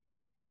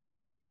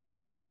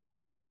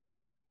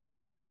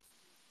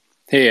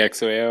Hey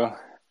XOAO,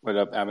 what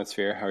up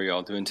Atmosphere? How are you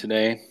all doing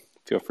today?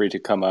 Feel free to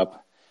come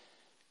up.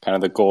 Kind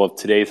of the goal of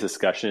today's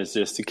discussion is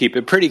just to keep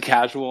it pretty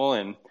casual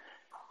and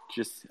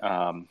just,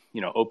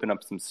 open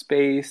up some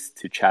space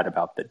to chat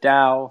about the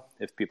DAO.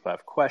 If people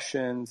have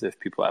questions, if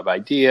people have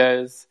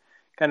ideas,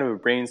 kind of a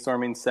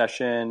brainstorming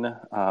session.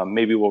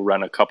 Maybe we'll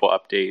run a couple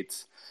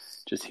updates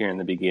just here in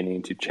the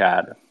beginning to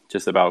chat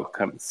just about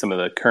some of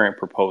the current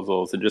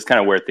proposals and just kind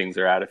of where things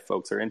are at if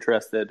folks are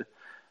interested.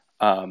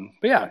 But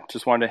yeah,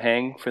 just wanted to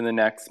hang for the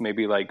next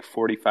maybe like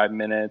 45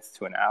 minutes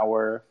to an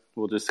hour.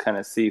 We'll just kind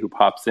of see who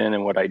pops in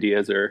and what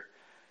ideas are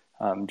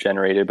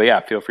generated. But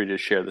yeah, feel free to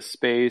share the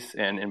space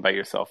and invite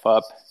yourself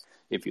up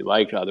if you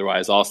like.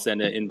 Otherwise, I'll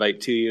send an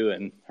invite to you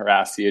and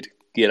harass you to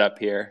get up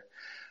here.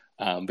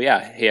 But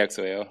yeah, hey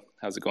XOAO,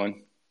 how's it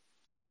going?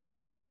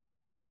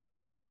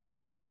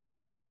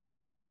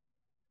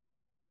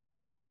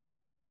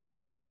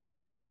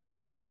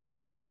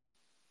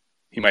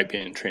 You might be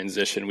in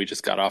transition. We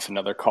just got off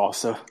another call,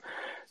 so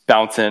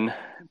bouncing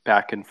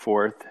back and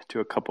forth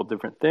to a couple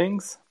different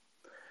things.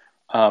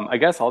 I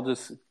guess I'll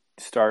just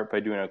start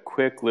by doing a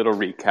quick little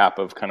recap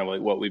of kind of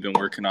like what we've been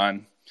working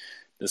on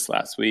this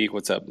last week.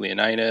 What's up,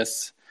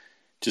 Leonidas?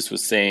 Just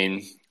was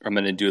saying I'm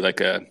going to do like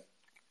a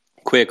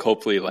quick,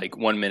 hopefully like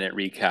 1 minute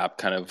recap,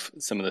 kind of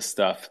some of the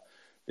stuff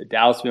that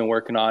DAO's been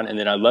working on. And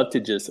then I'd love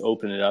to just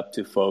open it up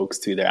to folks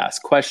to either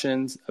ask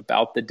questions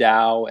about the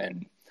DAO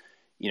and,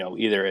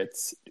 either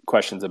it's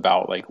questions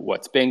about like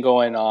what's been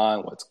going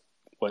on,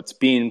 what's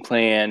being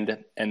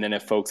planned. And then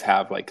if folks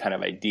have like kind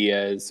of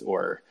ideas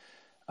or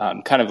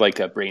kind of like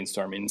a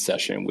brainstorming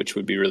session, which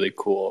would be really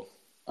cool.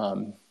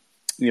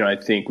 I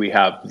think we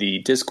have the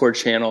Discord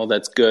channel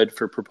that's good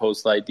for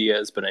proposal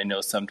ideas, but I know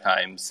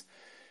sometimes,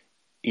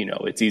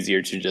 it's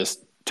easier to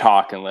just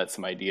talk and let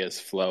some ideas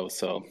flow.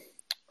 So,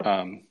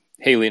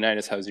 hey,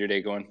 Leonidas, how's your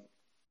day going?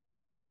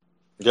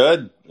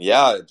 Good.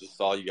 Yeah, just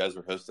saw you guys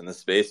were hosting this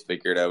space.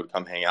 Figured I would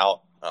come hang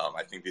out.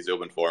 I think these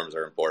open forums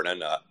are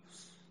important.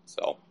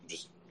 So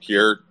just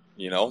here,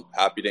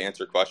 happy to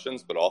answer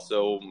questions, but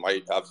also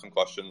might have some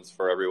questions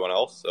for everyone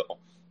else. So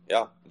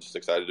yeah, I'm just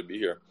excited to be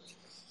here.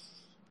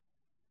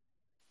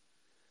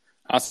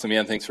 Awesome.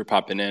 Yeah, thanks for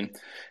popping in.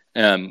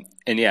 And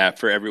yeah,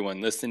 for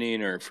everyone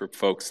listening or for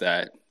folks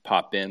that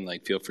pop in,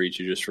 like feel free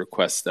to just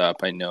request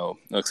up. I know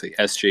it looks like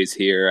SJ's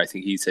here. I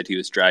think he said he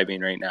was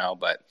driving right now,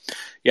 but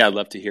yeah, I'd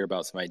love to hear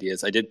about some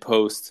ideas. I did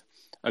post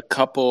a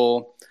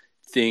couple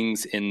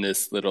things in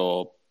this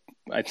little,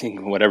 I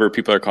think whatever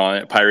people are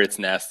calling it, Pirate's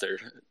Nest or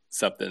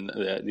something,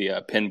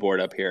 the pin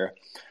board up here.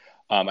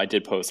 I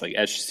did post like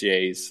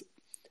SJ's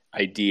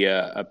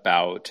idea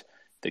about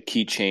the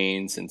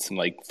keychains and some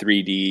like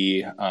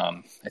 3D,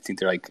 I think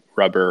they're like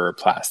rubber or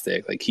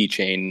plastic, like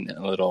keychain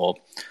little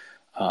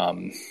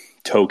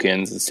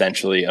tokens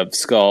essentially of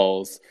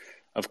skulls.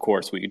 Of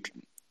course, we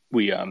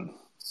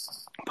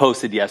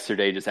posted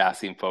yesterday just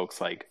asking folks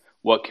like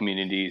what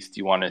communities do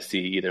you want to see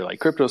either like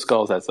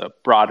CryptoSkulls as a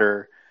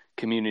broader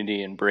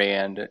community and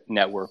brand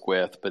network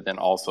with, but then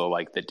also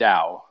like the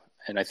DAO.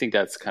 And I think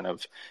that's kind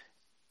of,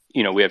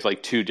 we have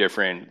like two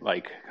different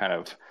like kind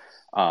of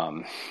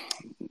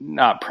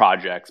not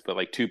projects, but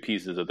like two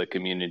pieces of the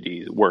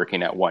community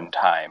working at one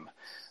time.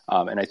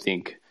 And I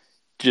think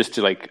just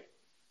to like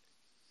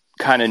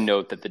kind of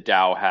note that the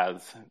DAO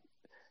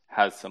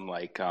has some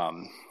like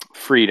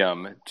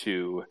freedom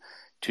to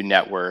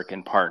network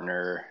and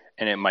partner,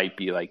 and it might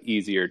be like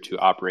easier to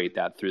operate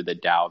that through the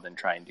DAO than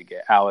trying to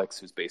get Alex,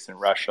 who's based in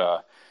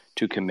Russia,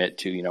 to commit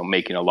to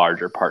making a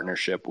larger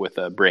partnership with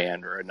a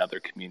brand or another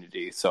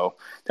community. So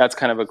that's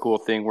kind of a cool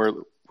thing we're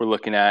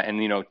looking at,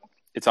 and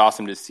it's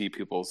awesome to see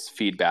people's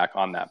feedback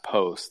on that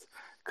post,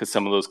 because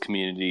some of those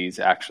communities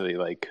actually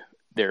like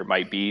there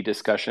might be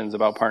discussions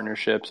about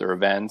partnerships or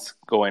events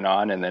going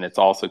on. And then it's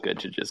also good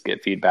to just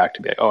get feedback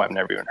to be like, oh, I've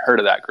never even heard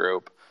of that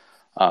group.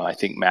 I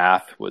think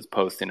Math was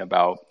posting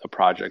about a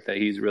project that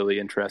he's really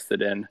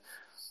interested in.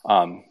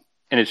 And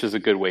it's just a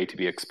good way to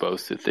be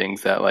exposed to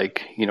things that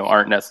like,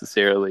 aren't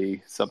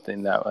necessarily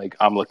something that like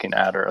I'm looking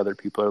at or other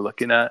people are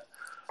looking at.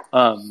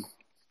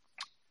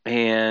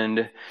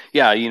 And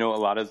yeah, a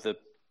lot of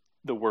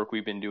the work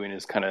we've been doing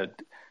is kind of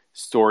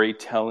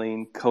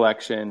storytelling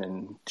collection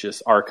and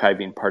just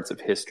archiving parts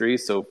of history.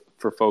 So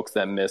for folks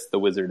that missed the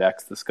Wizard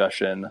X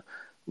discussion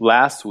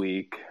last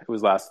week, it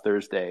was last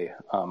Thursday,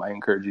 I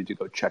encourage you to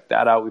go check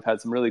that out. We've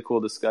had some really cool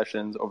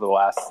discussions over the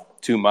last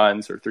 2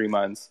 months or 3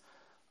 months,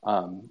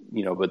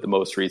 but the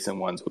most recent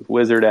ones with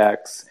Wizard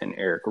X and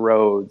Eric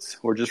Rhodes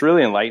were just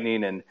really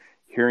enlightening, and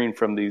hearing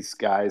from these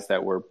guys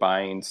that were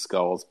buying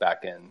skulls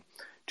back in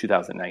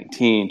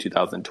 2019,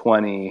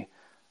 2020,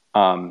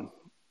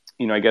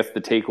 I guess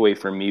the takeaway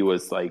for me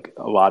was like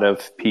a lot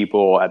of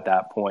people at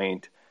that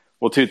point,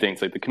 well, two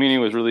things, like the community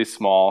was really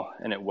small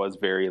and it was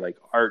very like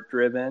art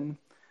driven.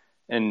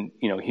 And,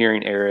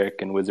 hearing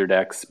Eric and Wizard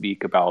X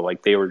speak about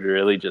like they were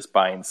really just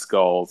buying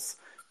skulls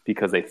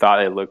because they thought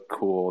they looked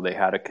cool. They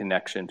had a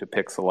connection to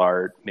pixel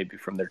art, maybe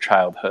from their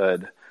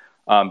childhood.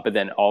 But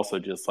then also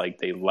just like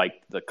they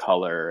liked the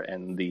color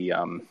and the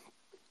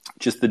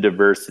just the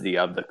diversity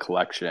of the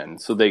collection.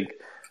 So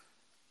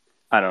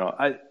I don't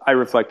know. I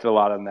reflected a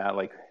lot on that.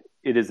 Like,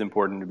 it is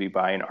important to be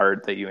buying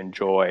art that you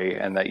enjoy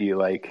and that you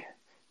like,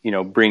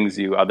 brings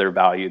you other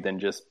value than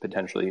just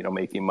potentially,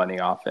 making money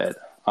off it.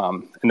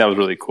 And that was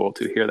really cool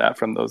to hear that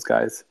from those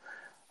guys.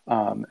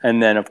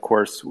 And then, of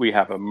course, we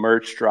have a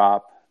merch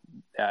drop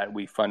that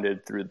we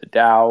funded through the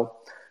DAO.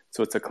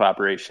 So it's a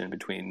collaboration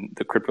between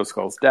the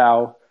CryptoSkulls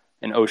DAO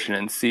and Ocean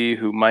and Sea,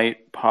 who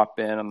might pop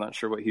in. I'm not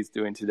sure what he's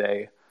doing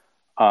today.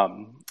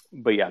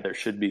 But yeah, there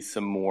should be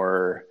some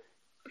more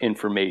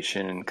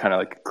information and kind of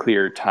like a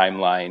clear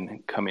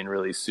timeline coming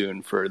really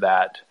soon for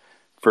that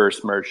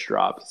first merch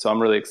drop. So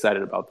I'm really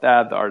excited about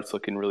that. The art's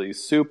looking really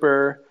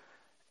super.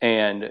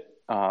 And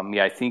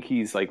I think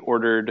he's like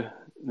ordered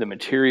the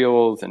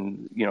materials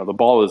and, the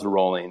ball is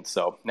rolling.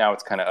 So now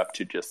it's kind of up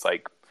to just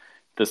like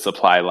the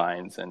supply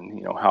lines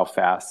and, how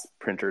fast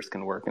printers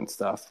can work and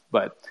stuff.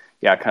 But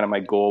yeah, kind of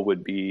my goal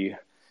would be,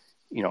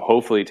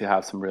 hopefully to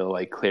have some real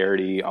like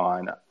clarity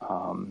on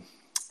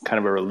kind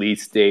of a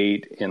release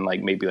date in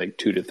like maybe like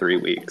 2 to 3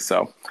 weeks.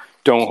 So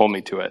don't hold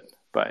me to it,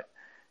 but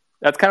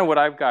that's kind of what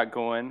I've got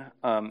going.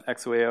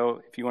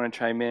 XOAO, if you want to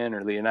chime in,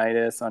 or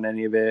Leonidas on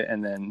any of it,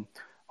 and then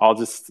I'll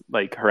just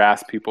like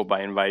harass people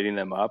by inviting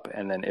them up.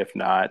 And then if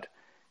not,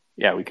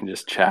 yeah, we can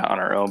just chat on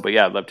our own. But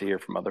yeah, I'd love to hear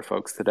from other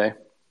folks today.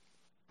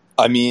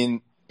 I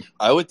mean,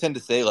 I would tend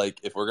to say, like,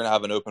 if we're going to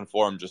have an open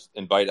forum, just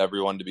invite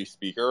everyone to be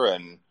speaker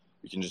and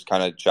we can just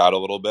kind of chat a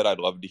little bit. I'd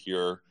love to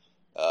hear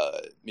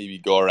maybe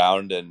go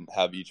around and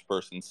have each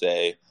person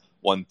say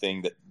one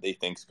thing that they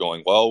think's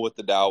going well with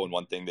the DAO and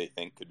one thing they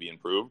think could be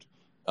improved.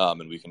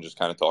 And we can just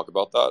kind of talk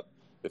about that,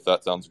 if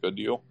that sounds good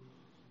to you.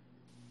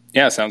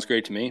 Yeah, sounds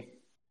great to me.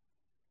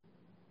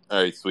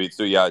 All right, sweet.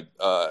 So yeah,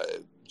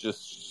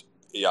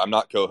 I'm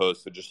not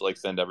co-host, so just like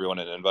send everyone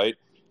an invite.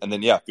 And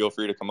then, yeah, feel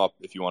free to come up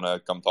if you want to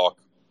come talk.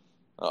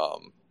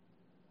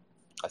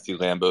 I see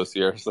Lambos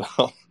here, so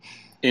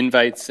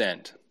invite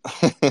sent.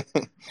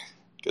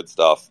 Good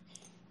stuff.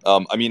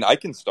 I mean, I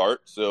can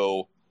start.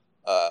 So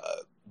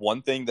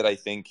one thing that I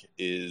think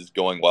is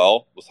going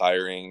well was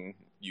hiring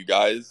you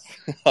guys.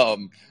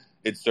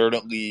 It's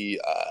certainly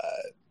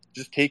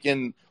just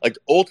taken, like,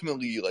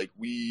 ultimately, like,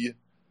 we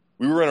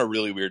were in a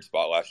really weird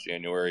spot last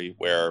January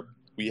where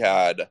we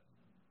had,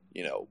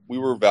 we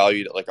were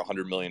valued at like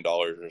 $100 million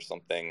or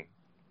something,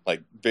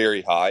 like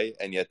very high.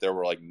 And yet there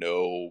were like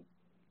no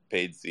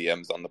paid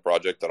CMs on the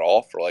project at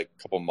all for like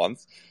a couple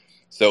months.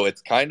 So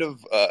it's kind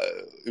of,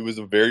 it was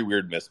a very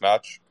weird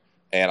mismatch.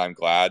 And I'm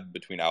glad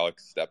between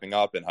Alex stepping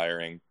up and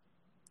hiring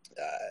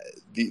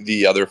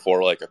the other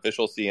 4 like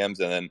official CMs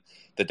and then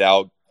the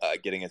DAO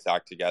getting its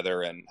act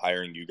together and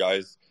hiring you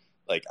guys.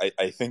 Like,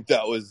 I think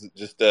that was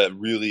just a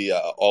really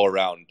all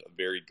around a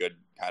very good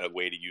kind of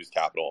way to use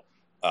capital.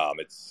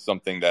 It's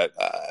something that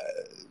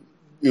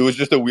it was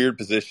just a weird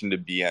position to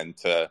be in,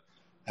 to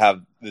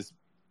have this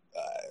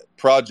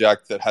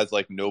project that has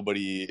like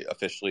nobody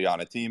officially on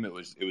a team. It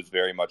was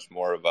very much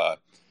more of a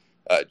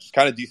just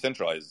kind of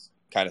decentralized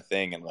kind of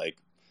thing. And like,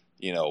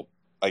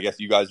 I guess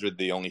you guys are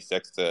the only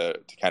 6 to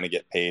kind of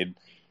get paid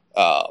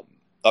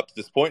up to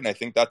this point. And I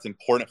think that's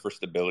important for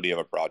stability of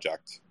a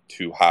project,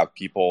 to have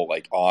people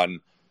like on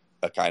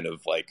a kind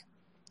of like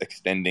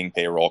extending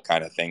payroll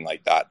kind of thing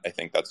like that. I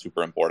think that's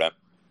super important.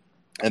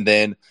 And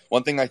then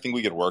one thing I think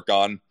we could work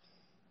on,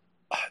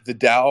 the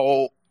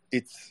DAO,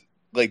 it's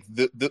like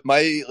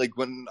my, like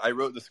when I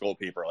wrote the Skull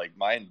paper, like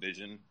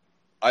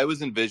I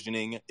was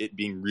envisioning it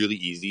being really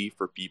easy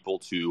for people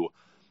to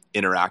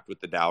interact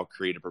with the DAO,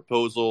 create a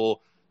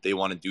proposal, they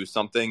want to do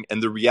something.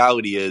 And the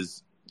reality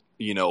is,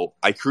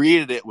 I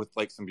created it with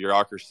like some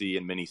bureaucracy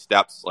and many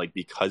steps, like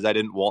because I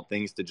didn't want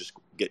things to just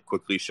get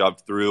quickly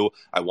shoved through.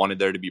 I wanted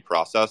there to be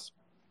process.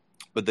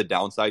 But the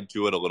downside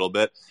to it a little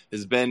bit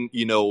has been,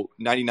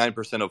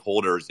 99% of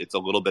holders, it's a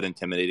little bit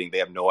intimidating. They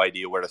have no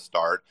idea where to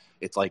start.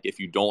 It's like if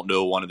you don't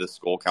know one of the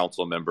Skull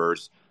Council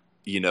members,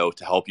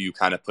 to help you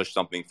kind of push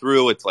something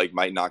through, it's like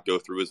might not go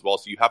through as well.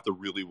 So you have to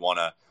really want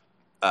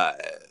to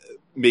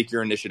make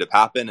your initiative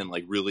happen and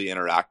like really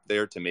interact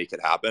there to make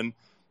it happen.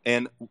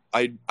 And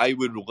I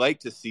would like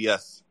to see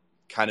us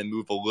kind of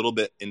move a little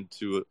bit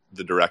into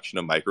the direction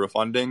of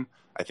microfunding,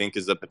 I think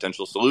is a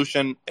potential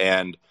solution,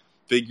 and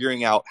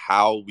figuring out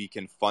how we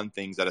can fund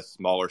things at a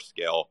smaller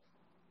scale,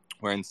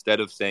 where instead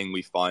of saying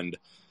we fund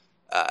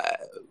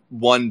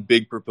one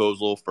big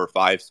proposal for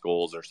 5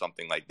 skulls or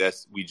something like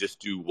this, we just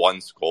do 1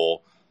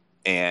 skull,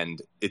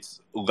 and it's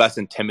less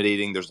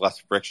intimidating. There's less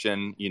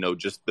friction,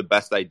 just the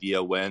best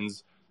idea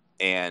wins.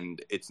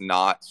 And it's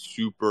not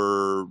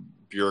super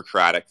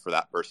bureaucratic for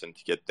that person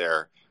to get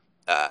their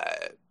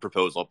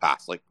proposal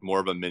passed, like more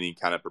of a mini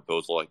kind of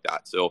proposal like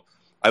that. So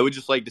I would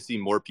just like to see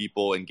more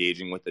people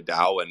engaging with the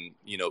DAO. And,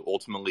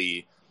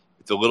 ultimately,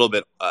 it's a little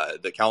bit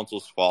the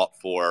council's fault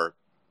for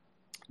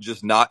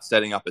just not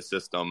setting up a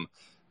system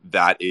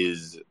that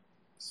is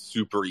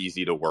super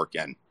easy to work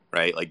in,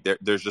 right? Like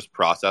there's just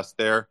process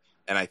there.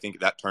 And I think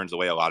that turns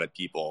away a lot of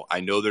people. I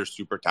know there's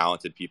super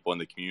talented people in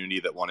the community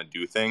that want to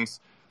do things,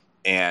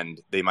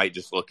 and they might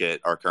just look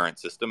at our current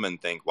system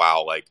and think,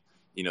 wow, like,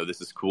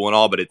 this is cool and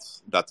all, but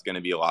that's going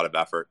to be a lot of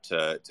effort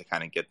to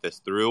kind of get this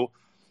through.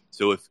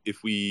 So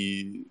if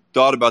we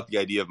thought about the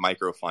idea of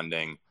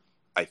microfunding,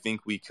 I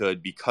think we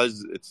could,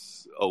 because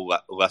it's a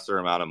lesser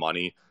amount of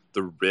money,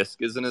 the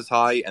risk isn't as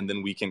high, and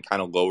then we can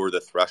kind of lower the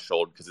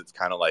threshold because it's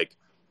kind of like,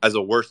 as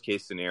a worst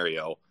case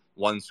scenario,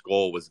 one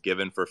skull was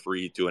given for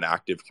free to an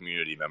active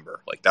community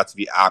member. Like that's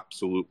the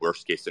absolute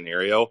worst case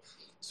scenario.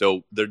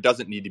 So there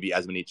doesn't need to be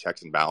as many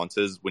checks and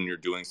balances when you're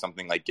doing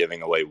something like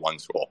giving away one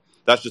skull.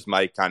 That's just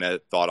my kind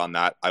of thought on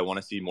that. I want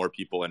to see more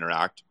people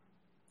interact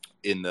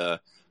in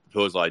the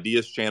proposal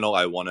ideas channel.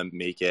 I want to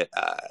make it.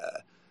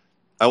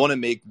 I want to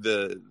make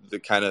the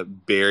kind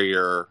of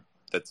barrier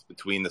that's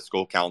between the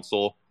Skull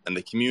Council and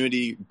the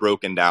community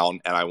broken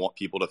down, and I want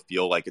people to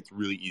feel like it's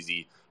really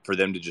easy for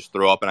them to just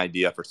throw up an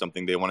idea for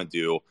something they want to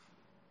do,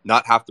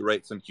 not have to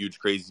write some huge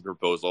crazy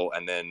proposal,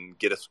 and then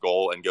get a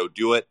skull and go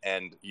do it,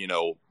 and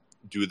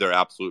do their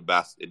absolute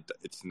best.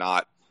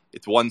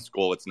 It's one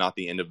skull. It's not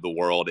the end of the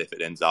world if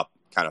it ends up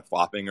kind of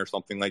flopping or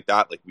something like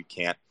that. Like we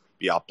can't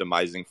be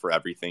optimizing for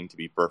everything to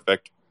be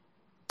perfect.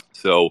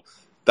 So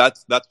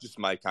that's just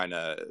my kind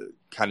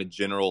of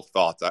general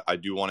thoughts. I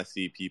do want to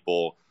see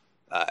people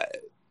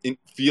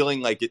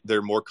feeling like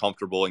they're more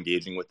comfortable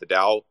engaging with the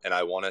DAO, and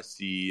I want to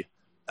see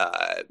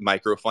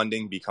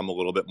microfunding become a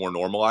little bit more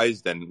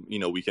normalized, and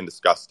we can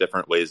discuss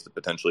different ways to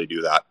potentially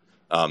do that.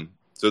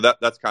 So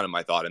that's kind of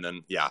my thought. And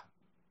then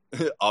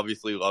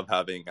obviously love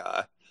having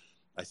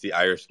I see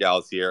Irish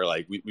gals here.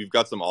 Like we've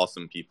got some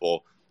awesome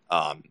people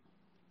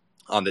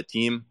on the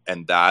team,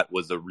 and that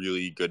was a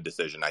really good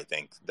decision, I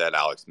think, that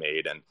Alex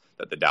made and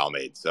that the DAO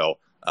made. So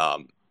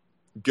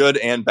good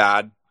and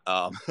bad.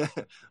 A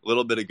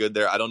little bit of good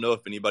there. I don't know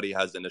if anybody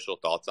has initial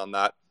thoughts on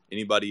that.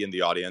 Anybody in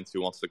the audience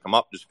who wants to come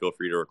up, just feel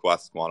free to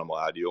request. Quantum will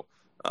add you.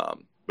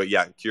 But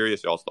yeah,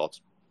 curious y'all's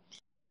thoughts.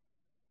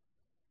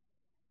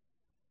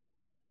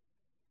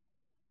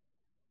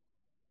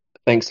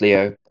 Thanks,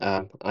 Leo.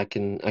 I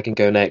can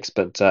go next,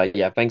 but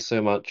yeah, thanks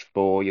so much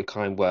for your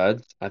kind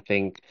words. I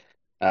think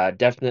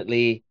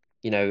definitely,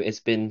 it's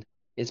been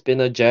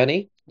a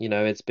journey.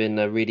 It's been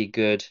a really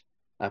good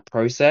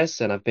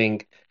process, and I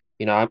think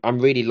I'm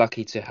really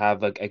lucky to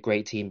have a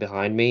great team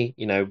behind me.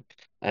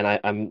 And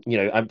I'm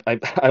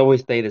I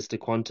always say this to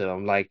Quantum.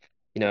 I'm like,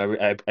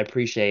 I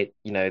appreciate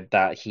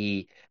that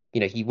he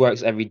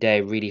works every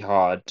day really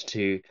hard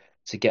to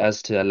get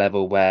us to a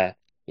level where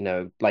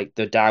like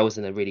the DAO is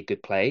in a really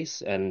good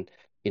place. And,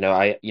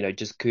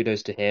 just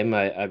kudos to him.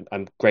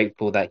 I'm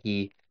grateful that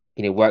he,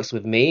 works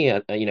with me.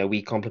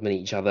 We complement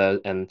each other,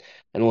 and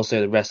also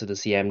the rest of the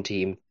CM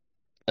team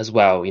as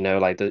well.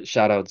 Like the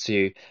shout out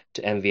to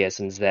MVS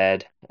and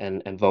Zed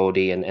and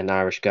Voldy and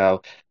Irish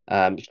Girl.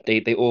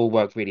 They all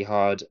work really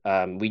hard.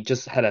 We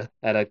just had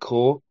a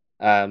call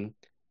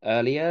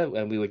earlier,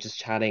 and we were just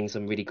chatting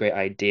some really great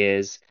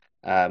ideas,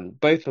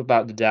 both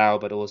about the DAO,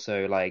 but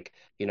also like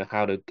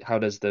how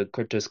does the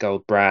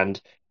CryptoSkull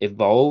brand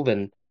evolve,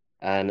 and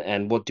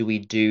what do we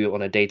do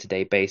on a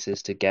day-to-day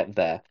basis to get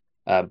there.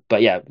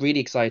 But yeah, really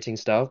exciting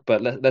stuff.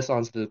 But let's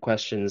answer the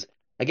questions.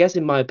 I guess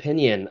in my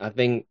opinion, I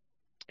think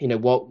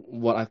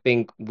what I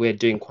think we're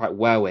doing quite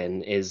well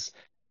in is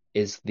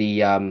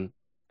the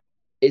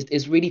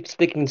is really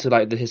sticking to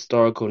like the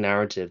historical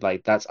narrative.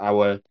 Like that's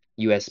our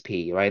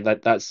USP, right?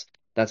 That's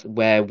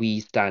where we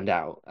stand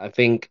out. I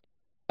think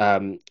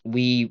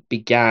we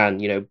began,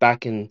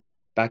 back in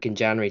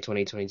January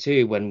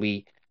 2022 when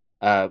we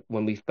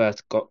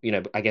first got,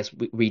 I guess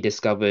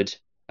rediscovered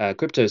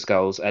crypto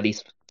skulls, at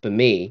least for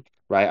me,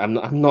 right? I'm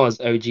not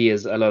as OG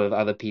as a lot of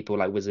other people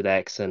like Wizard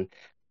X and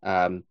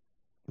um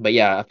but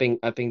yeah, I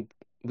think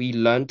we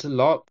learned a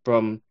lot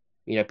from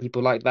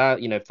people like that,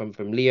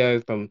 from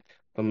Leo, from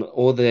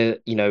all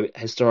the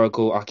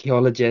historical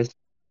archaeologists.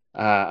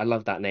 I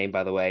love that name,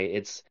 by the way.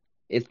 It's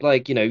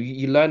like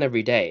you learn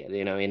every day, in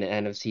the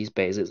NFC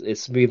space.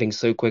 It's moving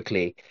so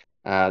quickly,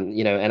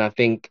 and I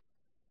think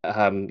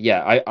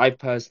yeah, I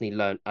personally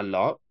learned a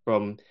lot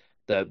from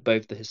the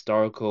both the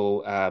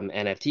historical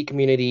NFT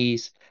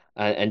communities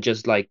and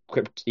just like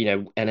crypto,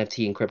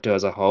 NFT and crypto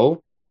as a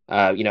whole.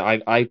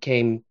 I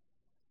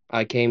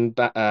came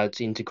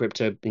back into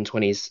crypto in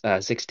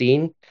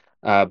 2016,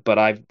 but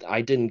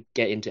I didn't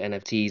get into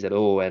NFTs at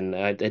all, and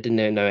I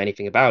didn't know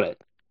anything about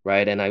it,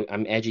 right? And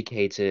I'm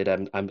educated.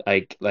 I'm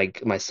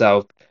like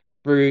myself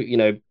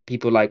through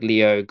people like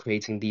Leo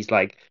creating these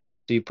like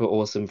super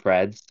awesome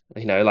threads.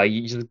 Like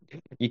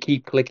you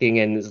keep clicking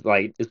and it's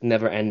like it's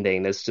never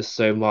ending. There's just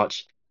so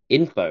much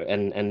info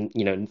and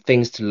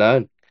things to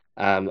learn.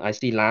 I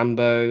see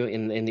Lambo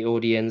in the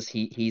audience.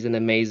 He's an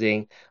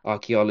amazing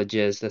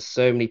archaeologists. There's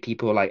so many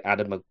people like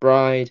Adam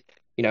McBride.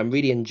 I'm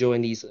really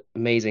enjoying these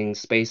amazing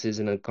spaces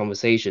and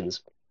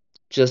conversations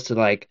just to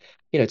like,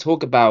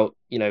 talk about,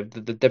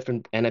 the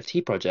different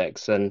NFT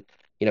projects and,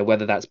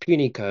 whether that's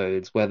Puny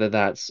Codes, whether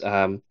that's,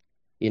 like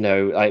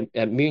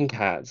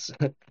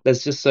Mooncats.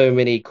 There's just so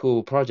many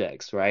cool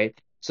projects, right?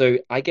 So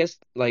I guess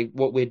like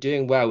what we're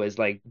doing well is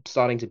like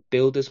starting to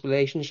build these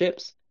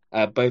relationships,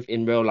 both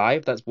in real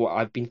life. That's what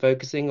I've been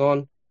focusing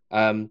on.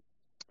 And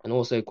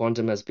also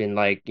Quantum has been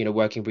like,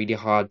 working really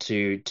hard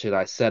to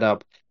like set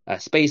up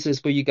spaces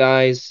for you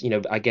guys.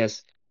 I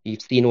guess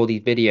you've seen all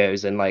these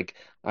videos, and like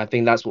I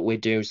think that's what we're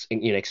doing,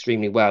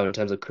 extremely well in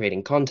terms of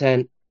creating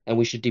content, and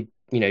we should do,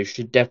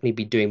 should definitely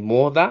be doing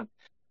more of that.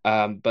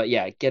 But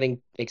yeah,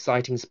 getting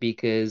exciting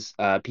speakers,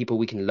 people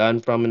we can learn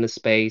from in the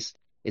space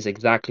is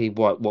exactly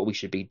what we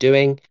should be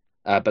doing.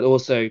 But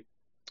also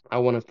I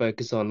want to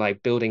focus on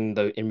like building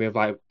the in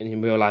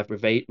real life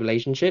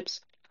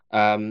relationships.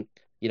 Um,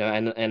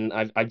 and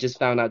I just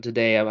found out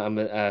today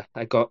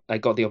I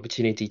got the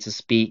opportunity to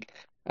speak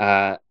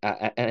at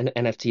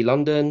NFT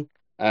London.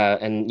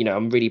 And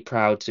I'm really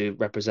proud to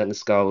represent the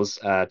Skulls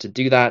to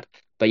do that.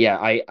 But yeah,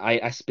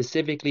 I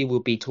specifically will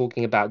be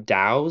talking about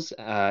DAOs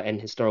and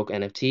historical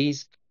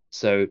NFTs.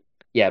 So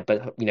yeah,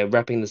 but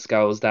repping the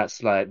Skulls,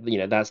 that's like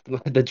that's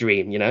the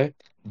dream.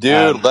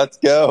 Dude, Um, let's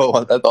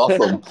go. That's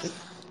awesome.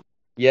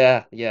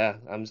 Yeah, yeah.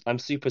 I'm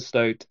super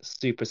stoked,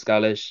 super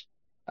skullish.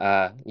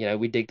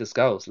 We dig the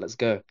skulls. Let's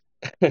go.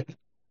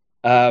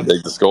 Um,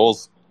 Take the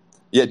skulls.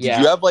 Yeah, yeah,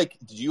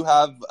 did you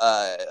have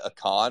a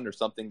con or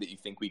something that you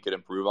think we could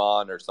improve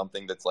on, or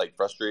something that's like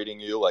frustrating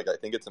you? Like, I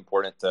think it's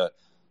important to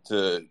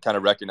kind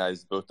of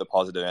recognize both the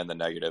positive and the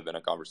negative in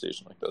a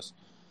conversation like this.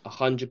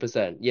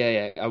 100%.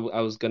 Yeah, yeah.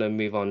 I was gonna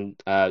move on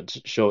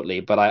shortly,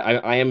 but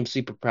I am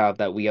super proud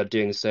that we are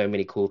doing so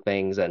many cool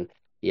things, and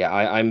yeah,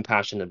 I'm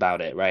passionate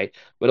about it, right?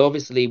 But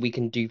obviously we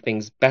can do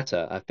things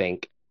better, I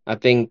think. As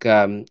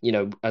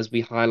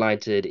we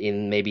highlighted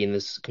in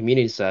this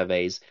community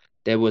surveys,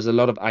 there was a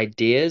lot of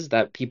ideas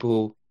that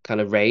people kind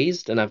of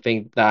raised, and I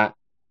think that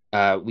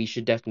we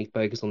should definitely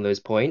focus on those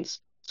points.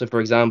 So for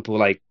example,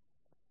 like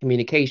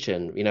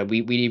communication.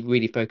 We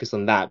really focus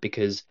on that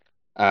because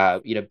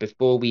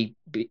before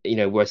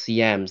were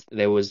CMs,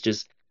 there was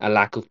just a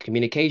lack of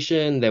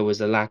communication. There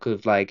was a lack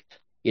of like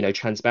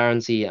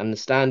transparency,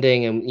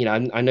 understanding,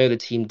 and I know the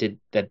team did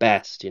their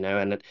best,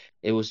 and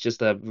it was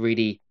just a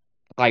really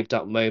hyped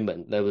up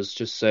moment. There was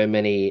just so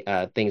many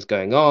things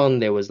going on.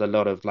 There was a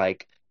lot of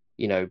like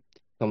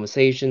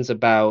conversations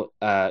about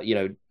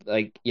CMs,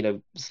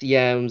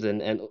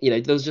 and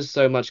there was just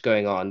so much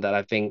going on that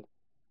I think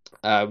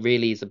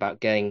really is about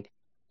getting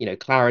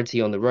clarity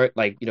on the road,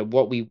 like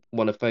what we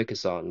want to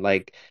focus on,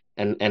 like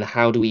and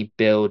how do we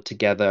build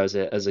together as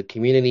a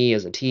community,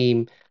 as a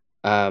team,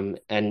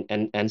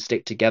 and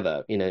stick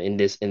together in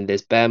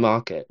this bear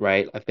market,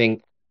 right? I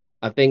think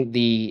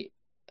the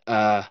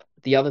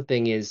other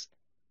thing is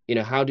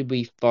how do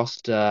we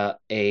foster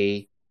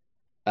a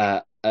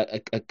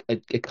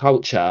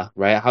culture,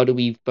 right? How do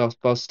we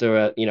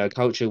foster a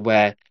culture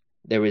where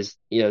there is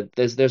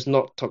there's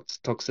not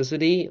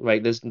toxicity,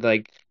 right? There's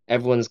like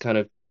everyone's kind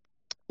of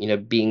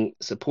being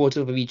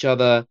supportive of each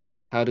other.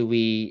 How do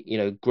we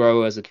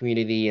grow as a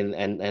community,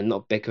 and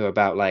not bicker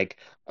about like,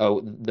 oh,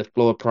 the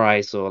floor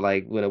price, or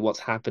like what's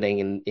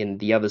happening in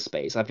the other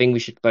space. I think we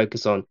should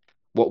focus on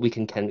what we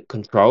can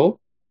control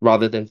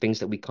rather than things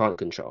that we can't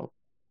control.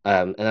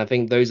 And I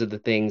think those are the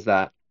things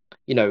that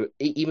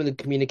even the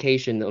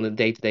communication on a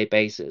day-to-day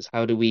basis.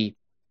 How do we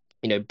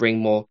bring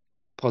more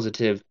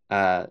positive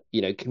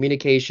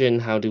communication?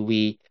 How do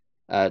we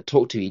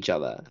talk to each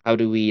other? How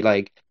do we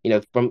like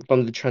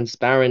from the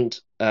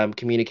transparent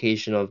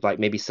communication of like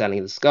maybe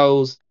selling the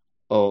skulls,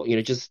 or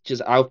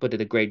just Alpha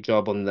did a great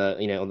job on the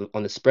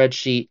on the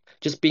spreadsheet,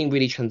 just being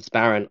really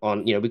transparent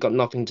on we've got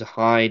nothing to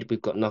hide,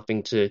 we've got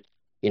nothing to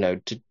we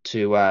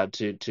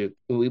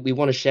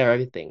want to share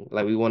everything,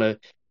 like we want to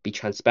be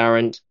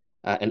transparent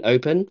and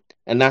open,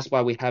 and that's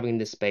why we're having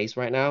this space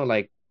right now.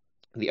 Like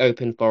the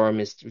open forum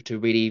is to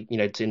really,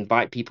 to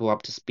invite people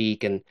up to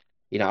speak. And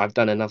I've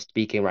done enough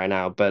speaking right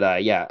now,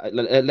 but yeah,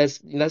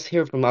 let's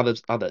hear from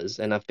others.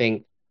 And I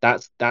think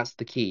that's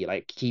the key,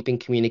 like keeping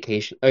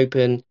communication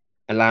open,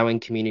 allowing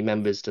community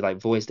members to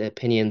like voice their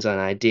opinions and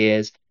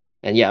ideas.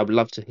 And yeah, I would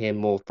love to hear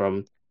more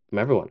from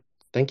everyone.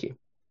 Thank you.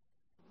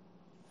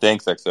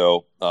 Thanks,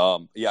 XO.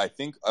 Yeah, I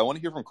think I want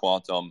to hear from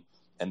Quantum,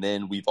 and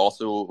then we've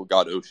also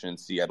got Ocean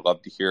Sea. I'd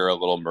love to hear a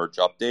little merch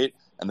update,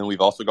 and then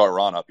we've also got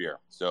Ron up here.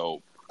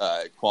 So,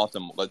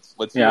 Quantum, let's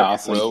hear Yeah, a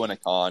awesome. pro and a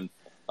con,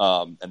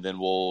 and then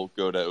we'll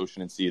go to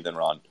Ocean and Sea, then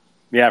Ron.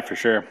 Yeah, for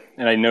sure.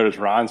 And I noticed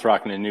Ron's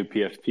rocking a new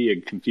PFP.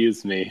 It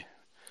confused me,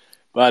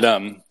 but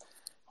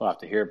we'll have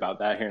to hear about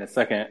that here in a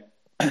second.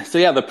 So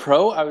yeah, the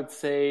pro, I would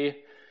say,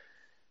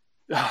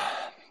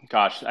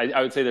 gosh,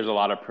 I would say there's a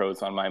lot of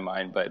pros on my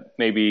mind, but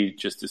maybe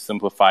just to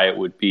simplify it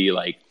would be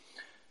like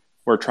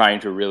we're trying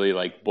to really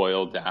like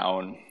boil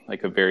down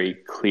like a very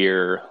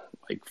clear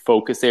like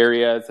focus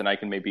areas, and I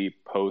can maybe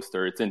post,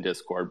 or it's in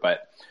Discord,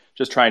 but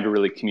just trying to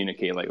really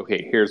communicate like,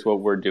 okay, here's what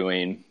we're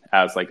doing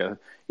as like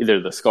either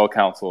the Skull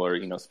Council, or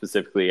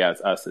specifically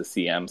as us as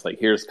CMs, like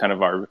here's kind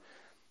of our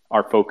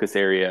focus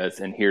areas,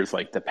 and here's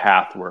like the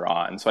path we're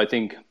on. So I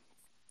think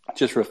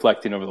just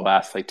reflecting over the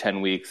last like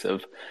 10 weeks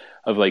of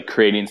like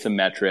creating some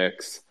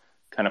metrics,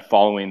 kind of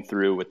following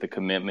through with the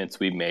commitments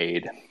we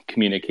made,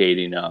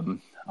 communicating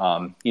and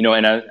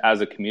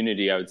as a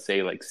community, I would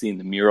say like seeing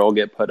the mural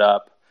get put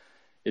up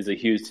is a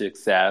huge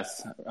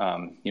success.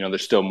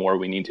 There's still more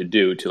we need to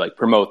do to like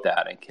promote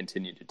that and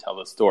continue to tell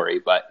the story,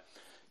 but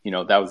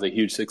that was a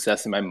huge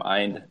success in my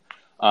mind.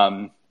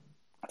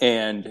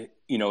 And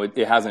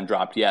it hasn't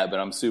dropped yet, but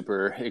I'm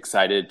super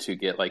excited to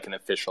get like an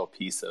official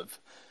piece of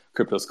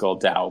CryptoSkull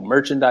DAO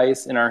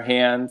merchandise in our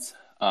hands,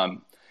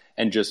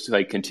 and just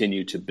like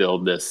continue to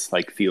build this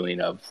like feeling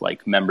of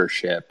like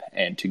membership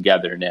and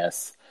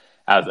togetherness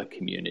as a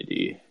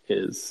community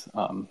is,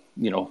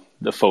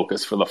 the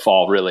focus for the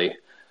fall, really.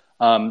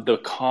 The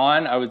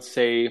con, I would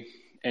say,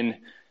 and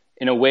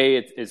in a way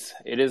it is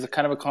a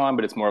kind of a con,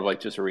 but it's more of like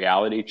just a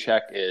reality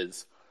check,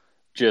 is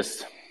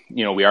just,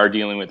 we are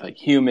dealing with like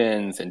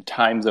humans and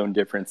time zone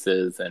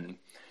differences. And,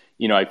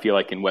 I feel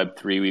like in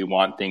Web3, we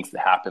want things to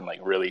happen like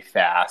really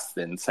fast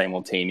and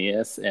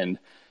simultaneous, and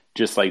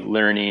just like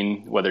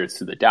learning, whether it's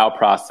through the DAO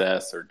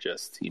process or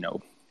just,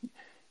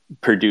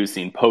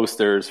 producing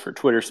posters for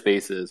Twitter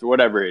Spaces or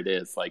whatever it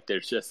is, like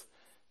there's just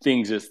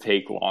things just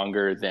take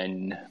longer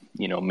than,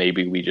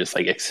 maybe we just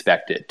like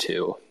expect it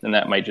to. And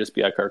that might just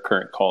be like our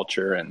current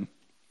culture, and,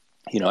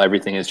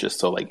 everything is just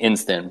so like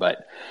instant.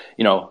 But,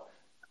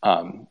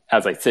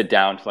 as I sit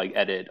down to like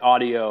edit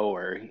audio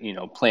or,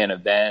 plan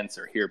events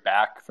or hear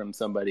back from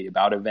somebody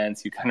about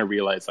events, you kind of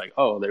realize like,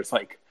 oh, there's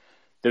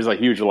a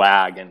huge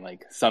lag, and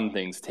like some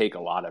things take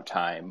a lot of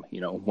time,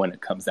 when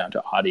it comes down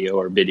to audio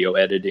or video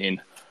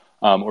editing,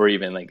 or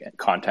even like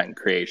content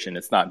creation.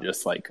 It's not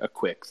just like a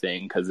quick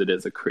thing, because it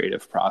is a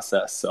creative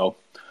process. So,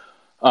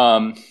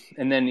 and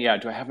then,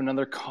 do I have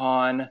another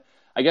con?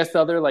 I guess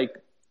the other like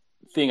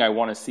thing I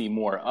want to see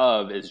more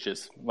of is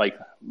just like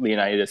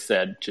Leonidas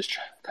said, just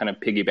kind of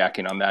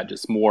piggybacking on that,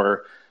 just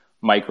more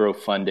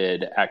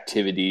micro-funded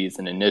activities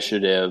and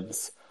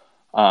initiatives,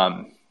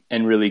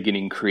 and really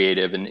getting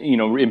creative and,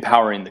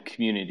 empowering the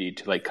community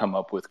to like come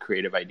up with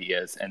creative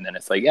ideas. And then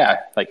it's like,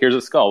 like here's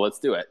a skull, let's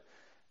do it.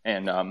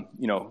 And,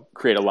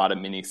 create a lot of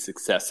mini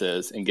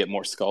successes and get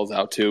more skulls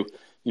out to,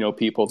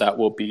 people that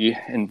will be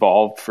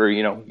involved for,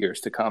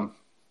 years to come.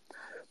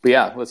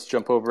 But let's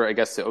jump over, I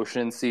guess, to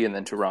Ocean Sea and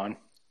then to Ron.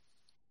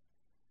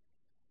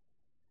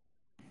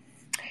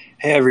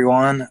 Hey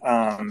everyone.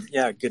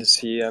 Good to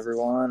see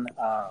everyone.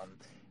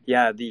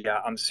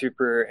 I'm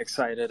super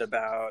excited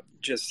about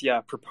just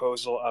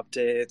proposal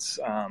updates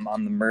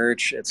on the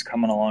merch. It's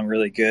coming along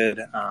really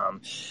good.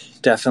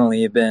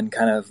 Definitely been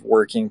kind of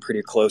working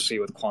pretty closely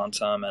with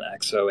Quantum and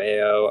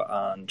XOAO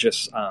on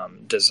just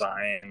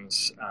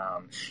designs,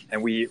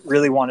 and we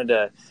really wanted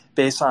to,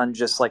 based on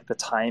just like the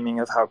timing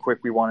of how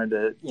quick we wanted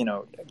to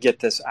get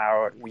this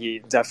out, we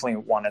definitely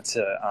wanted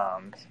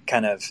to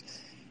kind of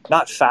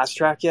not fast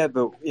track yet,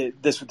 but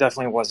this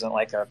definitely wasn't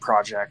like a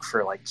project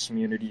for like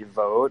community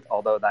vote,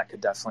 although that could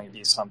definitely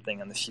be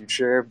something in the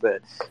future.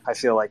 But I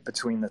feel like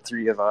between the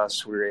three of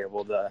us, we were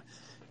able to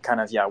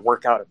kind of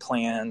work out a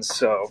plan.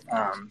 So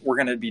we're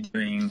going to be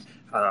doing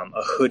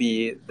a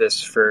hoodie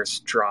this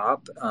first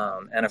drop,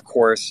 and of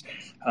course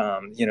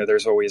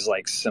there's always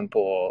like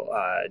simple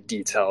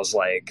details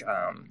like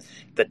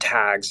the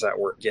tags that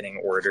we're getting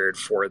ordered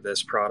for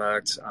this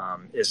product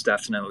is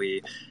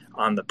definitely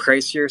on the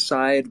pricier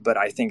side, but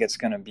I think it's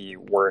going to be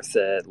worth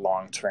it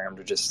long term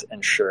to just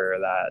ensure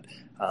that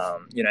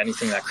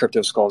anything that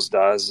CryptoSkulls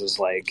does is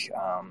like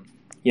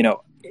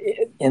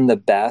in the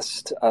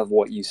best of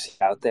what you see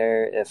out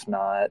there, if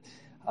not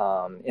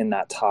in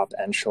that top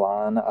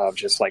echelon of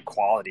just like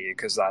quality,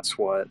 because that's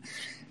what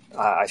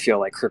I feel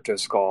like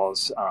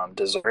CryptoSkulls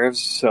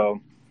deserves.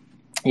 So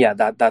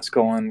that's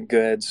going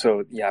good.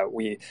 So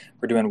we're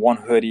doing one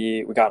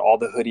hoodie. We got all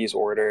the hoodies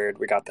ordered.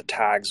 We got the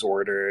tags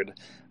ordered.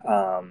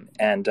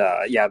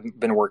 I've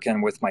been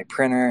working with my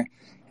printer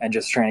and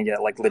just trying to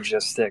get like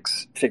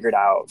logistics figured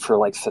out for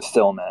like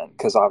fulfillment,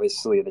 because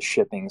obviously the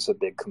shipping is a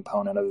big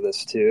component of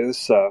this too.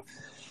 So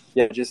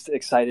just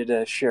excited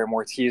to share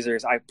more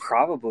teasers. I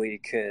probably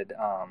could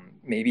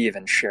maybe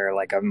even share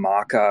like a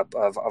mock-up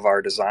of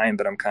our design,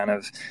 but I'm kind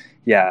of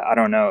I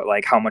don't know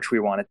like how much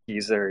we want to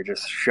tease it or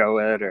just show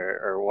it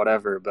or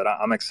whatever, but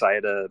I'm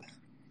excited.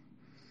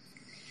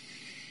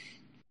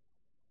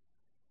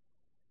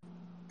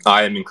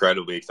 I am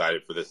incredibly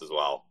excited for this as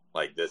well.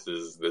 Like this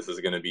is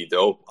going to be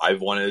dope. I've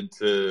wanted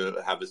to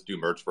have this do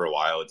merch for a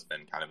while. It's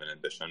been kind of an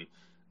ambition.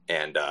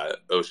 And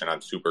Ocean,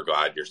 I'm super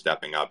glad you're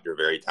stepping up. You're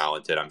very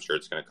talented. I'm sure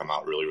it's going to come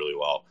out really, really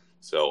well.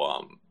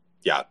 So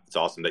it's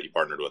awesome that you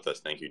partnered with us.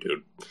 Thank you,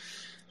 dude.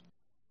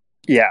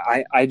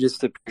 I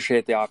just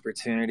appreciate the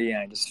opportunity, and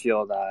I just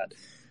feel that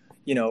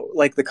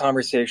like the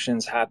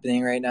conversations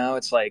happening right now,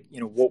 it's like,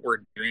 what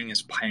we're doing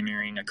is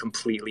pioneering a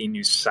completely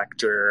new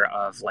sector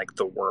of like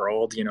the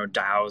world.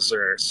 DAOs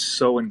are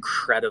so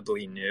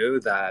incredibly new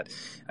that,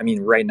 I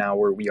mean, right now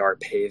we are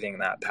paving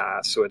that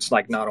path. So it's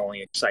like not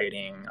only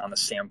exciting on the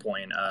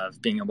standpoint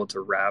of being able to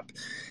rep,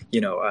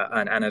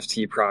 an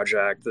NFT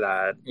project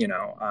that,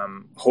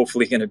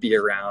 hopefully going to be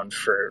around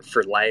for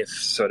life,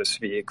 so to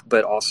speak,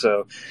 but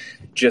also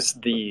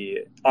just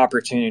the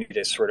opportunity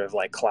to sort of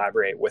like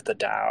collaborate with the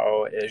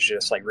DAO is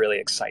just like really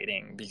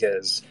exciting,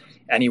 because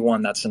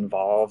anyone that's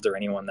involved or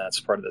anyone that's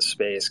part of the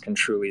space can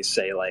truly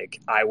say like,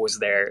 I was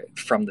there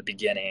from the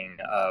beginning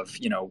of,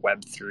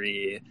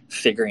 Web3,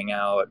 figuring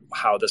out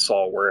how this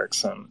all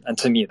works. And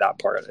to me, that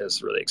part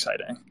is really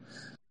exciting.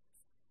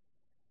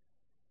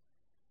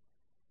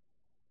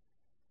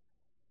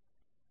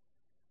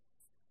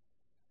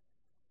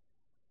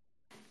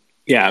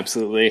 Yeah,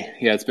 absolutely.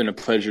 Yeah, it's been a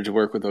pleasure to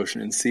work with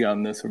Ocean and Sea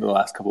on this over the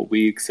last couple of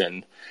weeks.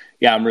 And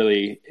yeah, I'm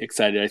really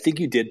excited. I think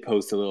you did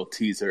post a little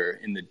teaser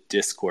in the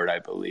Discord, I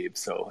believe.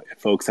 So if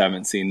folks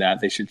haven't seen that,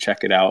 they should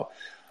check it out.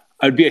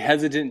 I'd be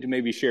hesitant to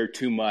maybe share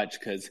too much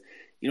because,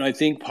 I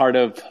think part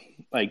of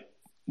like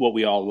what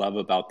we all love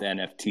about the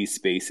NFT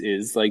space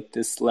is like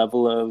this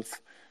level of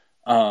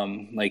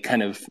like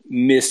kind of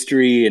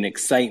mystery and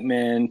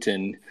excitement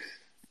and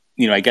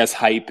I guess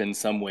hype in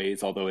some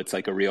ways, although it's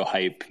like a real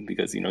hype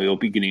because, you'll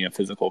be getting a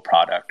physical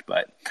product.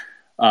 But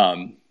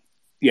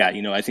yeah,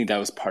 I think that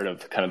was part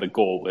of kind of the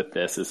goal with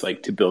this is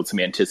like to build some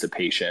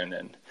anticipation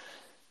and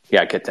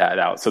yeah, get that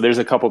out. So there's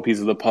a couple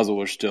pieces of the puzzle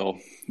we're still,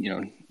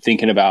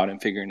 thinking about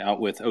and figuring out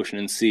with Ocean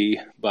and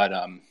Sea. But,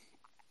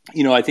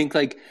 I think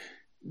like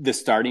the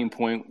starting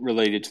point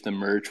related to the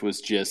merch was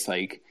just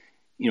like,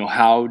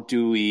 how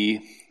do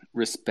we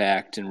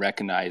respect and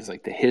recognize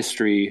like the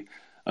history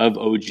of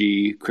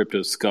OG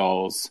Crypto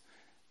Skulls,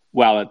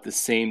 while at the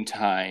same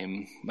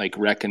time like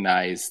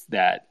recognize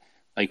that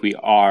like we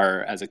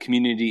are as a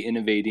community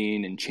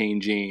innovating and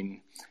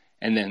changing,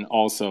 and then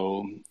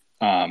also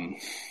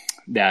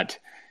that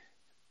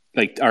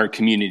like our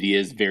community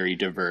is very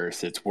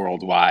diverse, it's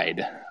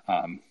worldwide.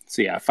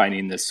 So yeah,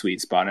 finding this sweet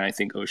spot, and I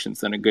think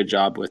Ocean's done a good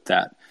job with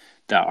that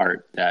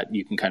art that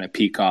you can kind of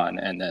peek on,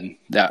 and then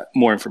that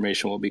more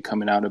information will be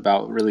coming out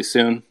about really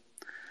soon.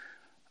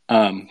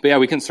 But yeah,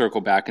 we can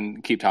circle back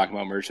and keep talking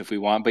about merch if we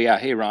want. But yeah,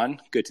 hey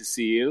Ron, good to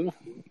see you.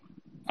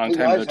 Long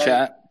time no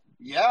chat.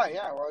 Yeah.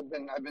 Well,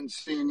 I've been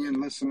seeing you and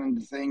listening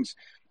to things.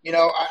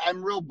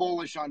 I'm real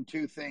bullish on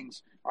two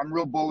things. I'm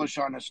real bullish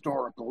on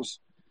historicals.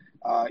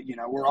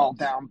 We're all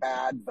down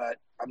bad, but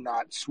I'm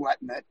not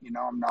sweating it.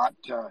 I'm not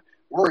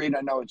worried.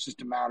 I know it's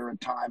just a matter of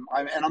time.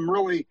 I'm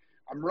really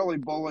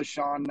bullish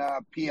on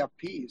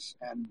PFPs,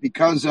 and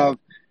because of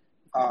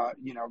as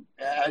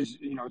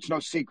you know, it's no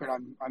secret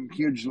I'm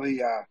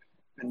hugely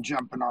been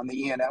jumping on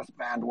the ENS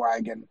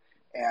bandwagon,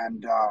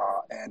 and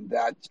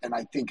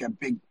I think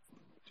the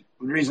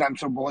reason I'm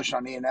so bullish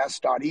on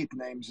ENS.ETH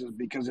names is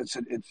because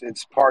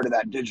it's part of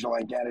that digital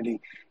identity,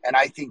 and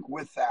I think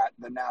with that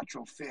the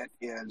natural fit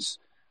is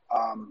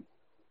a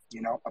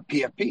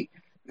PFP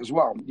as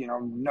well.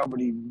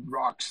 Nobody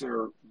rocks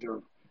their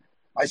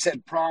I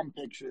said prom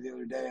picture the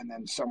other day, and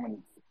then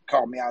someone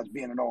called me out as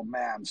being an old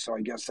man, so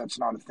I guess that's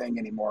not a thing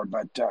anymore.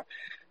 But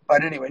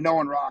anyway, no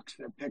one rocks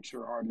their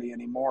picture hardly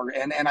anymore.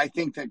 And I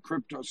think that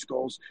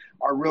CryptoSkulls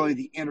are really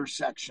the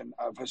intersection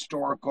of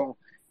historical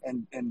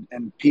and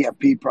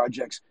PFP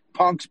projects.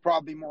 Punk's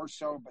probably more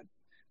so, but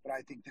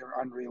I think they're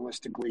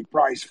unrealistically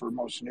priced for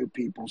most new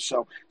people.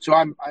 So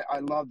I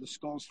love the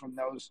skulls from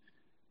those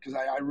because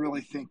I really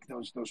think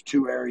those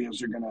two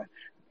areas are going to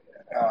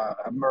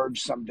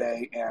emerge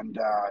someday and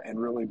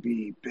really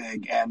be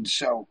big.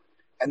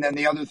 And then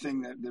the other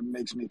thing that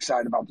makes me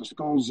excited about the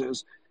skulls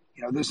is,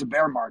 there's a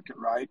bear market,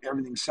 right?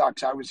 Everything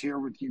sucks. I was here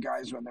with you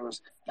guys when there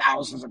was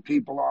thousands of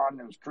people on.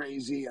 It was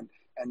crazy. And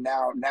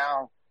now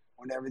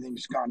when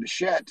everything's gone to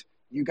shit,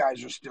 you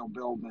guys are still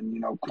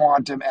building,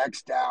 Quantum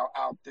X DAO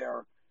out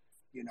there,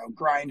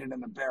 grinding in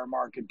the bear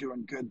market,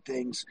 doing good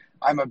things.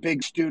 I'm a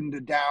big student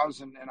of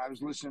DAOs, and I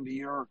was listening to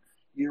your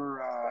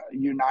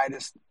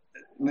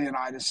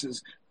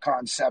Leonidas's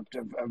concept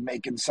of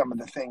making some of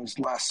the things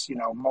less,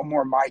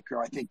 more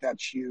micro. I think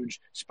that's huge,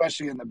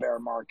 especially in the bear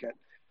market.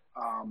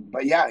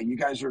 But yeah, you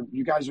guys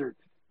are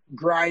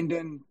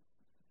grinding,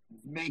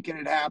 making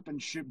it happen.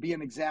 Should be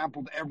an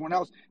example to everyone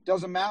else.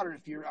 Doesn't matter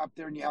if you're up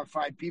there and you have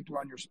 5 people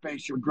on your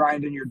space. You're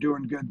grinding. You're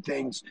doing good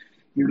things.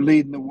 You're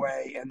leading the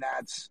way, and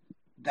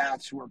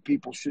that's where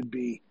people should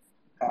be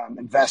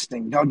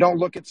investing. No, don't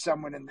look at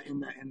someone in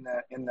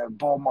the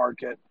bull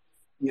market.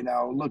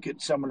 Look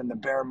at someone in the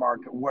bear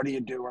market. What are you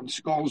doing?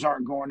 Skulls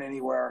aren't going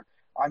anywhere.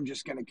 I'm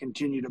just going to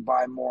continue to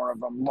buy more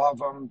of them. Love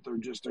them.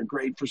 They're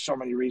great for so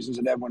many reasons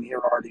that everyone here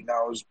already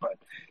knows. But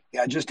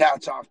yeah, just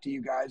hats off to you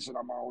guys, and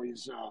I'm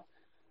always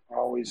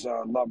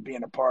love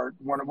being a part.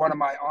 One of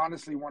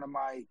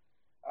my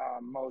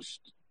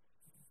most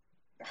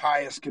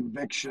highest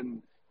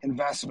conviction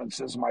investments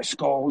is my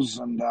skulls,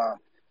 and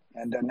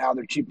now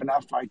they're cheap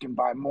enough I can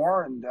buy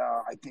more, and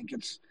I think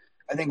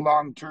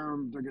long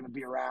term they're going to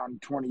be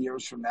around 20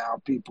 years from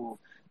now. People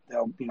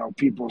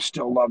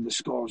still love the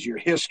skulls. Your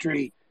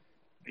history,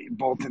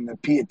 both in the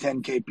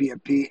 10K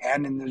PFP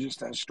and in just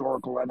the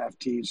historical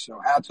NFTs.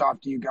 So hats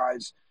off to you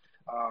guys.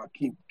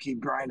 Keep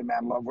grinding,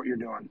 man. Love what you're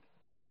doing.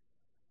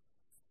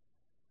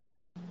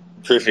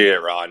 Appreciate it,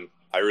 Ron.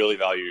 I really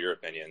value your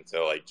opinion.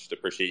 So just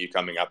appreciate you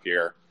coming up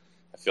here.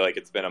 I feel like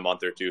it's been a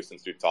month or two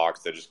since we've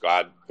talked. So just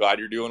glad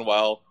you're doing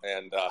well.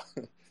 And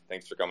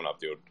thanks for coming up,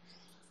 dude.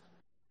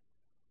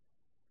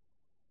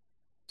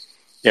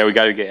 Yeah, we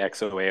got to get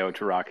XOAO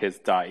to rock his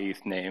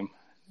 .eth name.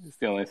 It's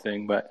the only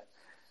thing, but...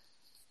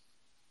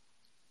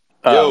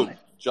 Yo,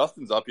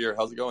 Justin's up here.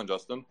 How's it going,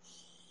 Justin?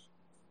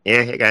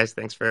 Yeah, hey guys,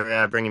 thanks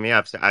for bringing me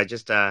up. So I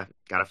just got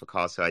off a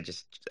call, so I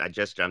just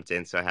jumped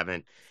in, so I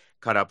haven't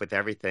caught up with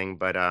everything.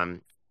 But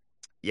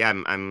yeah,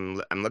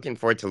 I'm looking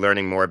forward to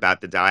learning more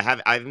about the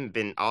DAO. I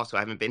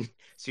haven't been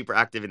super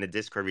active in the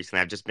Discord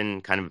recently. I've just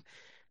been kind of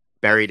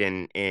buried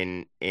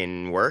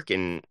in work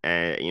and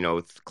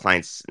with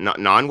clients, not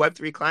non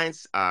Web3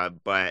 clients,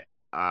 but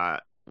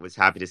was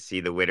happy to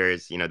see the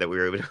Witters, that we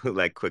were able to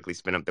like quickly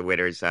spin up the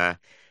Witters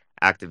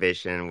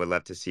activation. Would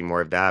love to see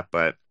more of that.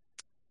 But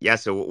yeah,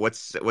 so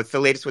what's the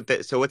latest with the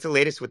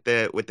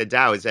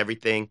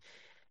DAO?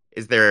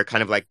 Is there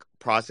kind of like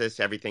process,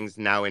 everything's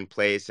now in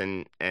place,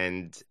 and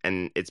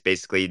it's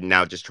basically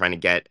now just trying to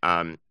get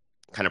kind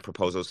of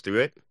proposals through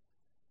it?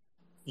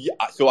 Yeah,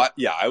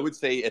 I would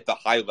say at the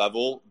high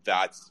level,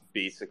 that's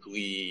the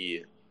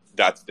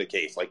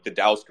case. Like the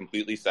DAO's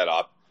completely set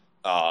up.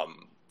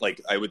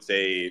 Like I would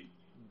say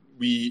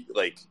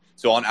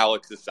so on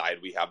Alex's side,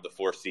 we have the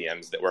four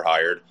CMs that were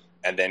hired,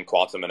 and then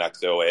Quantum and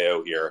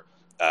XOAO here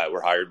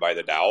were hired by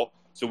the DAO.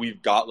 So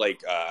we've got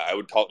I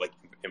would call it like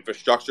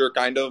infrastructure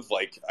kind of.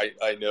 Like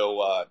I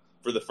know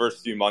for the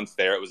first few months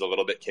there, it was a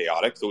little bit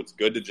chaotic. So it's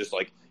good to just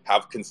like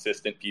have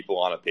consistent people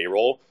on a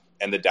payroll.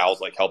 And the DAO's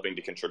like helping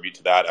to contribute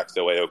to that.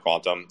 XOAO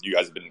Quantum, you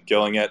guys have been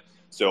killing it.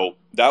 So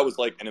that was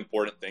like an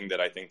important thing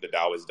that I think the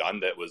DAO has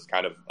done that was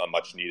kind of a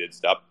much needed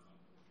step.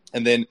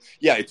 And then,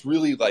 yeah, it's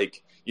really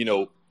like,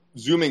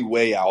 zooming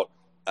way out,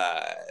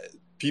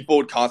 people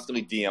would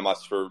constantly DM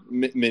us for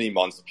many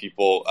months,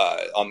 people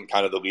on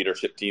kind of the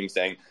leadership team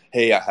saying,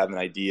 hey, I have an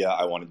idea.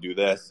 I want to do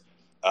this.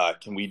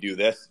 Can we do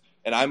this?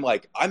 And I'm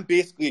like, I'm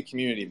basically a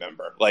community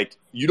member. Like,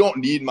 you don't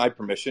need my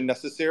permission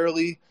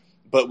necessarily,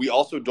 but we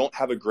also don't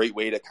have a great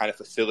way to kind of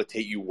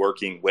facilitate you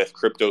working with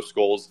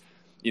CryptoSkulls.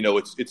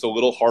 It's a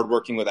little hard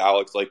working with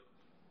Alex. Like,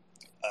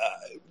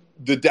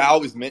 the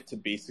DAO is meant to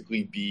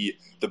basically be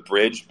the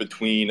bridge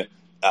between,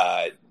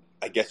 I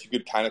guess you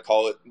could kind of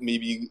call it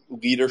maybe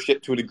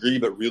leadership to a degree,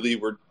 but really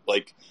we're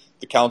like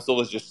the council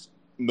is just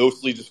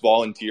mostly just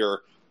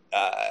volunteer,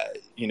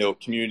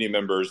 community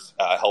members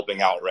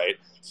helping out, right?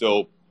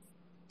 So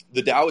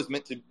the DAO is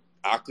meant to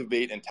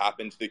activate and tap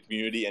into the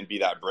community and be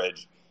that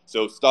bridge.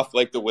 So stuff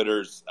like the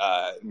Witters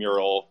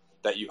mural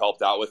that you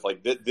helped out with,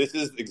 like this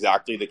is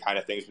exactly the kind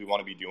of things we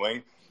want to be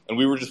doing. And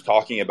we were just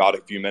talking about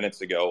a few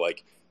minutes ago,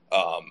 like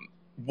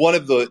one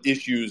of the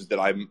issues that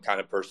I'm kind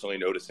of personally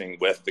noticing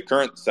with the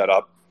current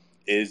setup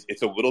is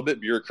it's a little bit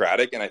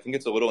bureaucratic, and I think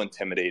it's a little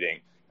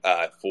intimidating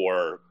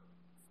for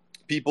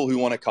people who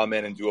want to come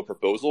in and do a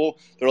proposal.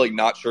 They're like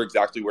not sure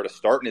exactly where to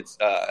start, and it's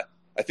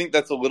I think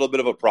that's a little bit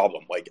of a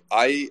problem. Like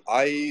I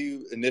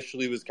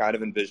initially was kind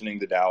of envisioning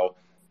the DAO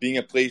being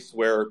a place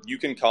where you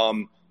can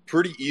come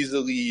pretty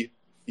easily,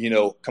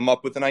 come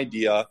up with an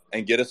idea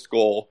and get a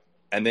skull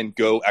and then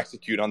go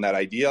execute on that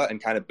idea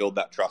and kind of build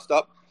that trust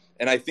up.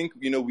 And I think,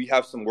 we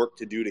have some work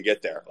to do to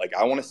get there. Like,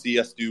 I want to see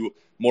us do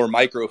more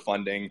micro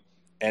funding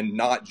and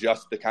not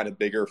just the kind of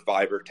bigger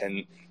 5 or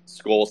 10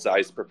 skull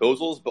size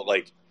proposals, but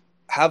like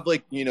have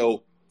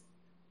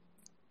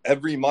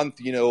every month,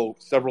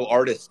 several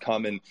artists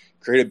come and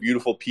create a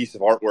beautiful piece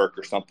of artwork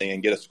or something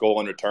and get a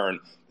skull in return.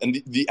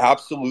 And the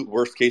absolute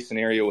worst case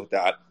scenario with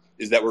that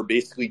is that we're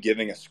basically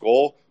giving a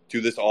skull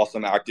to this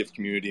awesome active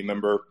community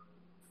member.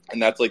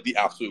 And that's like the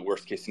absolute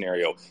worst case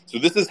scenario. So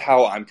this is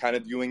how I'm kind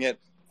of viewing it.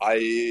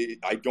 I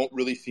don't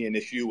really see an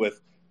issue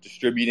with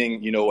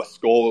distributing, a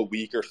skull a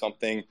week or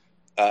something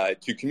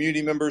to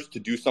community members to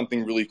do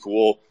something really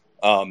cool.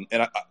 And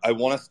I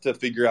want us to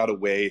figure out a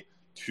way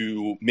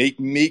to make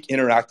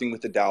interacting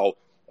with the DAO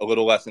a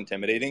little less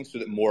intimidating so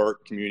that more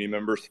community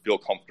members feel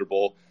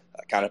comfortable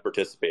kind of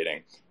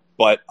participating.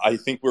 But I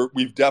think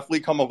we've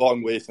definitely come a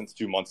long way since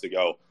 2 months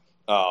ago.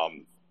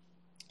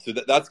 So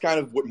that's kind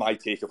of what my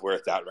take of where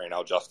it's at right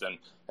now, Justin.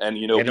 And,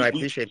 I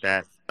appreciate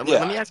that. Yeah.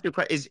 Let me ask you a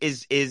question.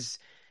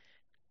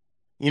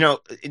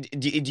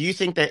 Do you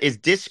think that is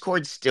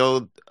Discord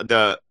still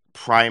the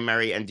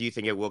primary, and do you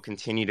think it will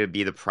continue to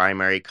be the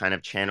primary kind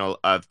of channel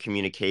of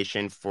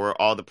communication for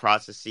all the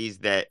processes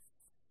that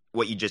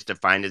what you just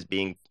defined as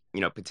being,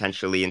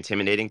 potentially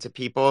intimidating to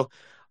people?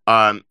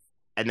 And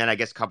then I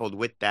guess coupled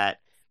with that,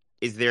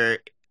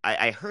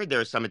 I heard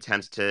there are some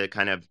attempts to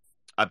kind of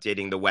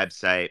updating the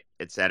website,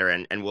 et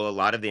cetera, and will a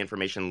lot of the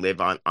information live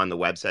on the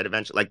website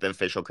eventually, like the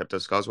official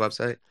CryptoSkulls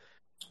website?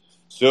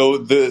 So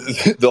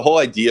the whole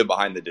idea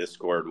behind the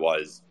Discord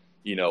was,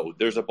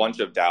 there's a bunch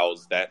of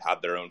DAOs that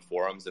have their own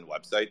forums and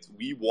websites.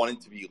 We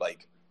wanted to be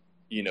like,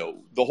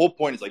 the whole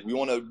point is like we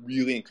want to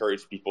really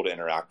encourage people to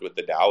interact with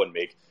the DAO and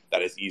make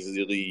that as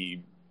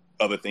easily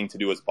of a thing to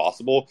do as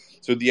possible.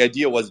 So the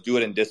idea was do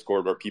it in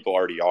Discord where people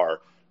already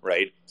are,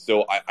 right?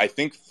 So I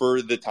think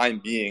for the time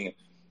being,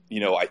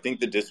 I think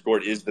the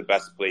Discord is the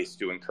best place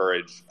to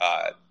encourage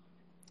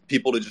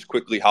people to just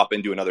quickly hop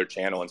into another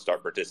channel and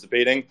start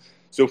participating.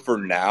 So for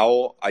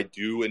now, I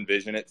do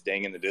envision it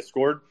staying in the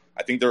Discord.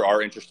 I think there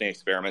are interesting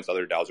experiments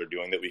other DAOs are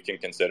doing that we can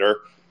consider.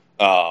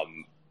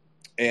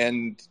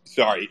 And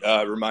sorry,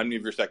 remind me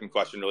of your second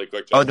question really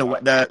quick, Justin. Oh,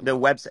 the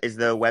website, is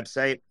the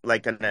website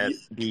like gonna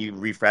be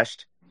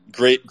refreshed?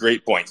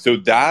 Great point. So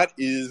that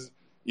is,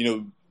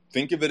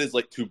 think of it as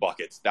like two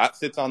buckets. That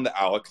sits on the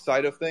Alex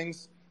side of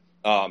things.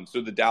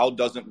 So the DAO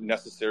doesn't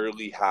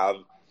necessarily have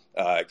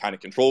kind of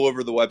control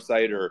over the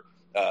website or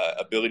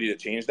ability to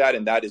change that.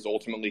 And that is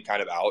ultimately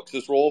kind of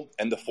Alex's role.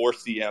 And the 4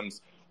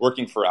 CMs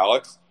working for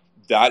Alex,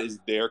 that is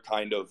their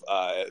kind of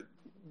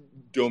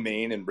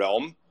domain and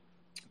realm.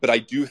 But I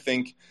do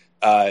think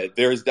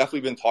there has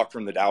definitely been talk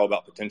from the DAO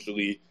about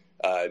potentially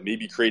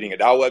maybe creating a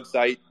DAO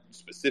website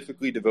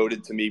specifically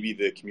devoted to maybe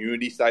the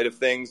community side of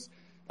things.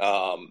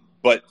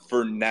 But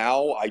for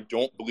now, I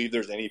don't believe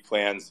there's any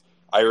plans.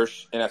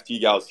 Irish NFT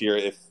gals here,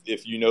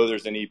 if you know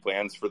there's any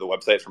plans for the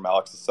website from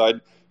Alex's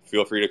side,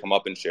 feel free to come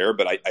up and share.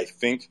 But I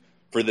think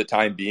for the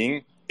time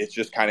being, it's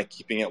just kind of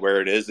keeping it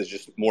where it is. It's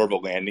just more of a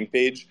landing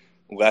page,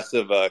 less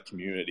of a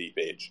community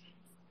page.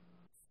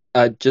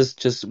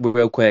 Just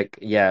real quick,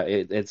 yeah,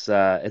 it's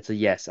a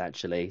yes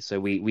actually. So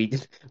we we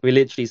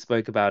literally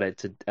spoke about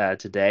it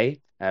today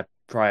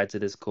prior to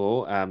this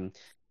call.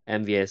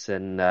 Envious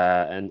and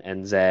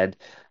Zed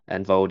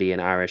and Voldy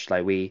and Irish,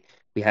 like we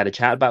had a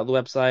chat about the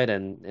website,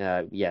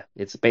 and yeah,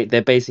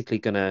 they're basically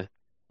gonna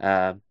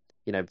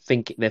they're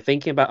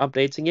thinking about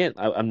updating it.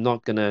 I'm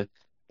not gonna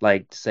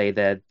like say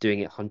they're doing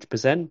it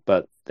 100%,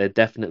 but they're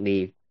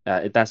definitely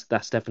that's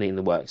definitely in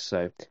the works.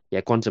 So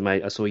yeah, Quantum,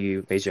 I saw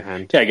you raise your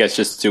hand. Yeah, I guess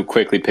just to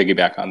quickly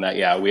piggyback on that,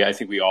 yeah, I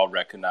think we all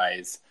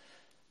recognize,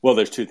 well,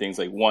 there's two things.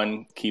 Like,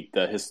 one, keep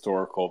the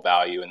historical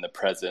value and the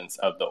presence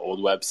of the old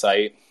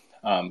website.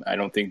 I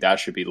don't think that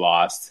should be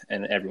lost,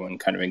 and everyone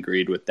kind of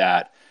agreed with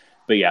that.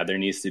 But yeah, there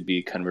needs to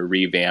be kind of a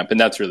revamp, and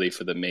that's really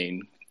for the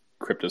main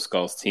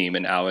CryptoSkulls team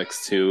and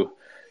Alex to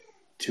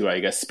I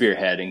guess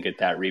spearhead and get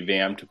that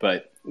revamped.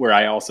 But where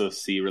I also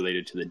see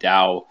related to the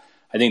DAO,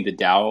 I think the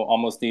DAO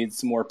almost needs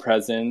some more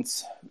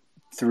presence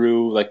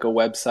through like a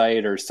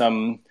website or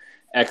some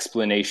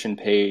explanation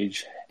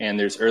page. And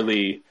there's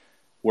early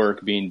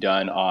work being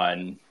done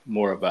on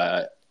more of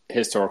a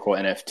historical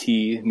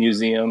NFT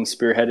museum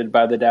spearheaded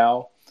by the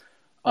DAO.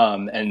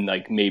 And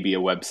like maybe a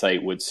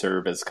website would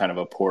serve as kind of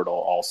a portal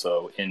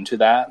also into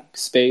that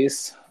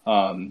space.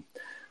 But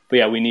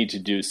yeah, we need to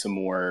do some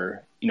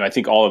more, I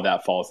think all of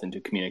that falls into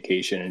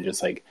communication and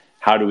just like,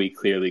 how do we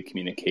clearly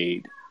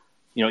communicate?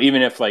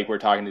 Even if like we're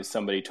talking to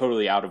somebody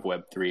totally out of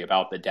Web3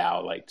 about the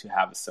DAO, like to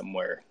have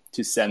somewhere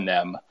to send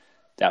them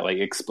that like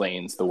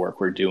explains the work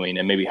we're doing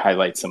and maybe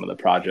highlight some of the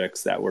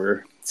projects that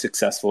were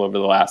successful over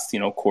the last,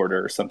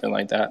 quarter or something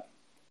like that.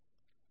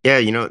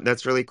 Yeah,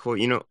 that's really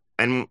cool.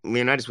 And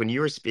Leonidas, when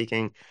you were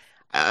speaking,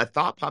 a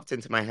thought popped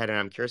into my head, and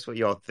I'm curious what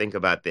you all think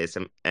about this,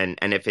 and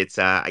if it's,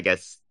 I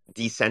guess,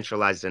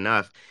 decentralized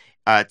enough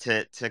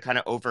to kind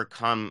of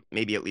overcome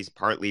maybe at least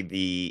partly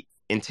the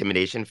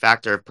intimidation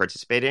factor of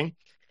participating.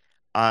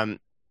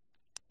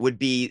 Would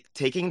be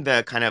taking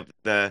the kind of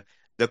the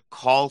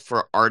call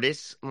for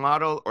artists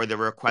model or the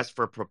request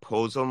for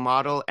proposal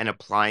model and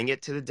applying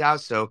it to the DAO.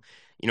 So,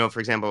 for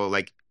example,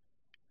 like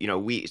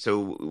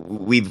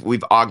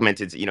we've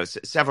augmented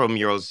several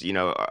murals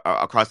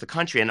across the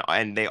country,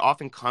 and they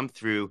often come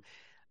through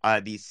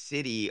these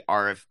city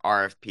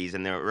RFPs,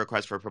 and the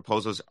requests for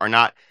proposals are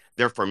not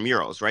they're for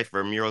murals, right?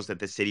 For murals that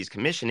the city's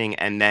commissioning,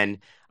 and then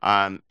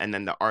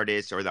the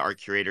artists or the art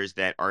curators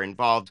that are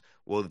involved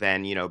will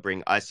then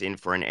bring us in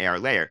for an AR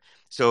layer.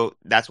 So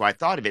that's why I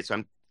thought of it.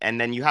 And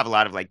then you have a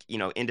lot of like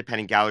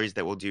independent galleries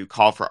that will do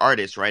call for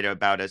artists, right,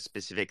 about a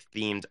specific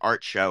themed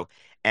art show,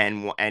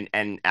 and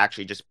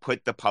actually just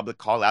put the public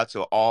call out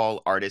so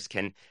all artists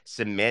can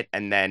submit,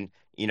 and then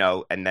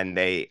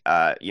they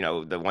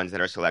the ones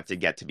that are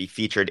selected get to be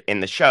featured in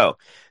the show.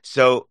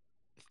 So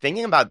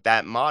thinking about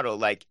that model,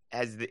 like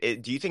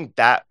do you think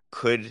that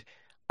could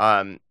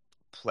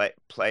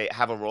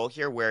have a role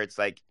here where it's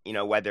like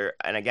whether,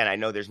 and again, I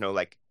know there's no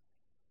like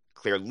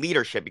clear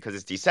leadership because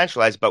it's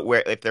decentralized, but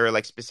where if there are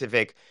like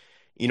specific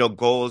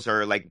goals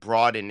or like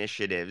broad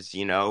initiatives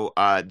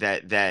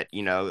that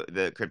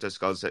the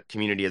CryptoSkulls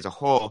community as a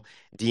whole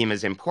deem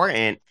as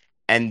important,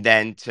 and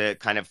then to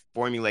kind of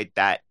formulate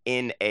that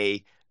in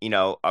a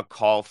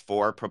call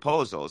for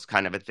proposals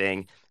kind of a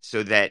thing,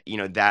 so that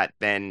that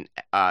then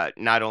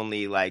not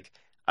only like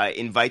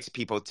invites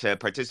people to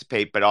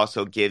participate, but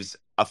also gives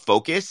a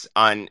focus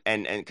on,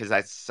 and because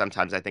that's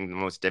sometimes I think the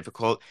most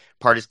difficult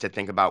part is to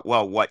think about,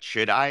 well, what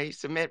should I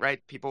submit,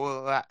 right? People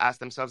will ask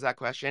themselves that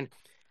question,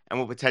 and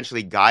will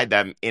potentially guide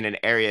them in an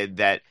area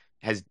that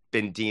has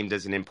been deemed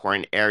as an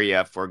important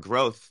area for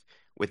growth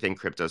within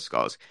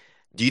CryptoSkulls.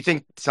 Do you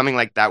think something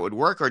like that would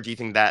work, or do you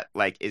think that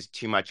like is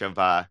too much of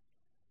a,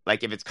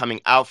 like if it's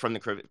coming out from the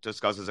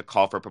CryptoSkulls as a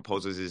call for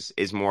proposals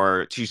is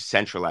more too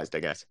centralized, I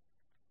guess?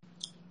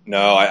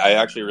 No, I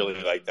actually really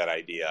like that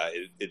idea.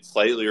 It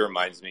slightly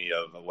reminds me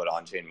of what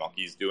On-Chain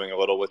Monkey's doing a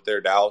little with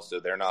their DAO. So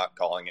they're not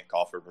calling it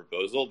call for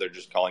proposal. They're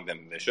just calling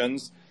them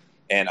missions.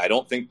 And I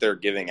don't think they're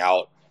giving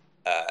out,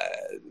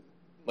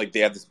 like they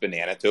have this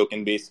banana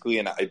token basically.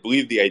 And I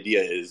believe the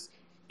idea is,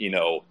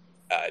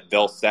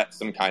 they'll set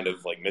some kind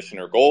of like mission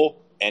or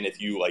goal. And if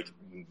you like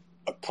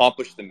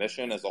accomplish the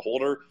mission as a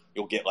holder,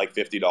 you'll get like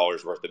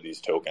 $50 worth of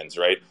these tokens,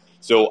 right?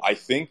 So I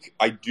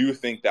do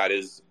think that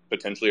is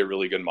potentially a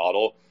really good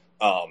model.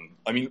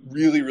 I mean,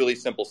 really, really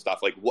simple stuff.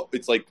 Like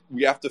it's like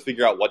we have to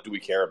figure out, what do we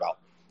care about?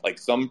 Like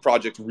some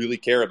projects really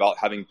care about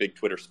having big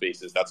Twitter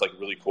spaces. That's like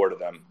really core to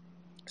them.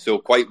 So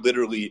quite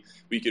literally,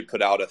 we could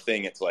put out a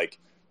thing. It's like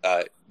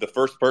the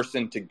first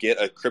person to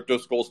get a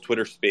CryptoSkulls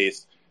Twitter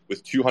space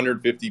with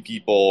 250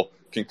 people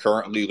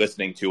concurrently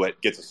listening to it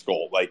gets a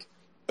skull. Like,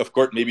 of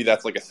course, maybe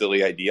that's like a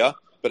silly idea,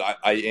 but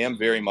I am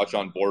very much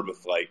on board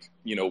with like,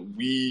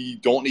 we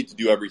don't need to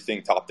do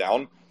everything top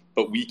down,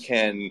 but we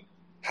can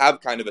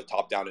have kind of a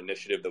top down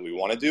initiative that we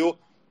want to do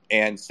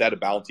and set a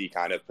bounty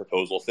kind of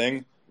proposal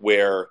thing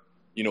where,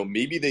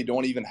 maybe they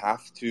don't even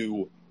have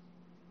to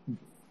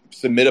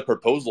submit a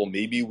proposal.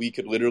 Maybe we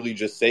could literally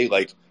just say,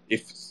 like,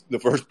 if the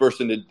first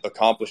person to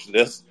accomplish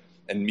this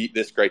and meet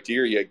this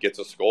criteria gets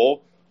a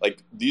skull.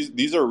 Like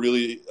these are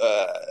really,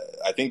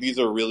 I think these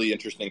are really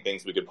interesting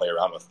things we could play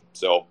around with.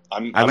 So I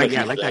I'm a like,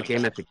 yeah, I huge like that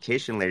fan.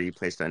 gamification layer you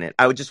placed on it.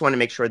 I would just want to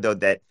make sure though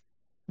that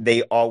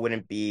they all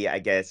wouldn't be, I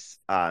guess,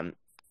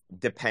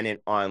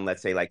 dependent on,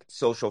 let's say, like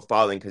social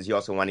following, because you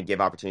also want to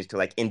give opportunities to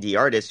like indie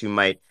artists who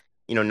might,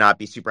 not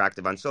be super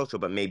active on social,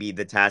 but maybe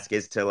the task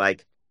is to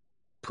like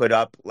put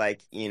up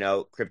like,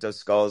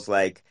 CryptoSkulls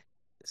like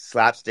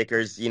slap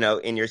stickers,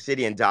 in your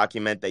city and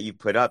document that you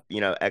put up,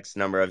 X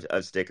number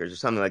of stickers or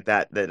something like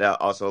that. That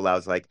also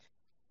allows like,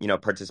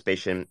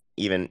 participation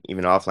even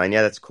offline.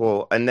 Yeah, that's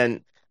cool. And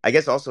then I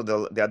guess also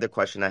the other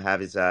question I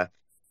have is, I'm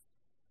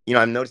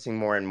noticing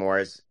more and more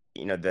is,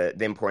 the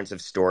importance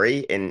of story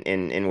in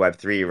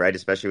Web3, right?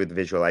 Especially with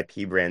visual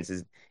IP brands.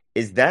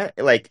 Is that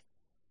like,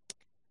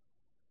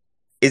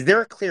 is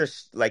there a clear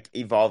like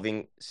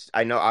evolving?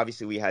 I know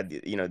obviously we had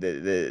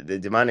the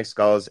demonic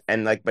skulls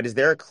and like, but is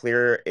there a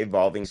clear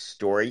evolving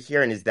story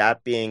here? And is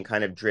that being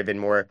kind of driven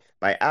more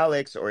by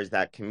Alex, or is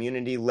that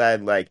community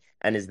led? Like,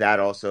 and is that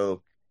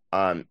also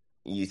do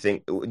you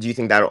think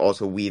that'll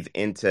also weave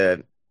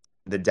into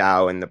the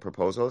DAO and the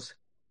proposals?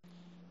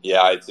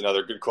 Yeah, it's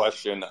another good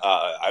question.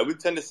 I would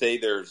tend to say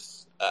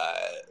there's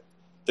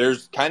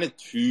kind of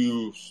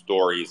two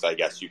stories, I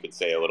guess you could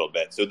say a little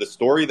bit. So the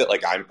story that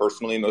like I'm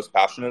personally most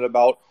passionate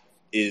about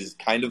is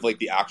kind of like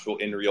the actual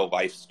in real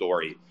life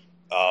story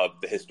of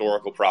the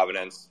historical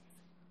provenance.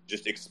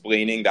 Just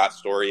explaining that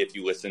story. If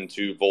you listen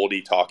to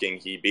Voldy talking,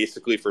 he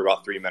basically for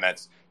about 3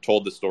 minutes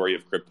told the story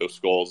of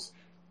CryptoSkulls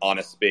on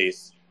a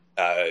space,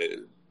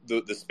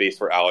 the space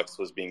where Alex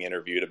was being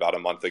interviewed about a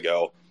month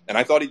ago. And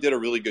I thought he did a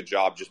really good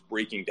job just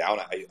breaking down.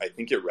 I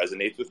think it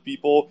resonates with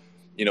people.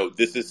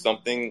 This is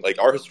something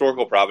like our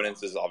historical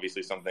provenance is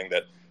obviously something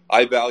that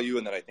I value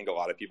and that I think a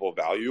lot of people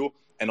value.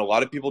 And a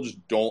lot of people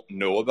just don't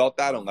know about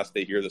that unless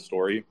they hear the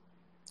story.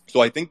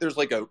 So I think there's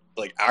like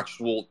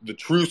the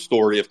true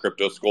story of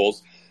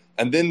CryptoSkulls.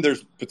 And then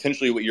there's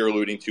potentially what you're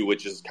alluding to,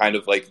 which is kind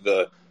of like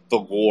the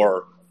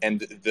lore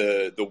and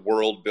the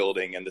world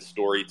building and the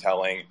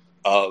storytelling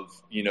of,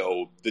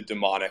 the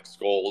demonic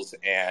skulls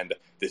and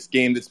this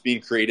game that's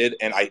being created.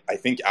 And I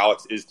think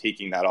Alex is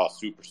taking that all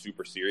super,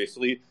 super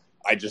seriously.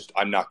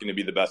 I'm not going to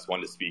be the best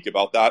one to speak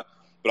about that.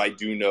 But I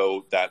do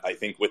know that I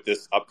think with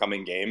this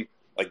upcoming game,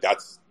 like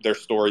that's their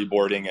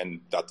storyboarding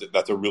and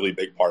that's a really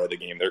big part of the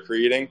game they're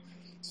creating.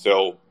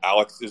 So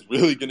Alex is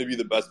really going to be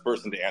the best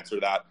person to answer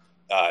that.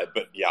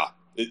 But yeah,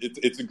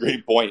 it's a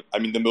great point. I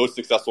mean, the most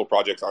successful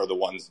projects are the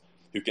ones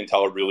who can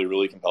tell a really,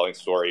 really compelling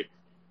story.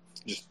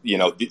 Just,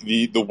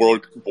 the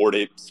world Bored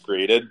Apes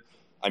created.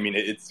 I mean,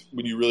 it's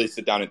when you really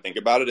sit down and think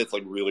about it, it's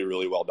like really,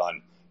 really well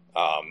done.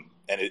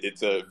 And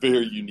it's a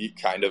very unique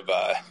kind of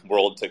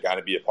world to kind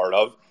of be a part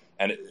of.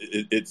 And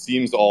it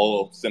seems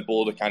all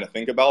simple to kind of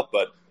think about,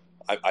 but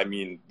I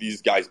mean,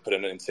 these guys put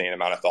an insane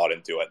amount of thought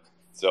into it.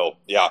 So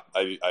yeah,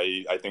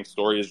 I think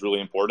story is really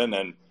important,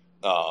 and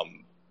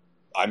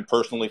I'm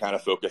personally kind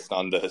of focused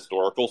on the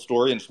historical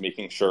story and just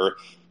making sure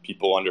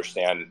people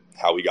understand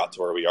how we got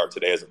to where we are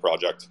today as a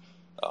project.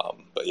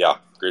 But yeah,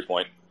 great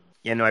point.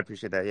 Yeah, no, I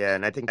appreciate that. Yeah,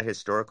 and I think that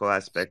historical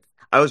aspect,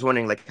 I was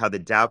wondering like how the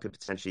DAO could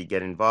potentially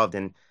get involved.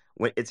 And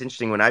it's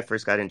interesting, when I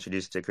first got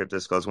introduced to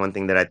CryptoSkulls, one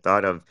thing that I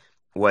thought of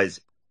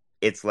was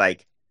it's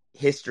like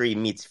history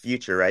meets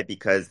future, right?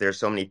 Because there's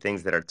so many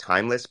things that are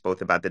timeless,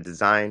 both about the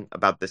design,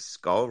 about the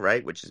skull,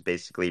 right, which is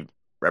basically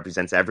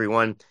represents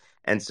everyone.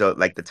 And so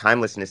like the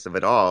timelessness of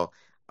it all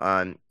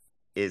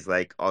is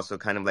like also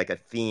kind of like a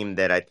theme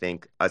that I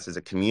think us as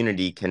a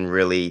community can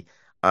really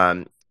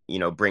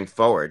bring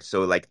forward.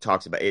 So like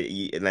talks about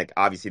it, like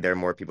obviously there are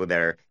more people that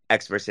are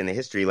experts in the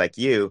history like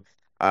you,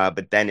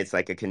 but then it's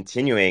like a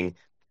continuing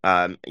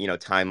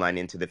timeline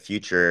into the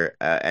future,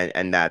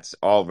 and that's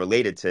all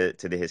related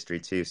to the history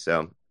too.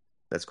 So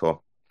that's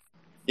cool.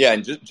 Yeah,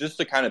 and just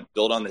to kind of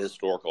build on the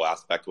historical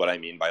aspect, what I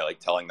mean by like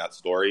telling that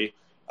story,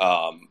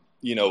 I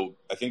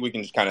think we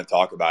can just kind of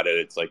talk about it.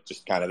 It's like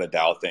just kind of a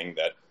DAO thing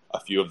that a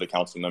few of the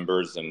council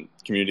members and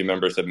community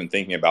members have been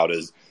thinking about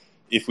is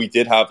if we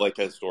did have like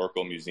a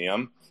historical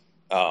museum,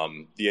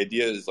 the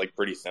idea is like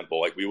pretty simple.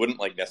 Like we wouldn't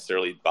like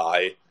necessarily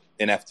buy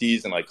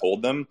NFTs and like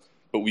hold them,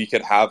 but we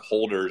could have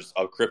holders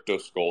of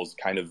CryptoSkulls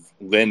kind of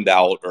lend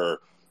out or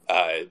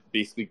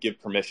basically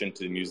give permission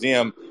to the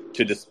museum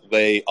to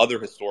display other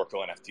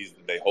historical NFTs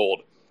that they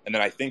hold. And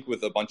then I think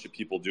with a bunch of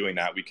people doing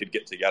that, we could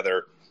get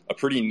together a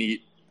pretty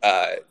neat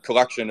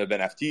collection of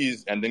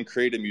NFTs and then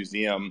create a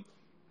museum,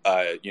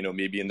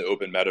 maybe in the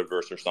open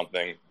metaverse or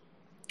something,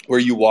 where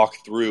you walk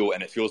through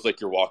and it feels like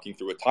you're walking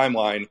through a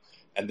timeline.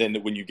 And then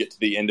when you get to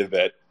the end of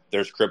it,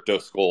 there's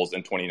CryptoSkulls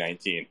in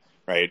 2019,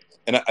 right?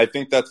 And I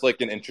think that's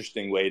like an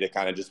interesting way to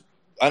kind of just,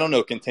 I don't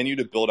know, continue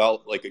to build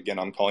out, like, again,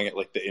 I'm calling it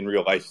like the in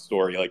real life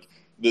story, like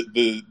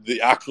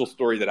the actual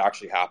story that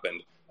actually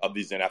happened of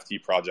these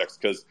NFT projects.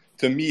 Because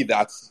to me,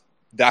 that's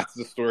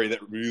the story that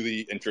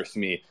really interests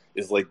me,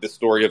 is like the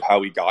story of how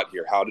we got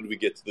here. How did we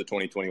get to the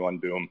 2021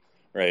 boom,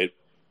 right?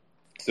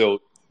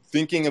 So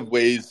thinking of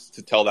ways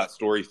to tell that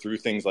story through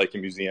things like a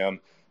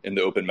museum in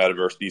the open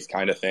metaverse, these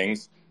kind of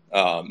things.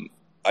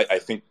 I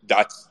think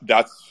that's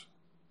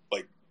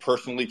like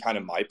personally kind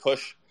of my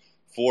push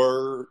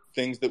for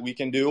things that we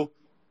can do.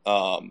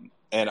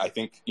 And I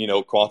think,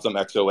 Quantum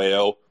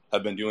XOAO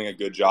have been doing a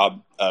good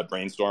job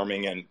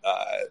brainstorming and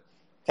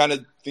kind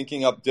of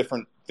thinking up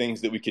different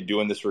things that we could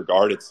do in this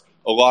regard. It's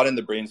a lot in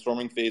the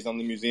brainstorming phase on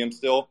the museum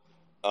still,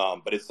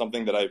 but it's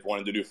something that I've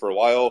wanted to do for a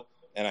while,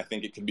 and I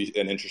think it could be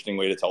an interesting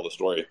way to tell the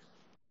story.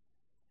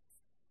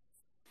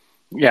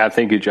 Yeah,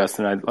 thank you,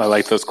 Justin. I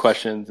like those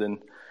questions, and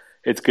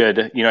it's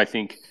good. I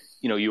think,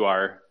 you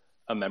are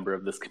a member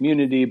of this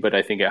community, but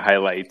I think it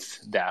highlights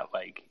that,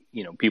 like,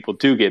 people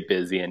do get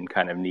busy and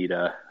kind of need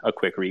a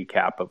quick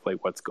recap of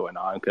like what's going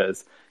on.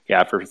 Because,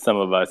 yeah, for some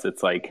of us,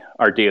 it's like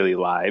our daily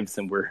lives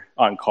and we're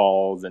on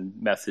calls and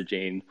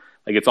messaging.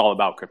 Like, it's all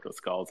about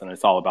CryptoSkulls and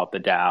it's all about the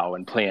DAO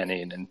and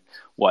planning and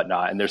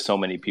whatnot. And there's so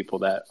many people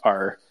that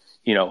are,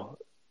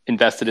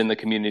 invested in the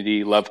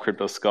community, love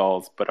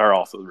CryptoSkulls, but are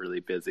also really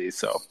busy.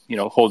 So,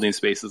 holding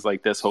spaces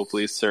like this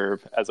hopefully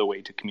serve as a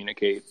way to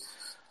communicate.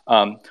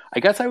 I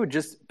guess I would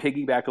just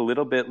piggyback a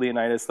little bit,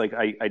 Leonidas. Like,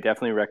 I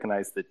definitely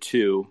recognize the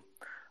two.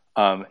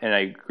 And I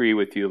agree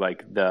with you,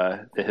 like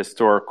the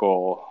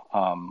historical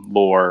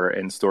lore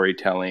and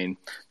storytelling.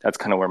 That's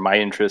kind of where my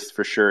interest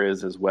for sure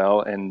is as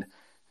well. And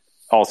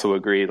also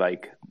agree,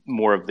 like,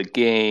 more of the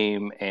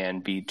game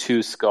and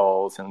V2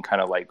 skulls and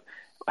kind of like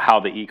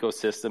how the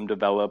ecosystem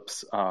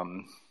develops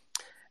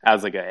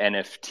as like an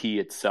NFT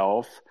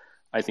itself,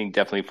 I think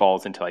definitely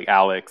falls into like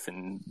Alex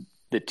and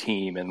the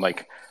team and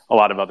like a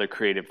lot of other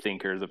creative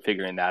thinkers of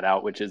figuring that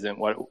out, which isn't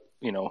what,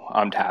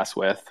 I'm tasked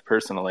with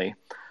personally.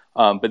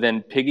 But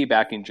then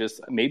piggybacking,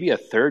 just maybe a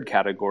third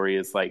category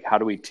is like, how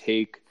do we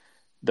take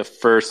the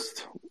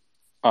first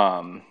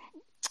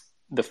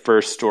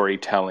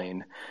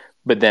storytelling,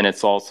 but then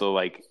it's also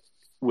like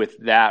with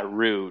that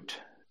route,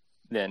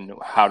 then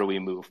how do we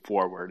move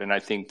forward? And I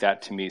think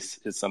that to me is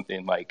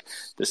something like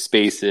the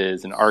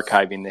spaces and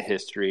archiving the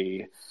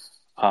history.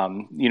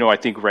 I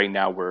think right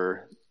now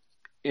we're,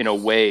 in a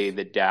way,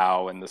 the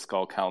DAO and the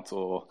Skull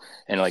Council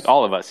and like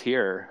all of us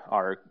here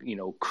are,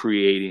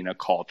 creating a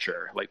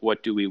culture. Like,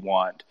 what do we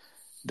want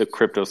the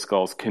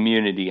CryptoSkulls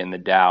community and the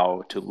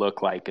DAO to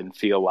look like and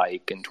feel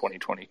like in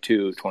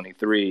 2022,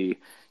 23,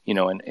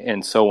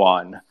 and so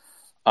on.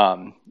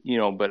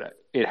 But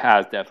it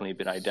has definitely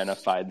been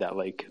identified that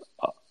like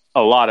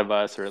a lot of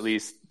us, or at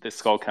least the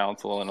Skull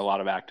Council and a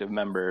lot of active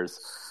members,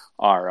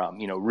 are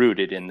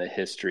rooted in the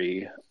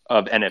history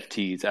of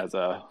NFTs as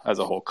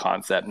a whole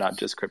concept, not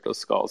just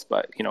CryptoSkulls,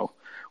 but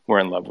we're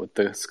in love with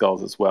the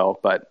skulls as well.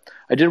 But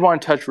I did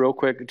want to touch real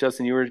quick,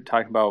 Justin, you were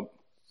talking about,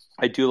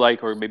 I do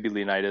like, or maybe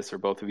Leonidas or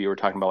both of you were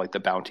talking about like the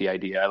bounty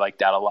idea. I like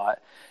that a lot.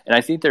 And I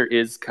think there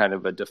is kind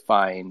of a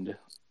defined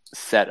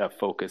set of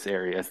focus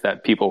areas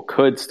that people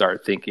could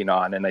start thinking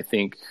on. And I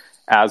think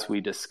as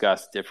we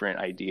discuss different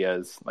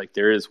ideas, like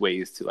there is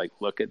ways to like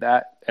look at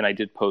that. And I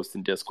did post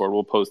in Discord.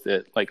 We'll post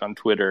it like on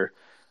Twitter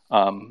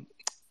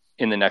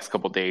in the next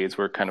couple of days.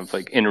 We're kind of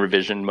like in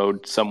revision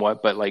mode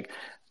somewhat, but like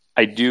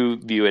I do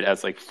view it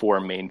as like 4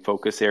 main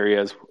focus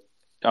areas.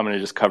 I'm going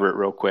to just cover it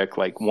real quick.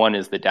 Like, one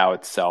is the DAO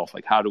itself.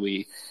 Like, how do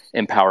we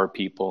empower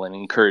people and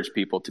encourage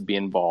people to be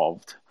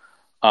involved?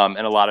 And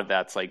a lot of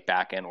that's like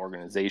back-end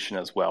organization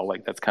as well.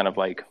 Like, that's kind of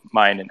like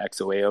mine and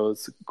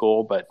XOAO's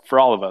goal. But for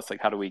all of us, like,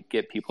 how do we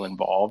get people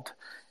involved?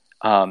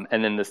 And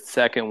then the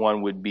second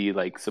one would be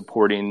like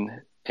supporting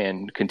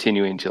and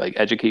continuing to like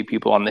educate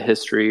people on the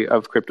history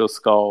of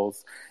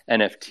CryptoSkulls,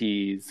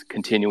 NFTs,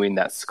 continuing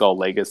that skull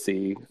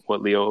legacy,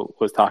 what Leo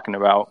was talking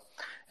about.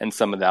 And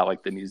some of that,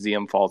 like the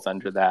museum falls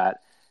under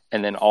that.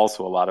 And then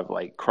also a lot of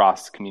like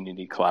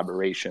cross-community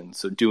collaboration.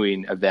 So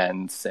doing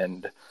events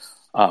and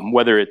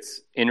whether it's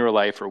in real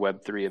life or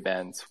Web3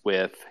 events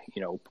with,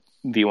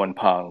 V1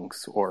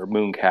 Punks or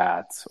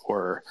Mooncats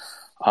or,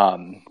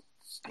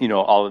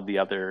 all of the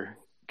other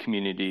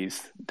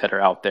communities that are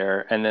out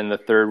there. And then the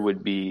third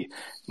would be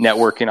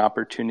networking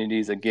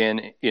opportunities,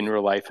 again, in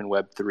real life and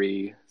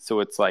Web3. So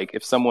it's like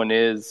if someone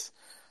is,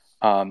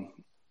 like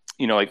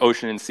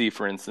Ocean and Sea,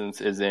 for instance,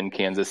 is in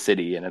Kansas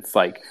City, and it's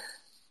like,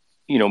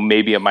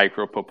 maybe a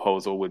micro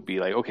proposal would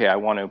be like, okay, I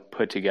want to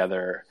put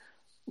together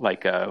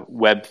like a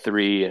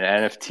Web3 and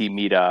NFT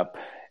meetup,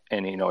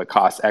 and, it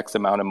costs X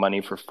amount of money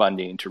for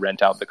funding to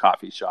rent out the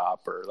coffee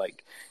shop or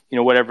like,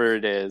 whatever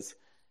it is,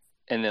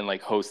 and then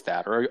like host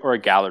that, or a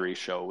gallery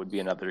show would be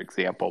another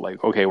example.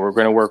 Like, okay, we're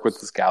going to work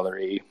with this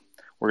gallery.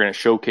 we're going to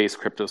showcase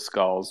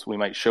CryptoSkulls. We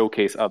might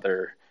showcase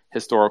other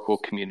historical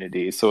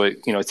communities. So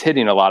it's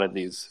hitting a lot of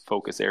these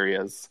focus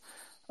areas.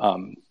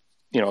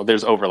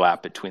 There's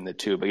overlap between the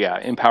two, but yeah,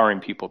 empowering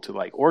people to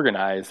like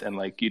organize, and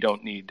like you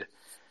don't need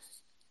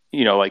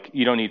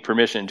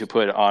permission to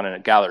put on a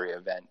gallery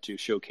event to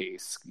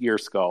showcase your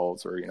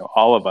skulls, or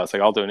all of us.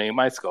 Like, I'll donate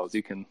my skulls.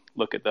 You can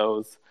look at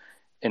those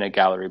in a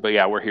gallery. But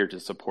yeah, we're here to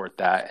support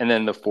that. And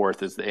then the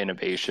fourth is the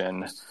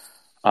innovation.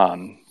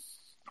 So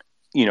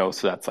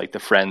that's like the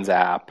Friends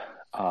app.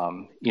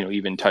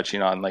 Even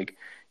touching on like,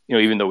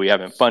 even though we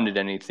haven't funded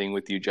anything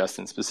with you,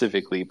 Justin,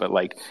 specifically, but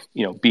like,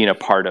 being a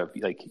part of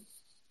like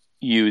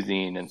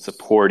using and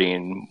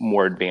supporting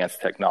more advanced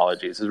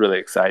technologies is really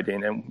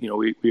exciting. And,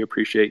 we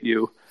appreciate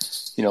you,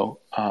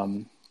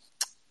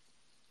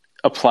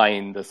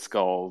 applying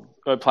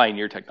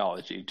your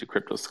technology to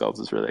CryptoSkulls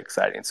is really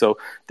exciting. So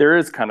there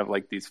is kind of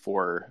like these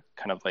four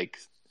kind of like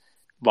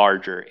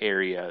larger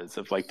areas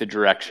of like the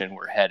direction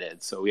we're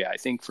headed. So yeah, I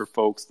think for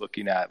folks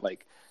looking at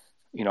like,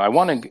 I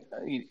want to,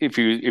 if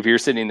you're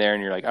sitting there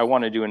and you're like, I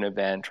want to do an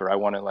event, or I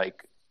want to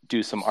like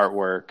do some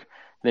artwork,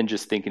 then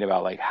just thinking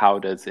about like, how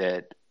does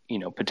it,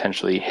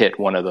 potentially hit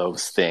one of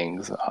those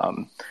things.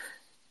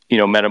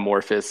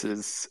 Metamorphosis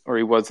is, or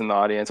he was in the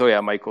audience. Oh yeah,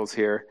 Michael's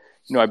here.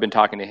 I've been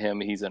talking to him.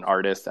 He's an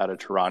artist out of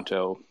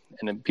Toronto,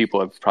 and then people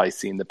have probably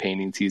seen the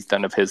paintings he's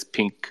done of his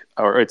pink,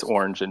 or it's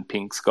orange and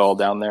pink skull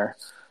down there.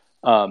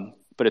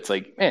 But it's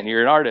like, man,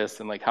 you're an artist,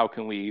 and like, how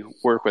can we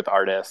work with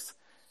artists?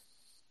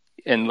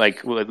 And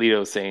like what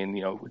Lito's saying,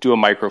 do a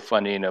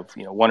microfunding of,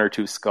 one or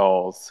two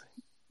skulls,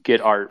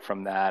 get art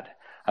from that.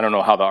 I don't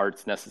know how the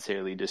art's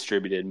necessarily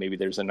distributed. Maybe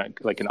there's an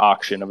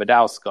auction of a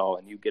DAO skull,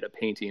 and you get a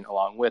painting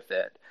along with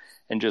it,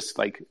 and just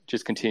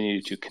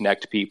continue to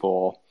connect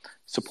people,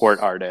 support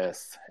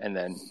artists, and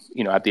then,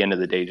 at the end of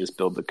the day, just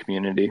build the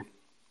community.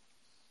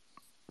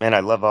 Man, I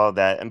love all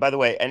that. And by the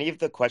way, any of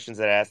the questions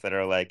that I asked that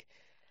are like,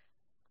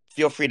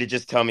 feel free to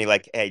just tell me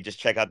like, hey, just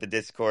check out the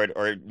Discord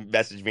or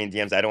message me in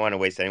DMs. I don't want to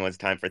waste anyone's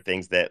time for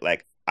things that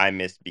like I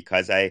missed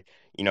because I,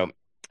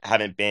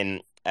 haven't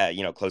been,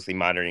 closely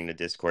monitoring the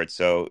Discord.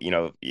 So,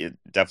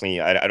 definitely,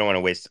 I don't want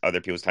to waste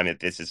other people's time. That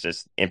this is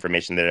just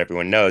information that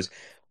everyone knows.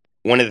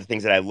 One of the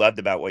things that I loved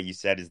about what you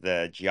said is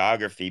the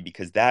geography,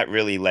 because that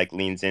really like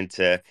leans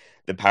into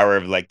the power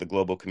of like the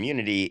global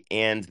community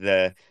and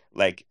the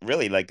like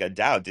really like a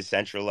DAO,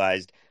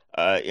 decentralized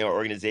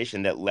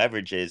organization that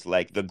leverages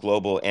like the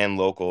global and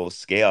local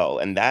scale,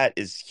 and that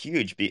is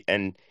huge.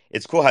 And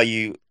it's cool how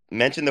you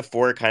mentioned the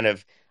four kind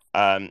of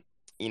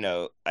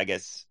I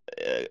guess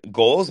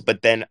goals,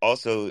 but then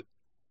also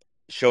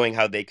showing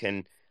how they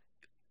can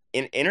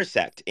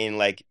intersect in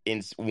like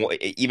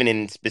even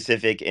in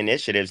specific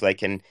initiatives, like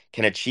can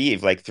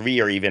achieve like three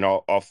or even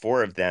all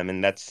four of them.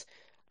 And that's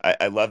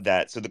I love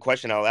that. So the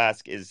question I'll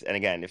ask is, and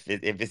again, if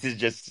this is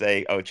just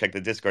say, oh, check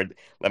the Discord,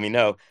 let me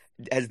know.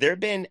 Has there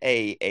been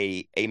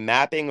a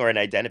mapping or an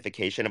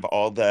identification of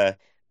all the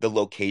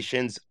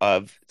locations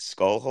of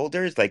skull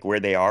holders, like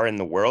where they are in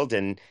the world,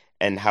 and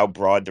how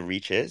broad the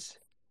reach is?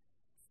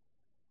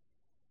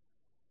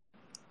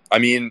 I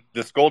mean,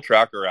 the Skull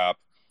Tracker app,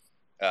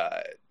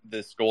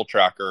 the Skull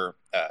Tracker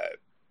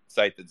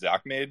site that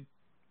Zach made,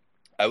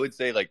 I would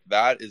say like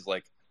that is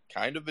like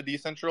kind of a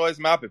decentralized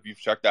map. If you've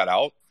checked that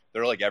out,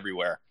 they're like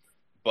everywhere.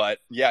 But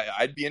yeah,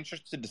 I'd be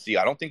interested to see.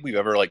 I don't think we've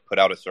ever like put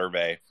out a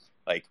survey,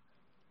 like,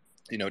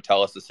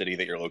 tell us the city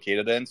that you're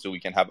located in, so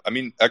we can have. I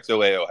mean,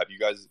 XOAO, have you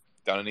guys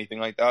done anything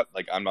like that?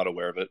 Like, I'm not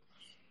aware of it.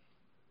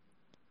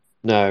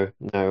 No,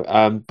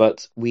 no.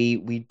 But we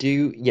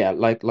do, yeah,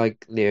 like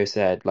Leo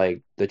said,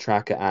 like the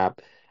tracker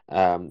app,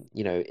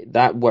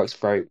 that works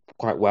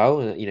quite well.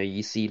 And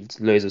you see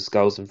loads of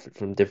skulls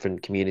from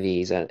different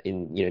communities and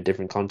in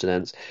different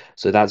continents.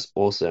 So that's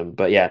awesome.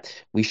 But yeah,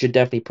 we should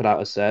definitely put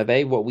out a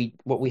survey. What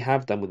we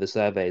have done with the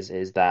surveys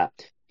is that,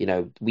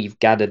 we've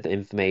gathered the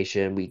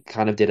information, we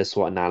kind of did a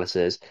SWOT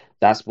analysis.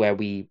 That's where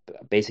we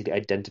basically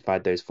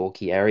identified those four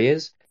key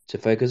areas to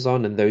focus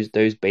on, and those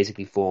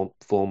basically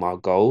form our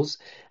goals.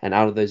 And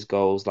out of those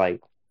goals,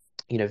 like,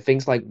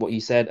 things like what you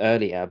said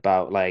earlier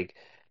about like,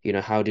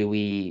 how do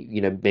we,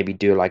 maybe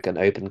do like an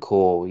open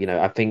call,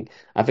 I think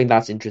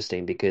that's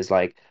interesting because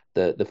like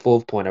the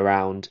fourth point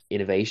around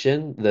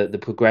innovation, the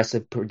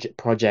progressive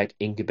project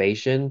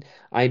incubation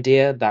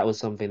idea, that was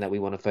something that we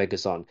want to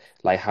focus on.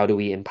 Like, how do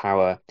we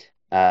empower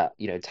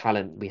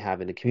talent we have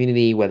in the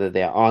community, whether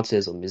they're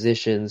artists or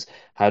musicians,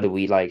 how do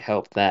we like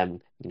help them,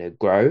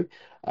 grow?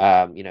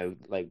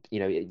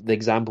 The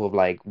example of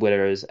like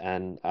Willows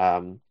and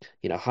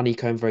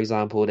Honeycomb, for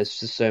example, there's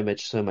just so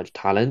much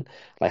talent.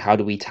 Like, how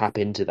do we tap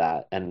into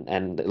that?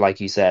 And like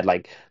you said,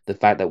 like the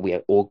fact that we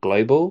are all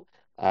global,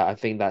 I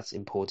think that's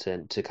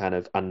important to kind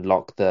of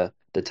unlock the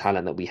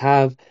talent that we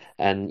have.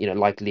 And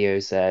like Leo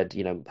said,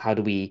 how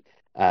do we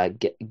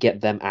get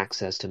them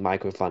access to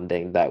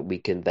microfunding that we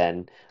can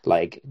then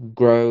like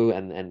grow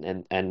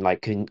and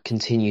like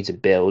continue to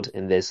build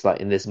in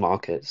this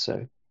market.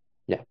 So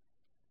yeah.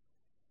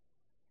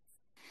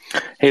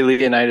 Hey,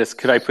 Leonidas,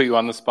 could I put you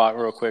on the spot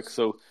real quick?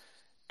 So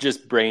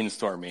just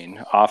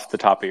brainstorming off the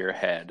top of your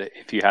head,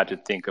 if you had to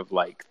think of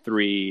like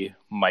 3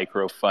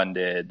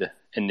 micro-funded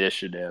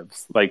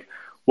initiatives, like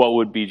what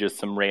would be just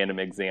some random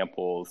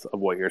examples of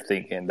what you're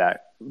thinking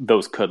that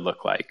those could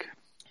look like?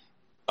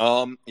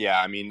 Yeah,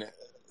 I mean,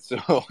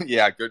 so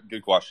yeah,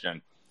 good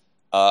question.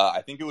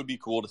 I think it would be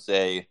cool to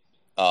say,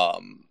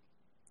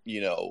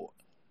 you know,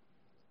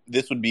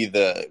 this would be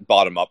the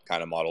bottom up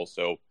kind of model.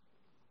 So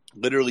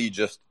literally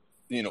just,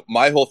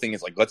 my whole thing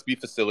is like, let's be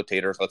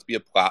facilitators. Let's be a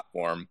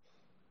platform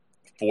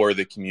for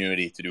the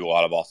community to do a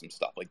lot of awesome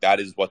stuff. Like that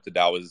is what the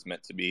DAO is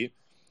meant to be.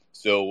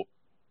 So,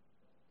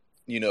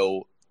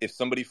 if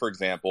somebody, for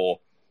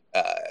example,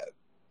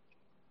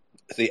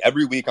 say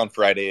every week on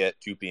Friday at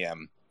 2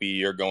 p.m.,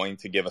 we are going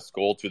to give a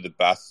skull to the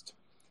best,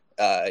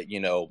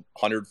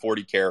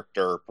 140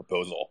 character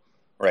proposal,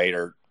 right?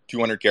 Or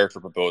 200 character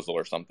proposal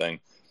or something.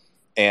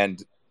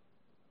 And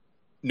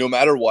no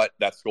matter what,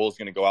 that skull is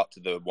going to go out to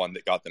the one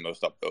that got the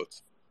most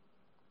upvotes.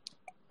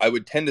 I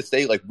would tend to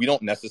say, like, we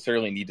don't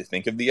necessarily need to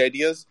think of the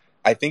ideas.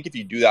 I think if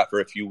you do that for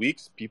a few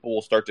weeks, people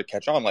will start to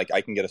catch on. Like,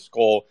 I can get a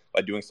skull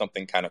by doing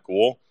something kind of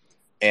cool.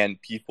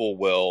 And people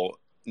will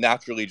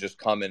naturally just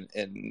come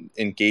and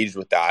engage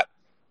with that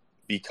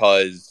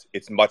because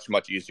it's much,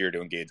 much easier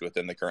to engage with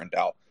in the current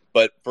DAO.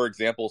 But for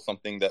example,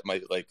 something that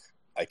might, like,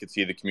 I could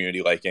see the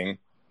community liking,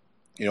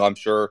 I'm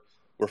sure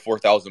we're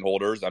 4,000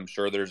 holders. I'm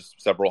sure there's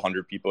several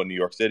hundred people in New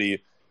York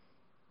City.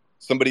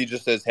 Somebody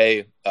just says,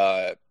 hey,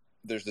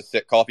 there's a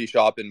sick coffee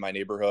shop in my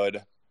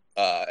neighborhood.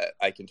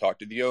 I can talk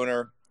to the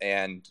owner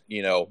and,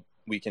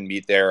 we can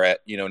meet there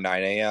at, 9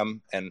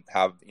 a.m. and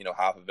have,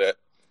 half of it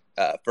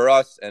for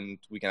us, and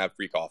we can have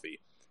free coffee.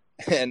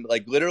 And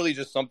like literally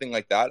just something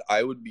like that,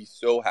 I would be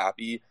so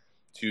happy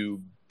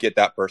to get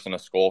that person a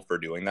skull for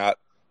doing that.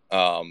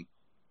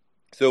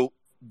 So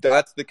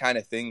that's the kind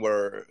of thing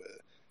where,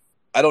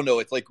 I don't know.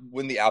 It's like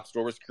when the App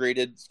Store was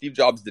created, Steve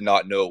Jobs did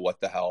not know what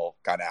the hell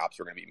kind of apps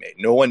were going to be made.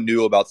 No one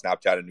knew about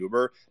Snapchat and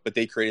Uber, but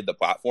they created the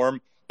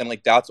platform. And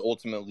like, that's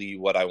ultimately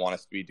what I want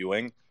us to be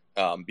doing.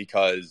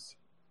 Because,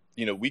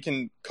 we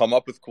can come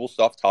up with cool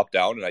stuff top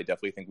down, and I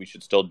definitely think we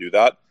should still do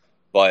that.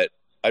 But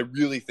I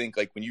really think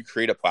like when you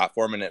create a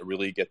platform and it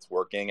really gets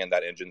working and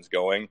that engine's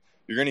going,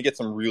 you're going to get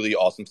some really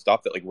awesome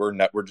stuff that like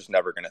we're just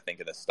never going to think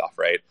of this stuff,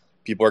 right?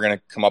 People are going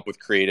to come up with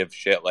creative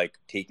shit like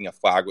taking a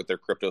flag with their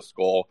crypto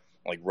skull,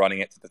 like running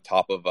it to the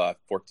top of a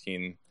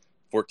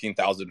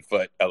 14,000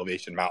 foot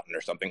elevation mountain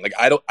or something. Like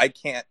I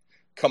can't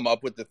come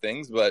up with the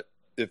things, but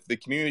if the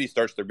community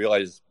starts to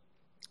realize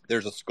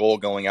there's a skull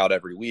going out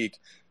every week,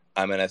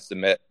 I'm going to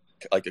submit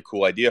like a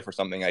cool idea for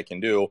something I can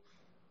do.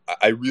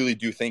 I really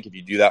do think if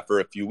you do that for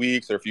a few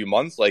weeks or a few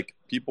months, like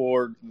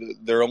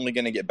they're only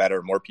going to get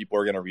better. More people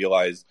are going to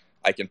realize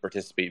I can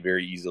participate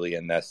very easily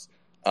in this.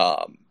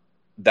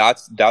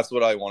 That's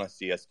what I want to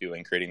see us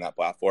doing, creating that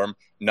platform,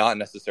 not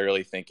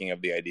necessarily thinking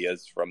of the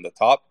ideas from the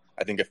top.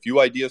 I think a few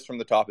ideas from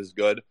the top is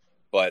good,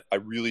 but I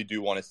really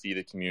do want to see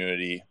the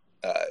community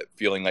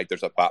feeling like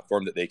there's a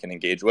platform that they can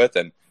engage with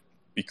and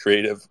be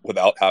creative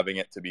without having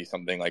it to be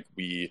something like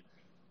we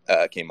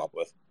came up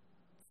with.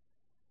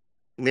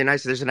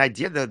 Leonidas, there's an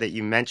idea though that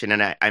you mentioned,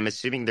 and I'm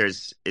assuming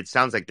it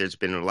sounds like there's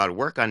been a lot of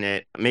work on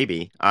it,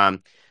 maybe,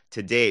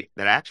 to date,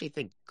 that I actually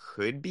think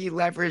could be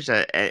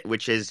leveraged,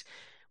 which is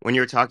when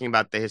you were talking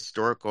about the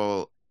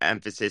historical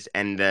emphasis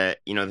and the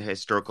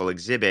historical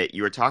exhibit,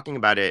 you were talking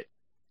about it,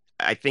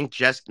 I think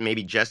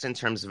maybe just in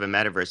terms of a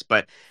metaverse.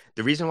 But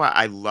the reason why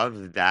I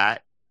love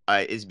that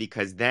is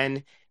because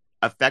then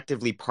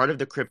effectively part of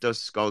the Crypto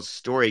Skulls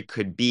story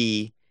could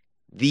be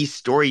the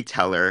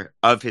storyteller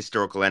of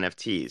historical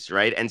NFTs,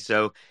 right? And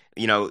so,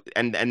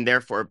 and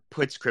therefore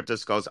puts Crypto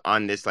Skulls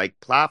on this like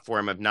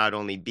platform of not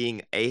only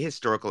being a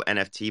historical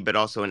NFT, but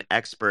also an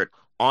expert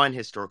on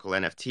historical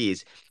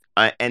NFTs.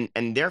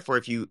 And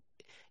therefore, if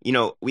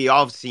we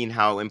all have seen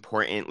how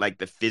important like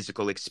the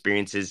physical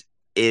experiences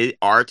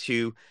are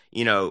to,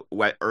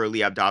 what early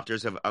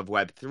adopters of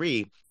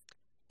Web3.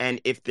 And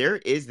if there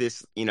is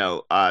this,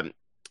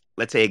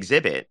 let's say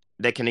exhibit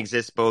that can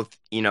exist both,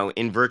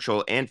 in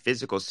virtual and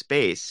physical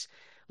space,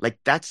 like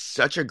that's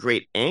such a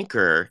great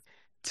anchor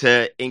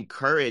to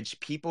encourage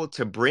people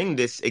to bring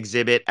this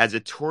exhibit as a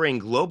touring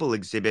global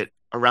exhibit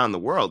around the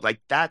world. Like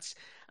that's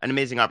an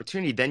amazing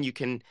opportunity. Then you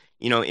can,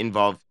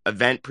 involve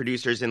event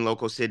producers in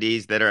local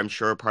cities that are, I'm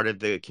sure, part of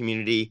the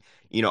community,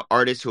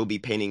 artists who will be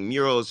painting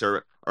murals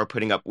or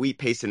putting up wheat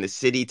paste in the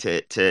city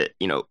to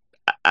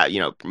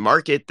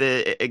market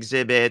the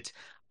exhibit.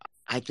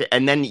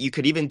 And then you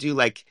could even do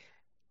like,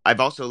 I've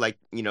also like,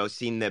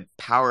 seen the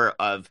power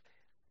of,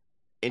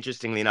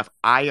 interestingly enough,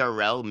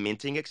 IRL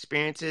minting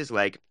experiences.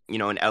 Like,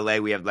 in LA,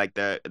 we have like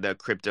the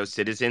crypto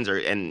citizens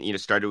and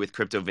started with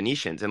crypto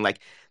Venetians. And like,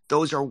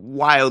 those are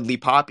wildly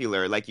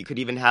popular. Like you could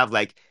even have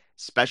like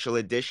special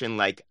edition,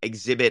 like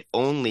exhibit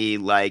only,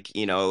 like,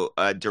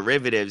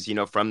 derivatives,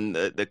 from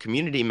the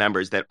community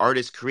members that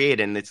artists create.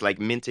 And it's like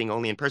minting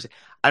only in person.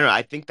 I don't know.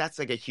 I think that's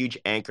like a huge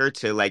anchor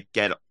to like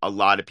get a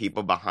lot of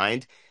people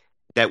behind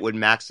that would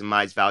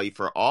maximize value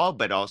for all,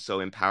 but also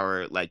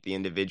empower like the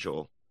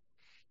individual.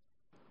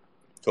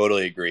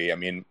 Totally agree. I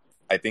mean,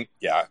 I think,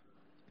 yeah,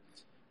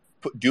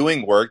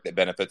 doing work that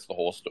benefits the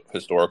whole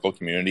historical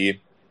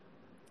community,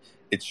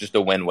 it's just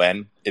a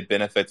win-win. It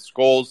benefits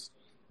Skulls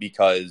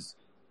because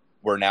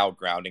we're now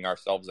grounding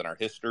ourselves in our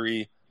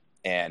history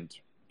and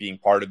being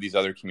part of these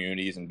other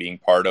communities and being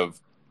part of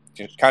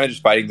kind of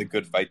just fighting the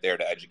good fight there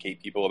to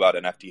educate people about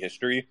NFT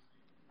history.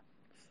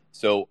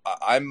 So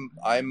I'm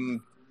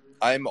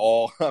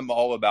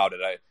all about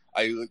it.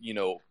 I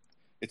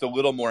it's a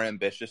little more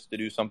ambitious to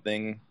do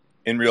something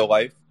in real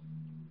life,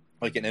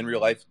 like an in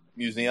real life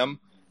museum,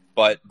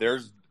 but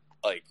there's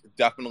like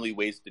definitely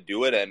ways to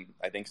do it. And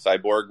I think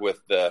Cyborg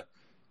with the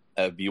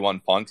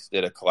V1 Punks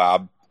did a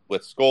collab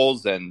with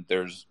Skulls, and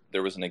there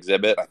was an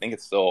exhibit. I think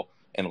it's still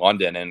in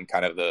London, and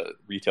kind of the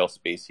retail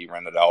space he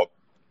rented out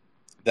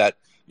that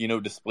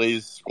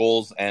displays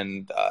Skulls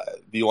and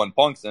V1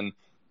 Punks. And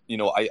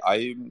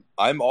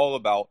I'm all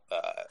about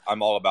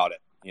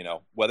it.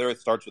 Whether it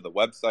starts with a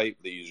website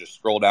that you just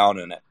scroll down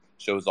and it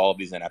shows all of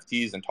these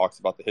NFTs and talks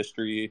about the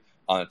history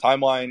on a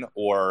timeline,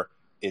 or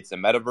it's a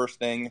metaverse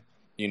thing.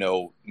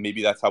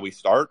 Maybe that's how we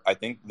start. I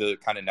think the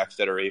kind of next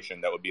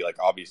iteration that would be like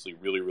obviously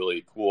really,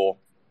 really cool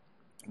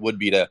would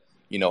be to,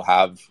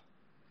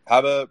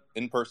 have a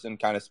in-person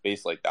kind of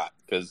space like that.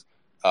 Because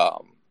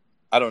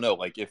I don't know,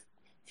 like if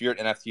you're at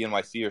NFT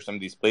NYC or some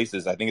of these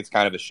places, I think it's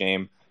kind of a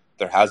shame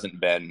there hasn't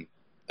been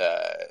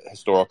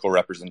historical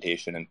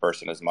representation in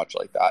person as much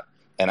like that.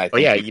 And I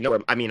think,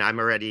 I mean, I'm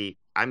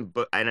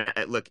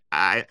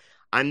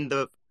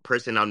the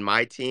person on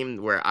my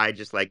team where I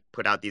just like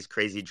put out these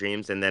crazy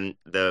dreams, and then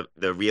the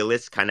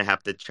realists kind of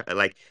have to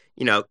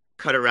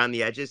cut around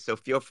the edges. So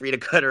feel free to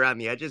cut around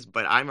the edges,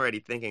 but I'm already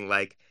thinking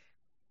like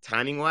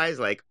timing wise,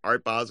 like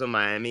Art Basel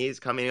Miami is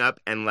coming up,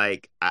 and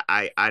like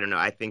I don't know,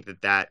 I think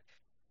that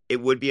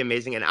it would be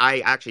amazing, and I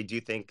actually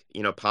do think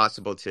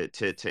possible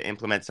to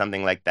implement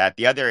something like that.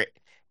 The other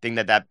thing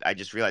that I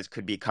just realized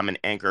could become an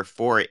anchor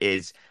for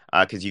is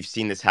because you've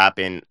seen this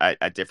happen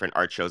at different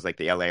art shows, like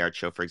the LA Art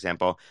Show, for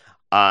example,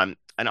 an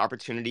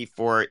opportunity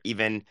for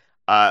even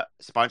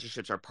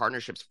sponsorships or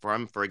partnerships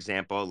from, for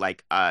example,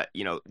 like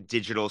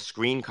digital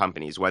screen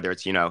companies, whether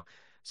it's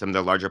some of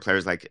the larger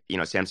players like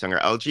Samsung or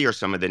LG, or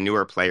some of the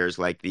newer players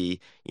like the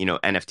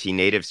NFT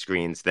native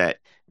screens that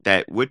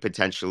would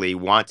potentially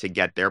want to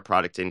get their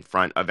product in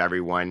front of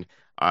everyone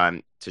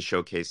to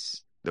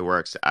showcase the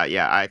works.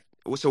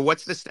 So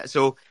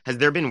so has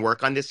there been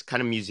work on this kind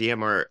of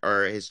museum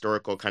or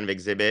historical kind of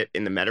exhibit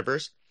in the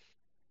metaverse?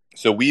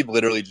 so we've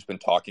literally just been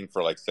talking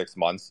for like 6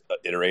 months,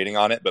 iterating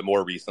on it, but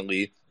more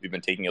recently we've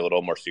been taking it a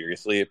little more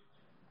seriously.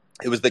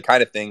 It was the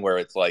kind of thing where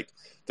it's like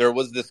there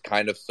was this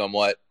kind of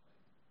somewhat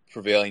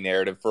prevailing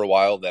narrative for a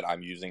while that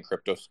I'm using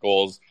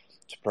CryptoSkulls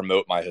to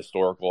promote my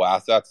historical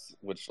assets,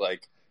 which,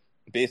 like,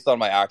 based on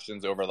my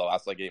actions over the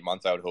last like 8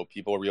 months, I would hope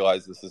people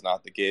realize this is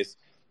not the case.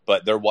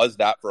 But there was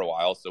that for a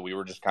while, so we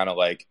were just kind of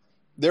like,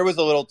 there was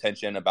a little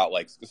tension about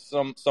like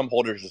some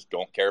holders just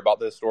don't care about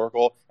the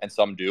historical and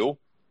some do.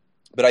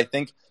 But I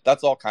think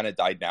that's all kind of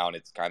died down.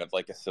 It's kind of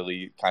like a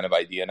silly kind of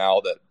idea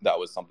now that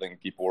was something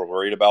people were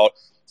worried about.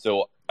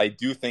 So I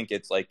do think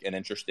it's like an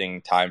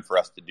interesting time for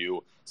us to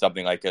do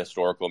something like a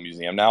historical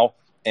museum now.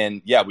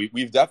 And yeah,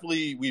 we've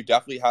definitely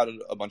had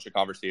a bunch of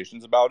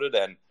conversations about it.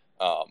 And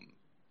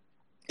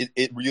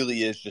it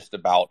really is just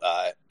about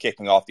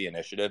kicking off the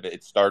initiative.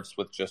 It starts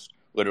with just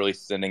literally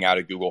sending out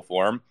a Google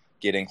form,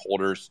 getting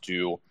holders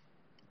to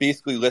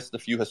basically list a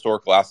few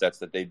historical assets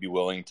that they'd be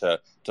willing to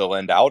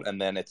lend out. And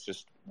then it's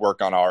just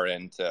work on our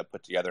end to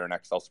put together an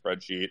Excel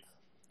spreadsheet,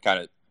 kind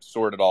of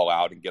sort it all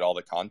out and get all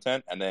the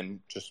content. And then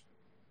just,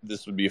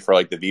 this would be for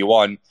like the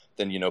V1,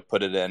 then,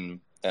 put it in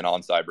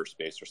on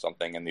cyberspace or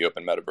something in the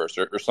open metaverse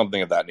or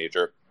something of that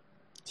nature.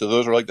 So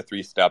those are like the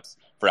 3 steps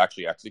for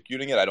actually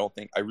executing it.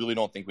 I really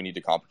don't think we need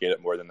to complicate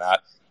it more than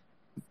that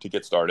to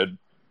get started.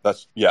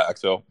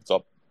 XO, what's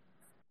up?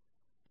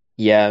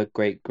 Yeah,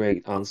 great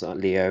answer,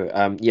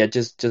 Leo. Yeah,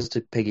 just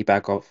to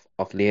piggyback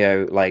off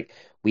Leo, like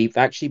we've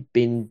actually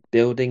been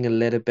building a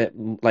little bit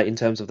like in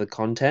terms of the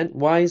content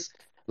wise,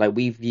 like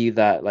we view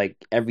that like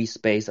every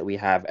space that we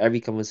have, every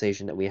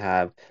conversation that we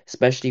have,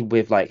 especially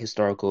with like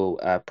historical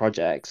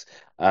projects,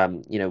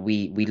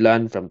 we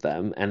learn from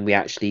them and we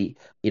actually,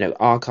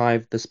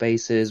 archive the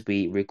spaces,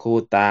 we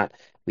record that.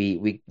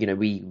 We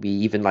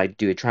even like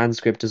do a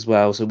transcript as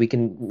well, so we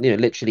can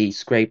literally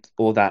scrape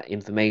all that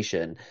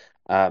information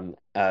and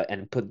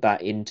put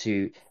that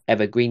into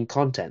evergreen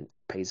content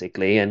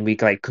basically, and we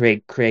like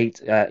create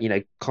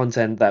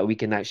content that we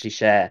can actually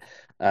share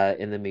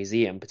in the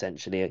museum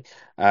potentially.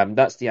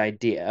 That's the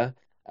idea.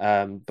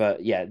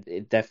 But yeah,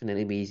 it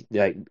definitely be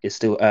like it's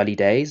still early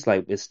days,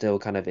 like it's still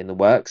kind of in the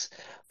works.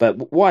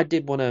 But what I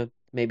did want to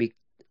maybe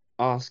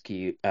ask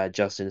you,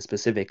 Justin,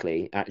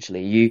 specifically,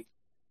 actually,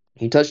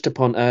 you touched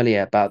upon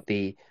earlier about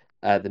the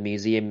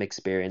museum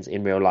experience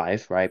in real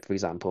life, right? For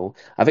example,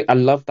 I think I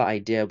love that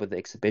idea with the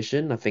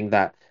exhibition. I think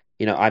that,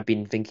 I've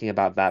been thinking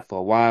about that for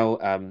a while,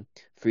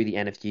 through the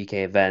NFT UK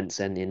events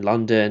and in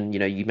London.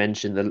 You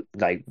mentioned the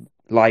like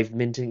live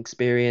minting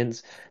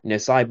experience.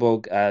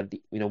 Cyborg,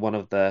 one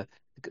of the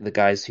the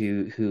guys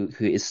who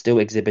is still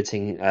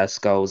exhibiting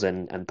skulls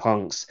and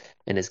punks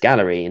in his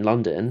gallery in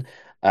London.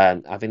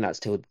 I think that's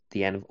till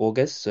the end of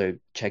August, so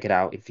check it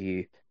out if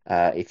you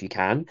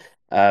can.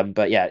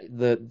 But yeah,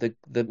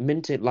 the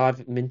minted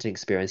live minting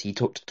experience, he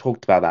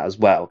talked about that as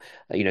well.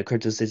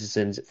 Crypto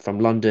Citizens from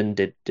London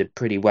did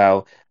pretty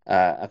well.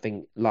 I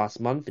think last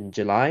month in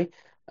July.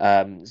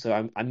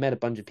 So I met a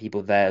bunch of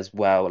people there as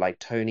well, like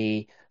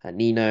Tony and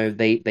Nino.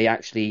 They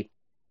actually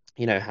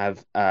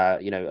have a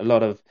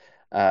lot of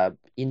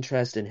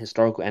interest in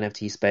historical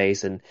NFT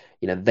space, and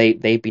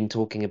they've been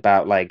talking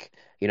about like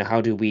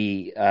how do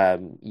we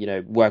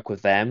work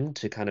with them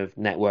to kind of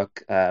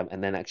network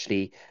and then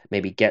actually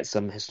maybe get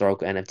some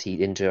historical NFT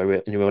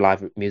into in a real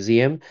life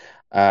museum.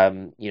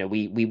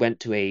 We went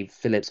to a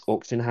Phillips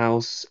auction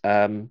house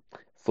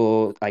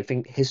for I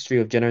think history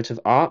of generative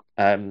art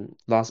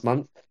last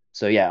month.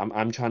 So yeah,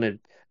 I'm trying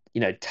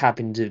to tap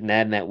into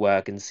their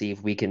network and see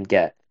if we can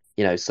get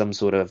some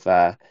sort of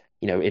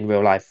in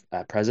real life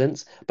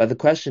presence. But the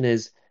question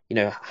is,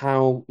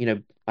 how,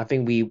 I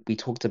think we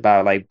talked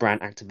about like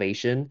brand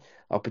activation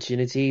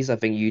opportunities. I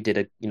think you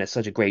did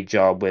such a great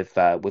job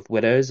with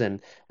Widows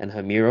and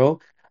her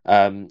mural.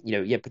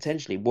 Yeah,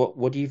 potentially.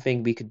 What do you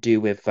think we could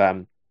do with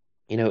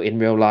in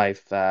real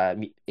life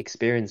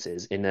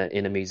experiences in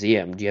a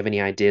museum? Do you have any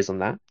ideas on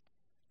that?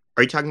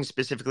 Are you talking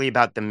specifically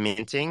about the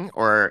minting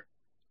or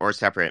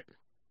separate?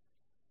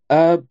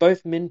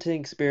 Both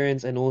minting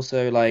experience and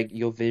also like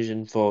your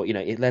vision for,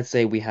 let's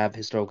say we have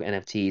historical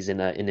NFTs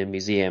in a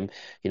museum,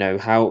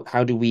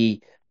 how do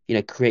we,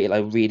 create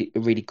like a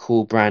really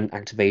cool brand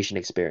activation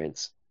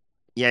experience?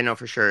 Yeah, no,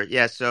 for sure.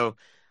 Yeah,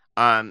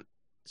 um,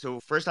 so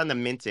first on the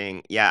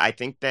minting, yeah, I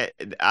think that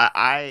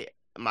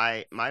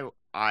my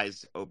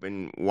eyes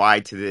open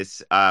wide to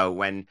this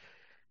when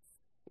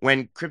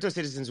crypto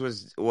citizens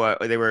was what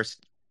they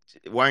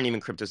weren't even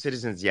crypto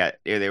citizens yet.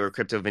 They were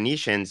crypto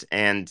Venetians,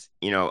 and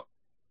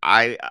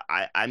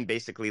I'm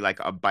basically like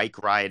a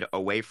bike ride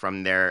away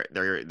from their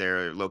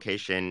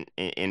location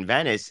in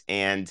Venice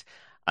and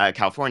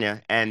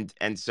California, and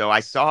so I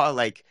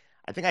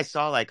think I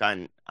saw like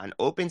on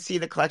OpenSea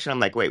the collection. I'm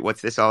like, wait,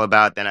 what's this all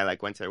about? Then I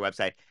like went to their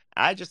website.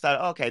 I just thought,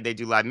 oh, okay, they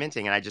do live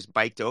minting, and I just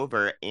biked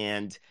over,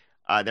 and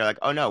they're like,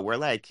 oh no, we're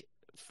like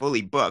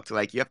fully booked.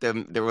 Like you have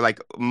to, they were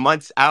like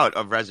months out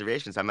of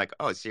reservations. I'm like,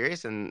 oh,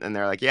 serious? And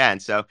they're like, yeah.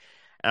 And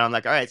I'm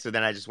like, all right. So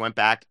then I just went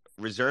back,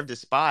 reserved a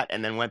spot,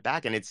 and then went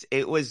back, and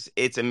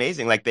it's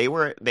amazing. Like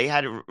they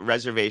had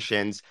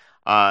reservations,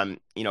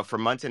 for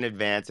months in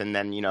advance, and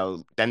then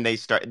then they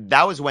start.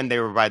 That was when they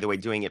were, by the way,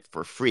 doing it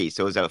for free.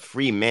 So it was a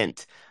free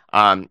mint.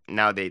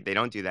 Now they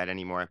don't do that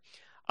anymore.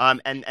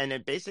 And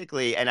it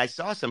basically, and I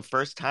saw some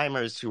first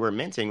timers who were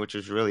minting, which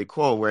was really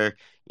cool, where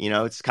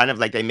it's kind of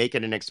like they make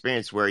it an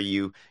experience where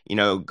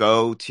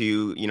go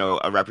to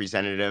a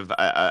representative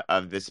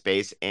of the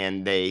space,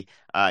 and they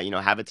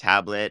have a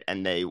tablet,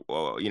 and they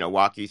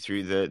walk you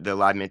through the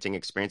live minting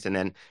experience, and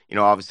then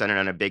all of a sudden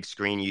on a big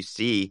screen you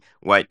see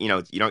what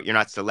you're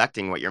not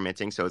selecting what you're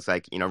minting, so it's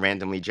like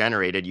randomly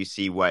generated. You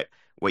see what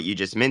you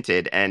just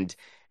minted, and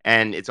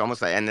it's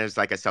almost like, and there's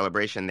like a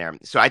celebration there.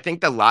 So I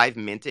think the live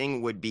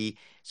minting would be,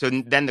 so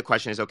then the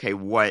question is, okay,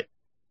 what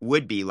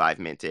would be live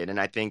minted? And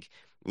I think,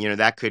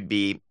 that could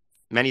be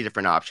many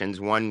different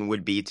options. One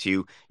would be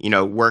to,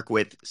 work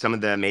with some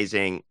of the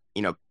amazing,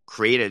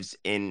 creatives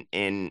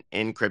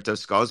in Crypto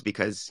Skulls,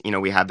 because,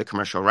 we have the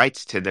commercial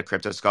rights to the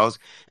Crypto Skulls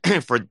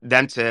for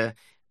them to,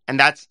 and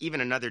that's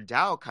even another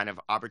DAO kind of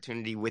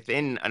opportunity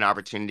within an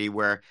opportunity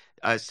where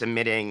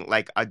submitting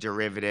like a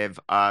derivative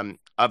of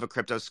a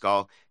Crypto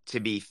Skull to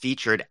be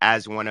featured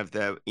as one of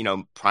the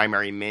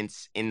primary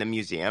mints in the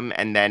museum,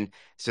 and then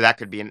so that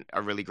could be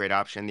a really great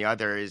option. The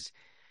other is,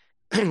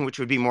 which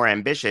would be more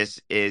ambitious,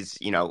 is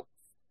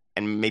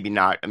and maybe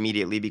not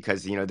immediately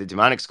because the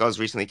demonic skulls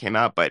recently came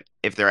out, but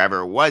if there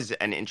ever was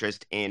an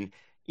interest in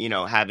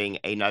having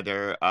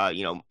another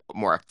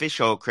more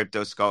official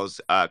Crypto Skulls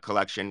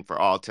collection for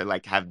all to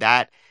like have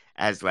that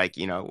as like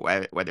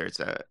whether it's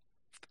a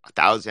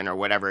thousand or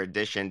whatever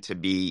edition to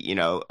be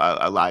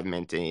a live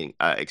minting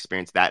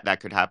experience, that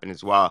could happen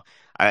as well.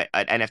 At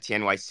NFT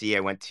NYC, I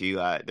went to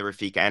the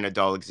Rafik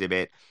Anadol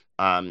exhibit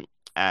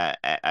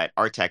at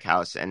Art Tech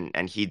House,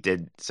 and he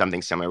did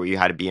something similar where you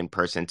had to be in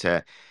person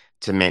to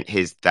mint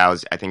his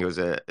thousand. I think it was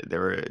there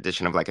were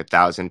edition of like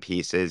 1,000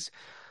 pieces.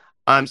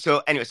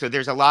 So anyway, so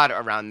there's a lot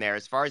around there.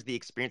 As far as the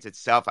experience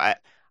itself,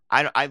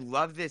 I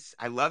love this.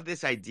 I love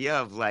this idea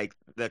of like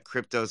the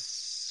Crypto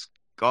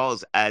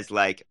Skulls as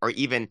like, or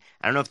even,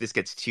 I don't know if this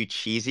gets too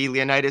cheesy,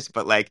 Leonidas,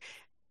 but like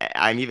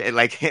I'm even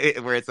like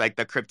where it's like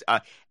the crypto,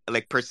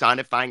 like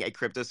personifying a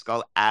Crypto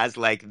Skull as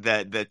like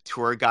the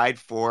tour guide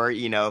for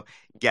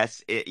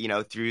guests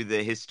through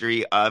the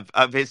history of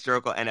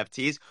historical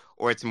NFTs,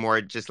 or it's more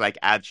just like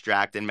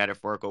abstract and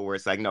metaphorical, where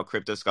it's like, no,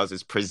 Crypto Skulls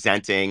is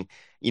presenting,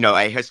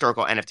 a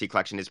historical NFT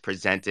collection is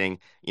presenting,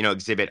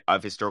 exhibit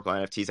of historical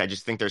NFTs. I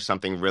just think there's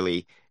something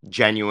really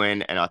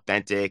genuine and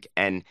authentic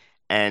and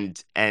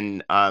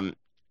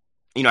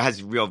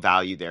has real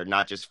value there,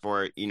 not just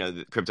for,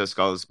 the crypto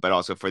skulls, but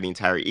also for the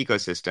entire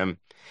ecosystem.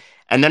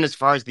 And then as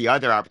far as the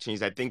other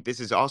opportunities, I think this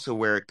is also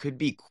where it could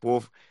be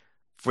cool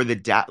for the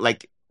DAO.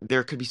 Like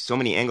there could be so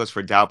many angles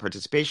for DAO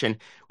participation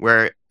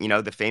where,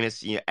 the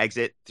famous,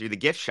 exit through the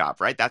gift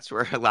shop, right? That's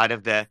where a lot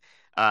of the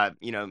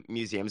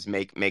museums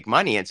make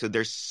money. And so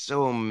there's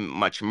so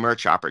much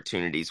merch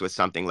opportunities with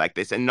something like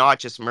this, and not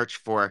just merch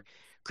for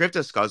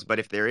crypto skulls, but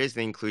if there is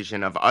the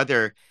inclusion of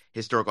other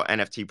historical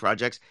NFT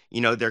projects,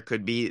 there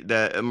could be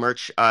the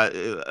merch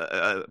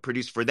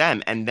produced for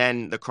them, and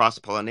then the cross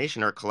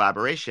pollination or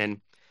collaboration,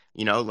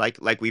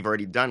 like we've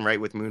already done, right,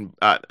 with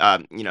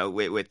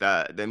with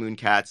the Moon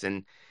Cats,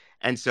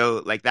 and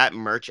so like that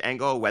merch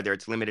angle, whether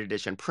it's limited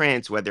edition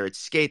prints, whether it's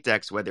skate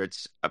decks, whether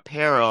it's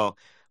apparel,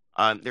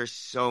 there's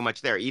so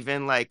much there.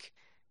 Even like,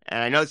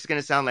 and I know this is going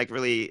to sound like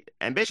really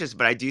ambitious,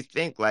 but I do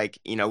think like,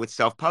 with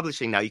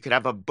self-publishing now, you could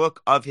have a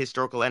book of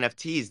historical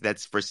NFTs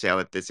that's for sale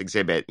at this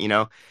exhibit.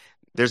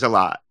 There's a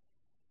lot.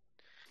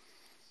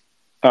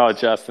 Oh,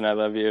 Justin, I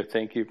love you.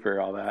 Thank you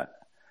for all that.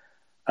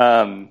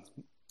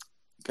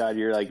 God,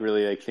 you're like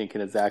really like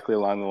thinking exactly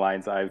along the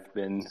lines I've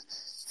been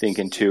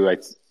thinking too.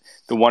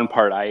 The one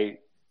part I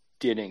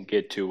didn't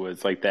get to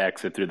was like the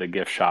exit through the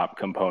gift shop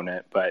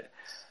component, but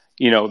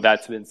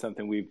that's been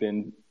something we've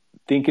been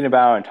thinking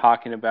about and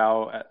talking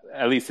about,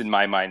 at least in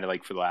my mind,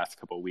 like for the last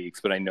couple of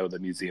weeks, but I know the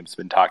museum's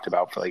been talked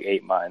about for like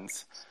 8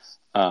 months.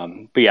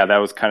 But yeah, that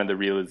was kind of the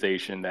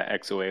realization that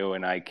XOAO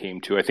and I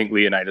came to. I think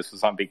Leonidas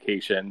was on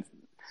vacation,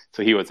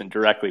 so he wasn't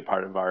directly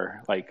part of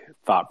our like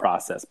thought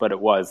process, but it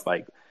was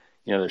like,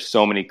 there's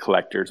so many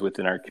collectors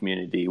within our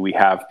community. We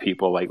have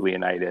people like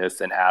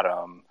Leonidas and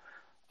Adam,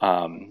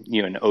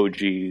 and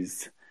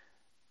OGs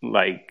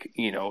like,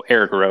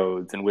 Eric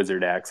Rhodes and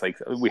Wizard X. Like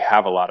we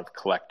have a lot of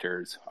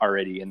collectors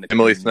already in the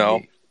Emily community.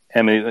 Snow.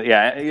 Emily,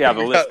 yeah.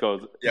 The list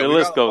goes. Yeah, the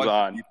list goes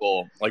on.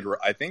 People like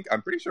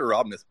I'm pretty sure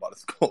Rob missed bought a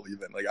skull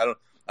even. Like I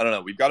don't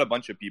know. We've got a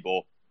bunch of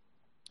people.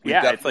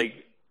 It's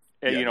like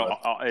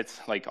it's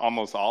like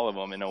almost all of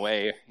them in a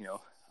way.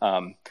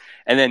 And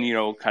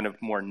then kind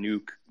of more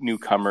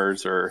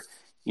newcomers or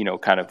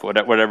kind of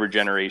whatever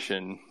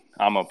generation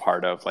I'm a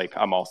part of. Like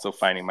I'm also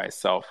finding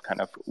myself kind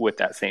of with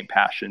that same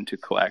passion to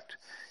collect,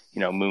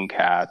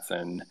 Mooncats,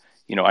 and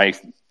I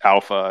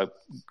Alpha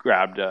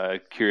grabbed a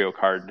curio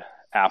card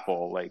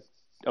Apple like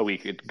a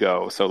week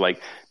ago. So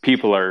like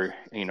people are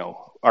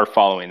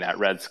following that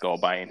Red Skull,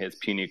 buying his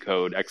puny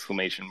code !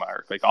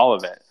 Like all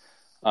of it.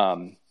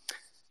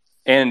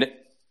 And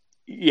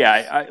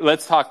yeah,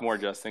 let's talk more,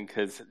 Justin,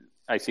 because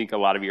I think a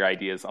lot of your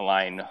ideas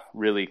align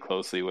really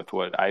closely with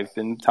what I've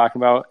been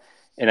talking about.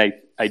 And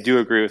I do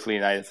agree with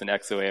Leonidas and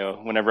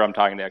XOAO. Whenever I'm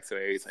talking to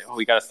XOAO, he's like, oh,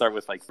 we got to start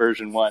with like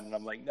version 1. And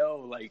I'm like, no,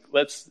 like,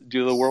 let's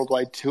do the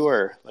worldwide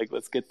tour. Like,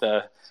 let's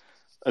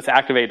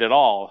activate it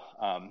all.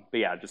 But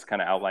yeah, just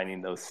kind of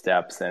outlining those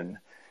steps. And,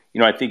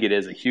 I think it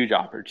is a huge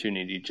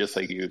opportunity, just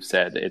like you've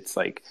said. It's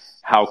like,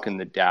 how can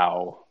the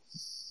DAO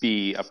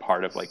be a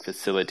part of like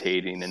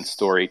facilitating and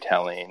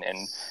storytelling?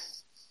 And,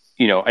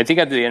 I think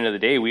at the end of the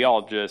day, we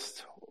all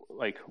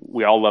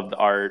love the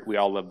art. We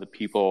all love the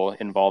people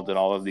involved in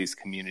all of these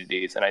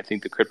communities. And I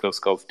think the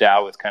CryptoSkulls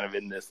DAO is kind of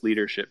in this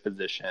leadership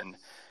position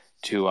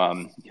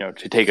to,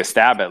 to take a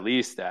stab at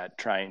least at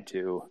trying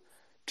to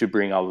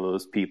bring all of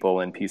those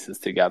people and pieces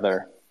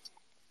together.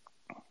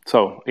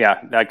 So yeah,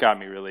 that got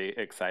me really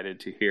excited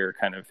to hear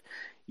kind of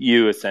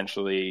you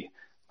essentially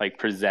like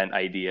present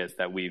ideas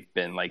that we've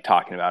been like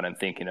talking about and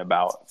thinking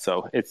about.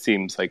 So it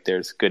seems like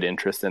there's good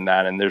interest in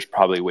that, and there's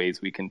probably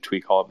ways we can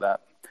tweak all of that.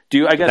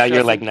 Was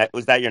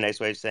that your nice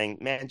way of saying,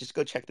 man, just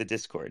go check the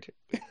Discord?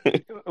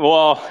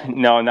 Well,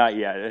 no, not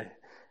yet,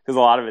 because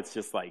a lot of it's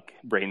just like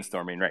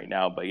brainstorming right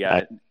now. But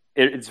yeah,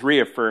 it's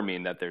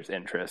reaffirming that there's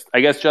interest. I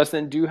guess,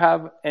 Justin, do you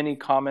have any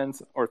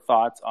comments or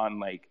thoughts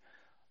on like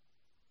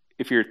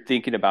if you're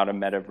thinking about a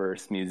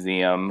metaverse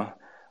museum?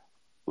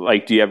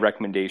 Like, do you have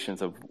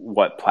recommendations of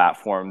what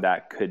platform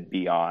that could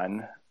be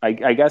on?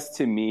 I guess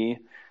to me,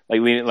 like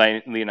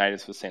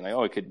Leonidas was saying, like,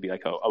 oh, it could be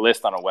like a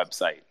list on a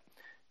website,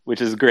 which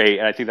is great.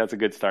 And I think that's a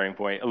good starting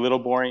point. A little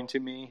boring to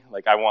me.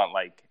 Like I want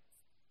like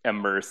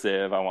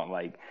immersive. I want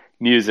like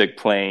music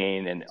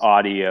playing and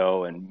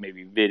audio and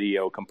maybe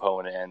video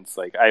components.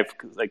 Like I have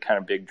like kind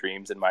of big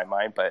dreams in my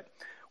mind. But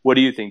what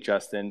do you think,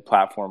 Justin,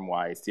 platform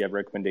wise? Do you have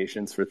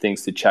recommendations for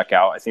things to check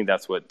out? I think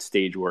that's what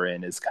stage we're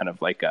in, is kind of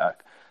like a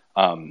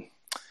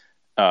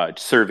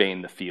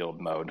surveying the field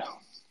mode.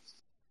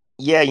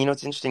 Yeah,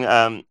 it's interesting.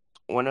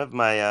 One of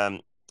my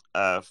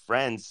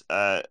friends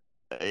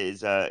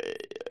is I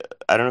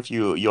don't know if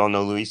you all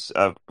know Luis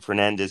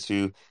Fernandez,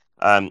 who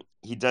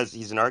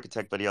he's an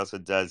architect, but he also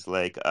does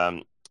like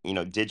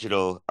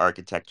digital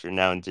architecture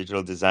now and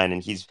digital design,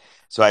 and he's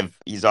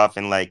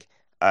often like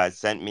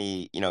sent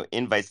me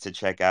invites to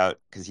check out,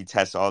 because he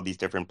tests all these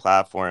different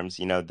platforms,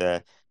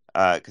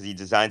 because he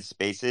designs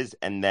spaces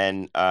and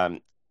then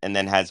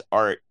has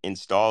art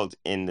installed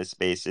in the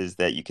spaces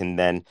that you can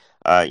then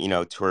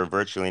tour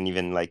virtually, and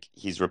even like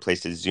he's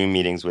replaced his Zoom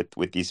meetings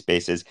with these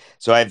spaces.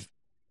 So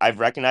I've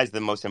recognized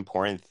the most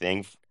important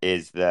thing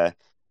is the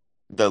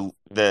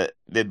the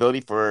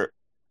ability for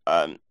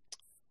um,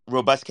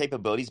 robust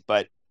capabilities,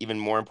 but even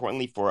more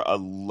importantly, for a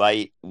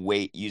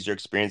lightweight user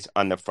experience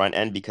on the front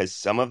end, because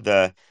some of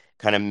the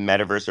kind of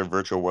metaverse or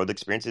virtual world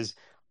experiences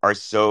are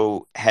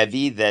so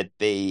heavy that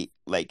they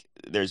like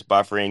there's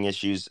buffering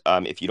issues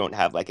if you don't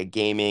have like a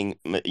gaming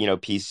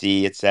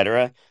PC,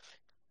 etc.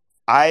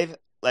 I've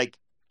like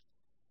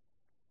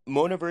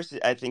Monoverse,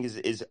 I think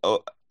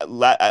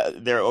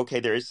they're okay.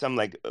 There is some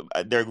like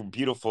they're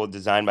beautiful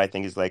design, but I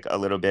think is like a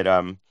little bit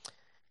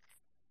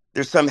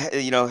there's some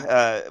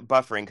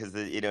buffering because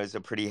it's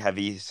a pretty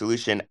heavy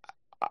solution.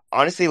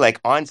 Honestly,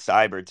 like on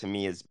cyber to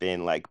me has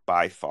been like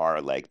by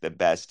far like the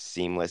best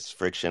seamless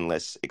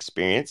frictionless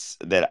experience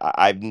that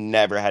I've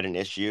never had an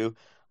issue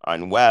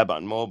on web,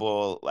 on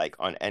mobile, like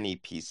on any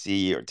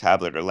PC or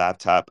tablet or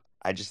laptop.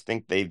 I just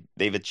think they've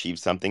achieved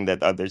something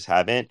that others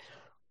haven't.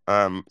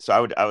 So I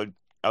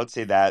would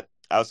say that.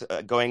 I was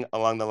going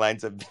along the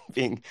lines of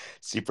being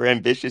super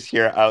ambitious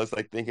here. I was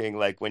like thinking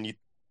like when you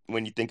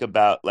think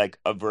about like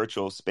a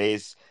virtual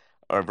space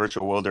or a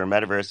virtual world or a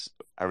metaverse,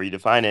 however you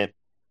define it,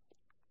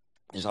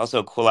 there's also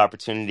a cool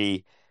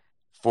opportunity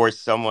for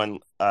someone,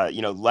 like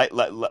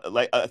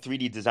a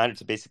 3D designer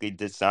to basically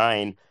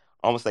design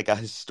almost like a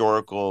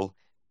historical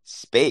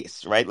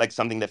space, right? Like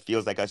something that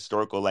feels like a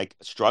historical like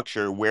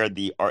structure where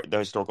the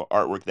historical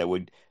artwork that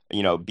would,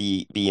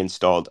 be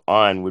installed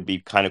on would be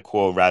kind of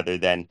cool rather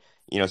than,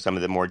 some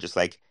of the more just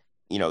like,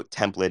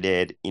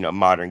 templated,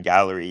 modern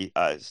gallery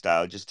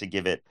style, just to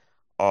give it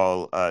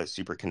all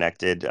super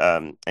connected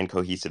and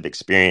cohesive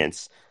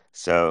experience.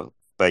 So,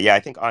 but yeah, I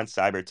think on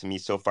cyber to me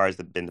so far has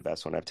been the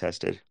best one I've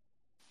tested.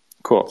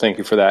 Cool. Thank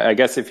you for that. I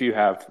guess if you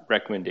have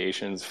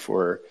recommendations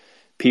for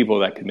people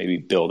that could maybe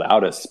build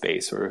out a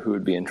space or who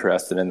would be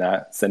interested in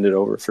that, send it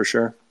over for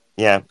sure.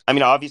 Yeah, I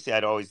mean, obviously,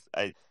 I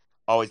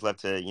always love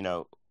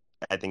to,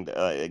 I think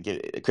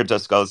get Crypto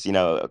Skulls,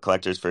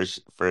 collectors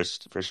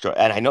first,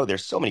 and I know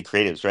there's so many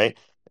creatives, right?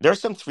 There are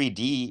some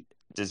 3D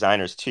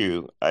designers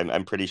too.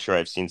 I'm pretty sure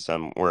I've seen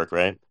some work,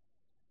 right?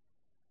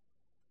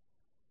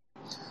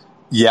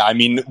 Yeah, I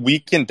mean,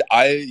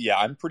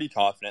 I'm pretty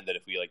confident that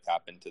if we like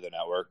tap into the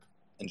network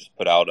and just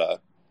put out a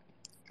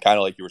kind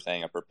of like you were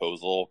saying, a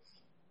proposal.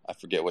 I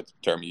forget what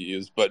term you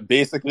use, but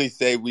basically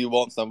say we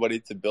want somebody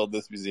to build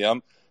this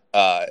museum.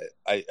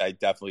 I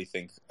definitely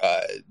think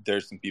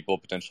there's some people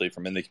potentially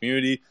from in the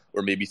community,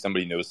 or maybe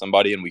somebody knows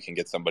somebody, and we can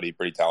get somebody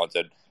pretty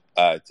talented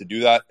to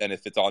do that. And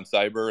if it's on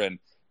cyber, and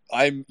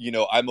I'm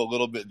a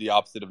little bit the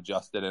opposite of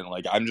Justin, and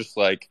like I'm just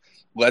like,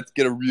 let's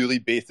get a really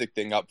basic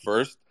thing up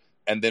first,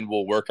 and then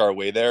we'll work our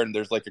way there. And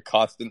there's like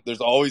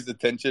there's always a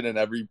tension in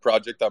every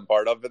project I'm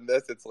part of in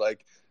this. It's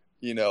like,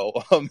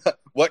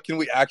 what can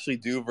we actually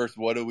do versus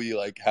what do we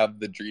like have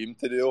the dream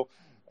to do?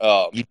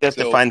 You just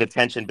So define the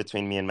tension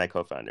between me and my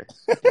co-founder.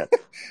 Yeah.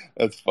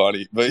 that's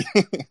funny, but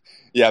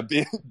yeah,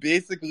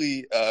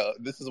 basically,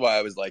 this is why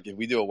I was like, if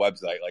we do a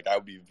website, like I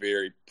would be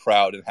very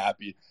proud and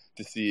happy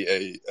to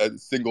see a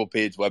single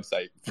page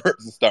website for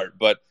the start.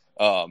 But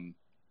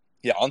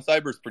yeah, on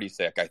cyber is pretty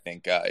sick. I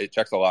think it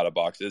checks a lot of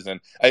boxes, and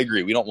I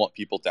agree. We don't want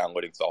people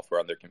downloading software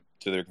on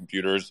to their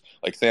computers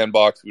like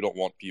Sandbox. We don't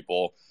want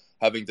people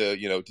having to,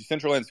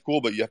 Decentraland's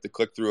cool, but you have to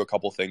click through a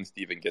couple things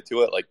to even get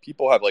to it. Like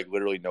people have like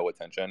literally no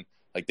attention.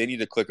 Like they need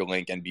to click a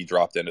link and be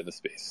dropped into the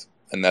space,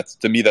 and that's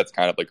to me that's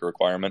kind of like a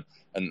requirement.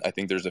 And I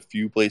think there's a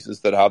few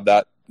places that have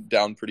that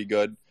down pretty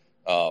good.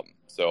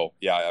 So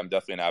yeah, I'm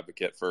definitely an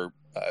advocate for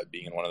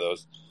being in one of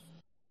those.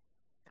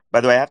 By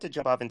the way, I have to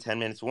jump off in 10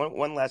 minutes.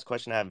 One last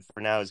question I have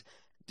for now is,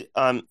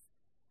 do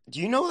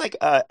you know like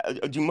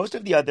do most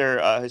of the other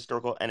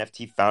historical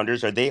NFT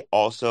founders, are they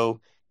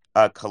also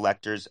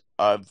collectors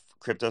of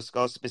crypto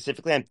skulls?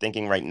 Specifically, I'm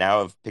thinking right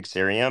now of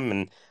Pixarium,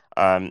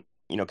 and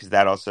because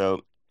that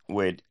also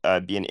would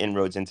be an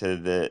inroads into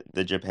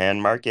the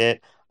Japan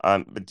market.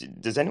 But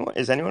is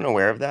anyone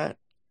aware of that?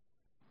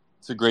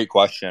 It's a great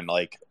question.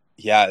 Like,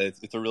 yeah,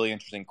 it's a really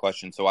interesting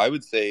question. So I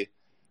would say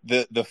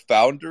the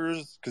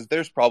founders, because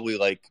there's probably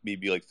like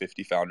maybe like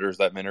 50 founders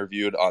that I've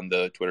interviewed on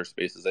the Twitter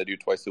Spaces I do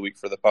twice a week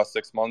for the past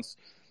 6 months,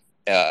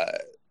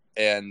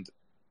 and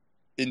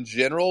in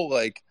general,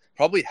 like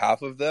probably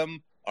half of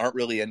them aren't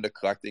really into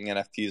collecting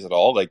NFTs at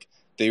all. Like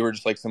they were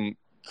just like some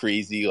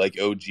crazy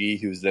like OG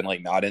who's then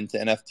like not into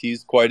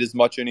NFTs quite as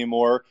much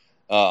anymore.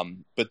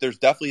 But there's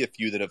definitely a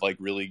few that have like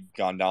really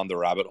gone down the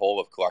rabbit hole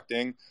of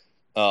collecting.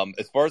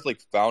 As far as like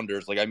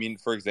founders, like I mean,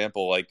 for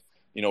example, like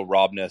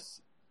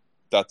Robness,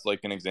 that's like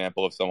an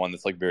example of someone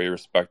that's like very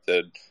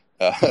respected,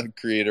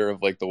 creator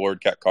of like the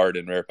WordCat card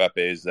and Rare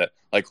Pepes that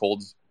like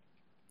holds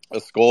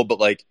a skull. But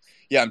like,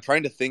 yeah, I'm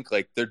trying to think,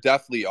 like there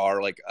definitely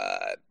are like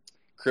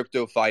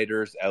crypto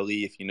fighters.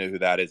 Ellie, if you know who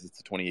that is,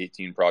 it's a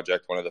 2018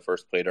 project, one of the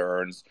first play to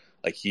earns.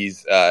 Like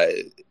he's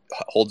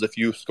holds a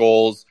few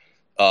skulls.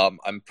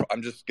 I'm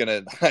just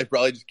gonna I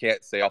probably just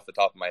can't say off the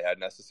top of my head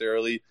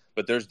necessarily,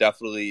 but there's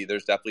definitely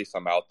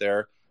some out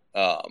there.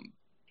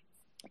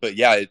 But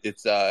yeah,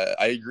 it's I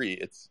agree.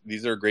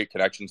 These are great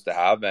connections to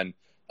have, and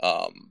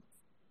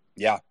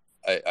yeah,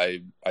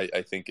 I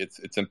think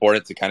it's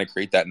important to kind of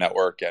create that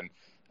network, and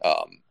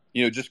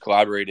just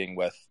collaborating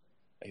with,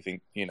 I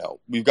think,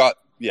 we've got,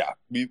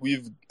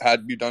 we've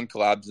done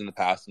collabs in the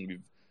past, and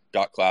we've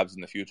got collabs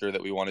in the future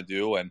that we want to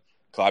do, and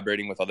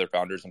collaborating with other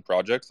founders and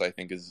projects, I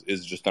think is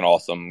just an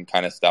awesome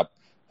kind of step.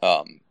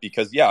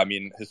 Because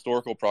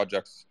historical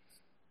projects,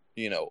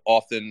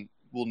 often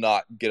will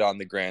not get on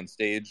the grand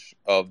stage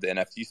of the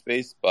NFT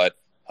space, but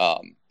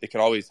it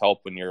can always help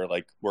when you're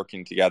like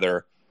working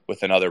together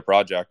with another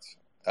project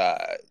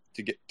to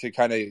get to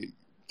kind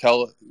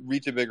of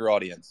reach a bigger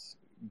audience,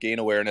 gain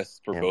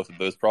awareness for both of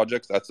those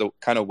projects. That's a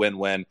kind of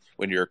win-win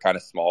when you're kind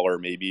of smaller,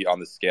 maybe on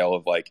the scale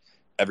of like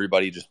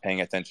everybody just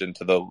paying attention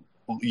to the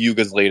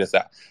Yuga's latest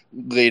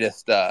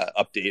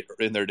update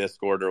in their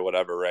Discord or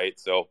whatever, right?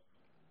 So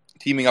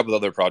teaming up with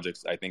other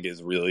projects, I think,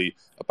 is really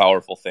a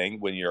powerful thing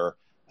when you're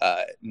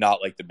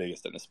not like the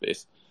biggest in the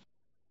space.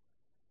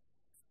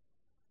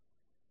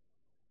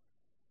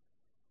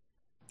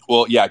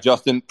 Well, yeah,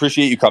 Justin,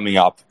 appreciate you coming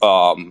up.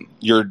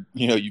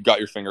 You got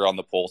your finger on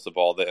the pulse of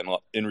all the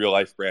in real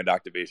life brand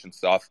activation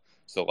stuff.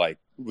 So like,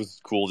 it was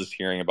cool just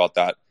hearing about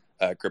that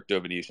Crypto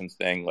Venetians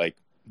thing. Like,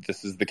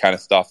 this is the kind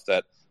of stuff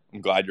that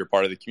I'm glad you're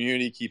part of the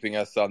community, keeping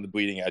us on the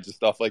bleeding edge of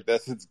stuff like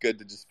this. It's good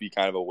to just be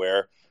kind of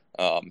aware.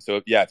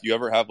 So if you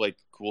ever have like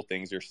cool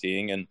things you're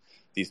seeing in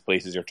these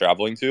places you're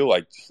traveling to,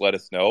 like, just let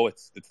us know.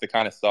 It's the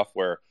kind of stuff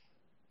where,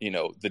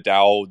 the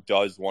DAO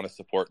does want to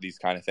support these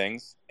kind of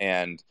things.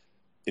 And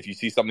if you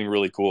see something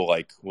really cool,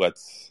 like,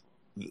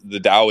 the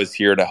DAO is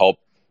here to help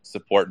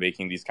support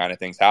making these kind of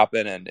things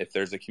happen. And if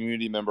there's a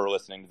community member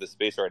listening to this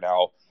space right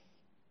now,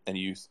 and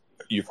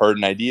you've heard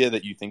an idea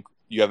that you think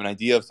you have an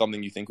idea of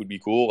something you think would be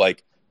cool,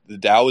 like, the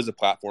DAO is a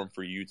platform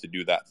for you to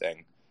do that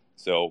thing.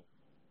 So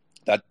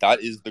that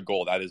is the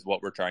goal. That is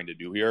what we're trying to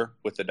do here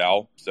with the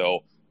DAO.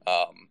 So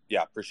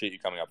appreciate you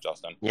coming up,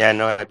 Justin. Yeah,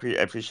 no, I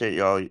appreciate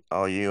you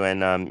all you,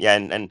 and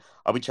and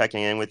I'll be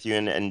checking in with you,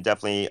 and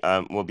definitely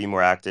we'll be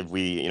more active.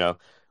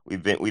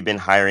 We've been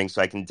hiring,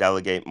 so I can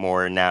delegate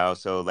more now.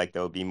 So like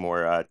there'll be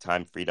more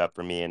time freed up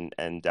for me,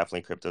 and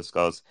definitely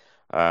CryptoSkulls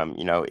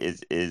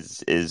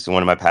is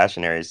one of my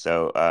passion areas.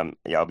 So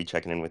I'll be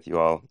checking in with you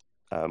all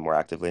more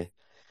actively.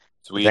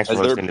 Sweet. Thanks for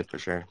hosting this for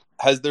sure.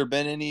 Has there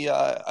been any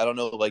I don't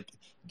know, like,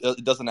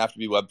 it doesn't have to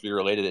be Web3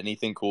 related,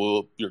 anything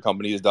cool your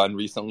company has done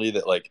recently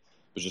that like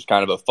was just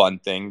kind of a fun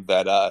thing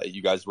that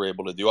you guys were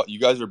able to do? You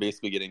guys are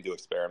basically getting to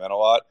experiment a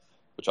lot,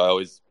 which I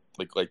always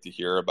like to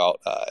hear about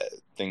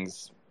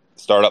things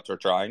startups are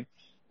trying.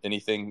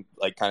 Anything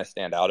like kind of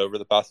stand out over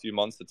the past few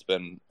months that's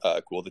been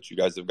cool that you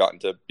guys have gotten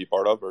to be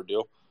part of or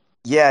do?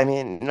 Yeah, I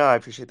mean, no, I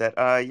appreciate that.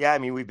 Yeah, I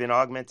mean, we've been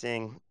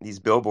augmenting these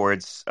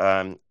billboards.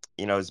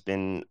 It's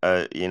been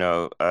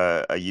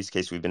a use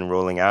case we've been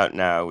rolling out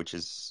now, which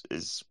is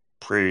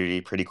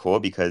pretty cool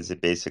because it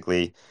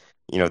basically,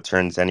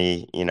 turns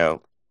any,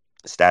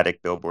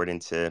 static billboard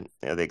into,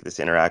 like this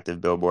interactive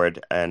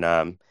billboard.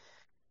 And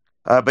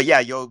but yeah,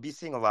 you'll be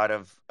seeing a lot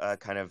of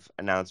kind of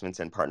announcements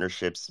and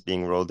partnerships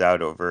being rolled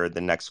out over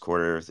the next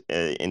quarter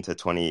into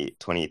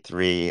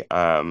 2023.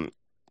 And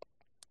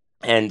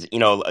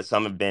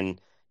some have been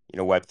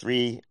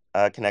Web3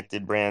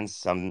 connected brands,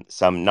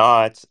 some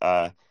not.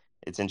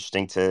 It's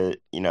interesting to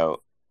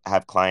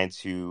have clients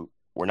who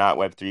were not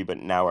Web3 but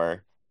now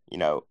are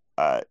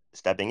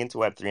stepping into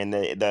Web3. And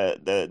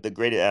the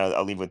greatest,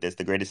 I'll leave with this,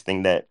 the greatest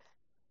thing that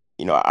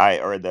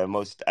or the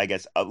most, I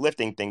guess,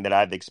 uplifting thing that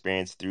I've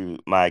experienced through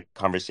my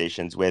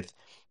conversations with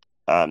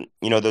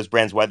those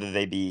brands, whether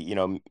they be,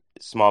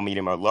 small,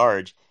 medium, or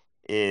large,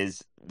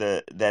 is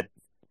that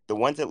the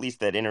ones at least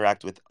that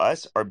interact with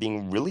us are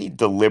being really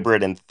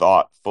deliberate and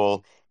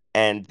thoughtful,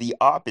 and the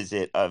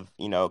opposite of,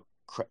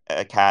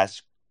 a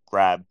cash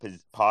grab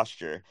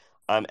posture.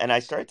 And I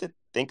started to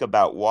think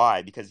about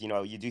why, because,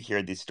 you do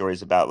hear these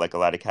stories about like a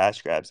lot of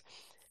cash grabs.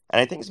 And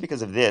I think it's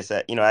because of this.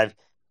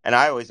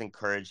 I always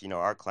encourage,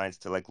 our clients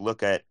to like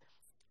look at,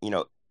 you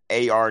know,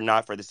 AR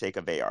not for the sake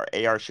of AR.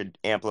 AR should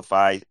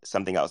amplify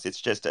something else.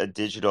 It's just a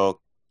digital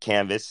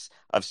canvas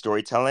of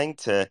storytelling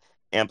to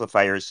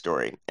amplify your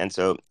story. And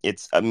so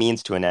it's a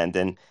means to an end.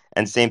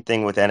 And same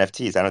thing with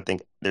NFTs. I don't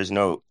think there's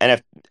no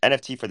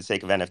NFT for the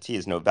sake of NFT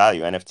is no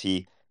value.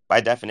 NFT by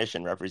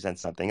definition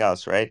represents something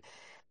else, right?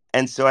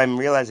 And so I'm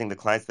realizing the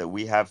clients that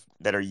we have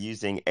that are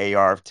using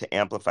AR to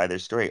amplify their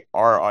story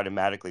are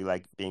automatically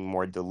like being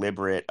more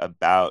deliberate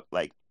about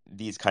like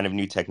these kind of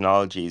new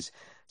technologies.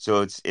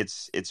 So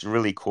it's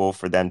really cool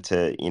for them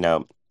to,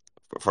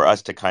 for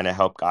us to kind of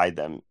help guide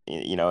them,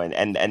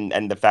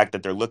 and the fact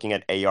that they're looking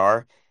at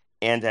AR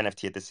and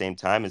NFT at the same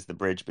time is the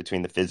bridge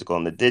between the physical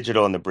and the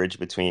digital, and the bridge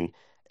between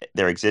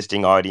their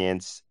existing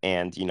audience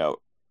and,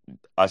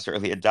 us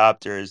early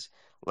adopters.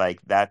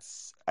 Like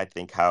that's, I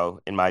think,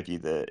 how, in my view,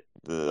 the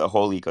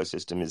whole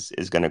ecosystem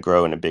is going to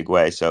grow in a big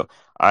way. So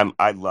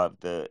I love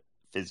the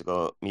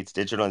physical meets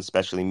digital, and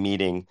especially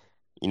meeting,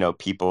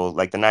 people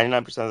like the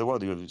 99% of the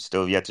world who have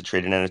still yet to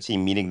trade an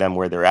NFT, meeting them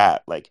where they're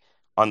at, like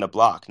on the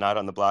block, not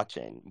on the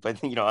blockchain,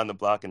 but on the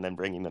block, and then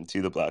bringing them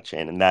to the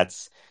blockchain. And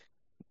that's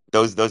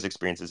those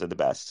experiences are the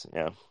best.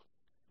 Yeah.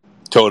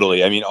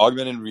 Totally. I mean,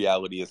 augmented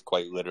reality is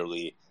quite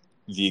literally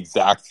the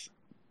exact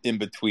in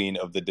between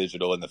of the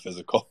digital and the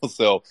physical.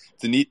 So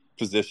it's a neat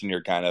position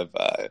you're kind of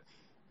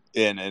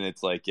in, and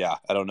it's like, yeah,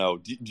 I don't know.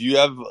 Do you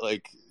have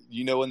like,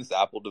 when this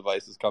Apple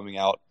device is coming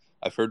out?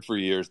 I've heard for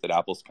years that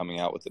Apple's coming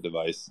out with a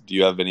device. Do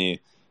you have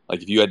any,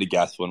 like, if you had to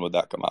guess, when would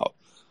that come out?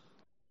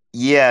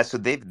 Yeah, so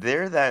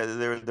they're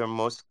their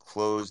most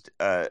closed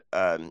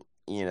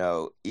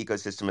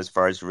ecosystem as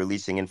far as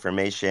releasing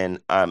information.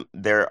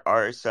 There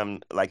are some,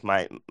 like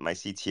my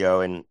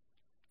CTO and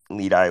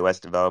lead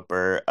iOS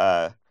developer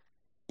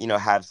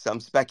have some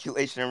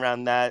speculation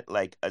around that,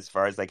 like as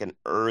far as like an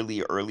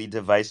early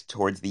device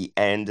towards the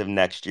end of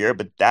next year,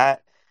 but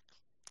that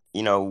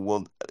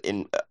will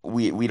in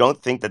we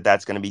don't think that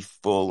that's going to be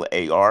full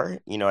AR.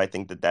 I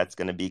think that that's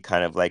going to be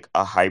kind of like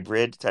a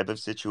hybrid type of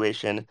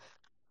situation.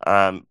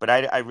 But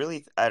I don't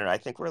know. I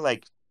think we're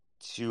like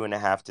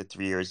 2.5 to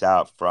 3 years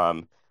out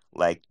from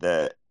like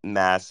the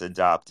mass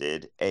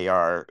adopted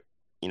AR,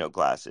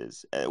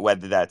 glasses.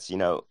 Whether that's,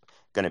 going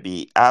to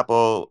be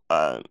Apple,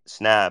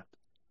 Snap,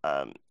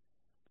 um,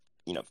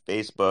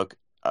 Facebook,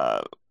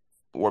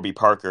 Warby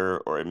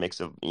Parker, or a mix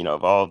of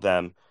all of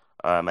them.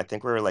 I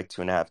think we're like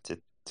 2.5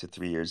 to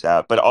 3 years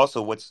out. But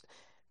also, what's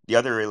the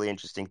other really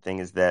interesting thing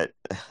is that,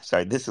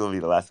 sorry, this will be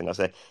the last thing I'll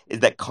say, is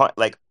that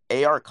like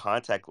AR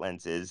contact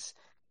lenses,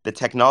 the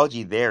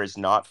technology there is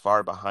not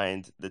far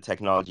behind the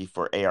technology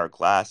for AR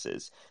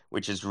glasses,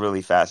 which is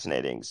really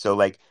fascinating. So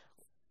like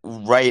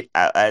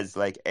as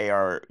like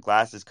AR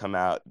glasses come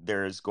out,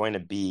 there's going to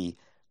be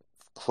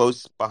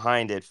close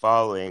behind it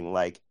following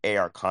like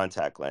AR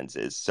contact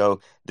lenses.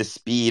 So the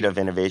speed of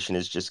innovation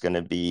is just going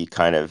to be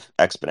kind of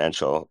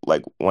exponential.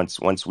 Like once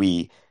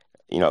we,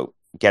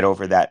 get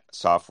over that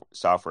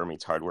software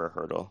meets hardware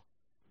hurdle.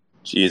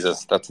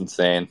 Jesus, that's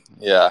insane.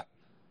 Yeah,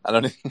 I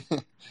don't.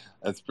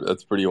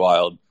 That's pretty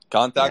wild.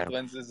 Contact Yeah.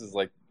 lenses is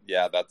like,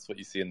 yeah, that's what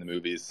you see in the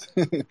movies.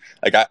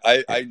 Like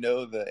I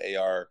know the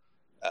AR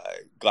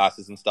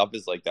glasses and stuff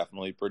is like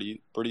definitely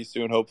pretty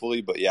soon,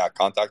 hopefully. But yeah,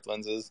 contact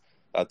lenses,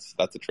 that's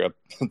a trip.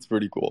 That's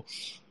pretty cool.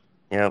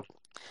 Yeah.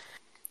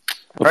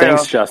 Well, All right,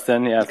 thanks, all.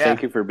 Justin. Yeah, Yeah,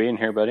 thank you for being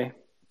here, buddy.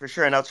 for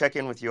sure. And I'll check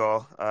in with you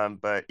all.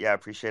 But yeah, I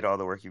appreciate all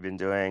the work you've been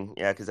doing.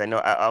 Yeah, because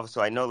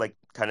I know like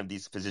kind of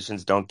these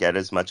positions don't get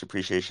as much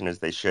appreciation as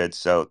they should.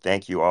 So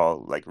thank you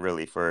all, like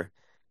really for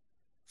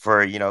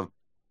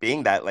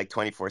being that like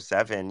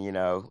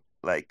 24/7,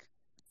 like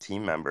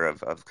team member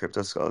of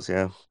CryptoSkulls.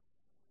 Yeah.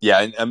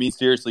 Yeah, and I mean,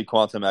 seriously,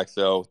 Quantum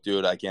XO,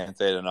 dude, I can't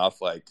say it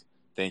enough. Like,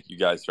 thank you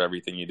guys for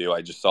everything you do.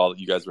 I just saw that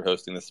you guys were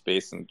hosting this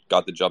space and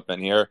got to jump in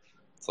here.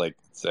 It's like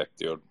sick,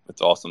 dude.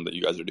 It's awesome that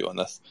you guys are doing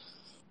this.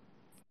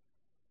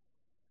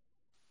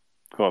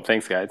 Cool.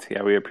 Thanks, guys.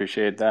 Yeah, we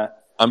appreciate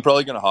that. I'm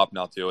probably gonna hop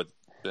now too. It's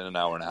been an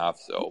hour and a half,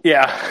 so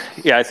Yeah,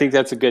 I think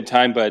that's a good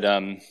time. But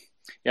yeah,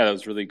 that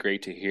was really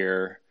great to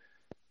hear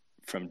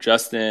from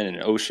Justin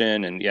and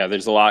Ocean, and yeah,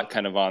 there's a lot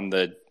kind of on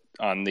the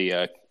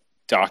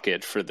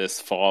docket for this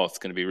fall. It's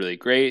going to be really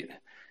great.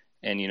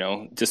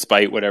 And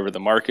despite whatever the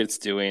market's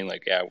doing,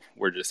 like, yeah,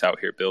 we're just out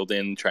here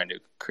building, trying to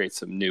create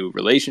some new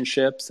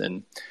relationships.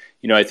 And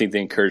I think the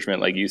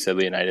encouragement, like you said,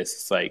 Leonidas,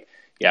 is like,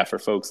 yeah, for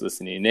folks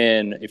listening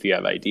in, if you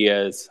have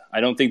ideas, I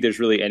don't think there's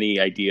really any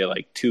idea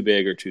like too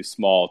big or too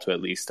small to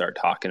at least start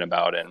talking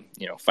about, and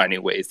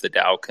finding ways the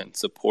DAO can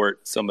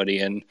support somebody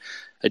in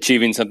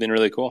achieving something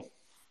really cool.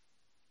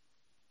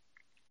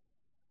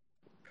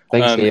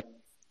 Thanks, Leo.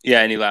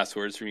 Yeah, any last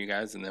words from you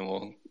guys, and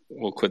then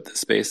we'll quit the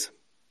space.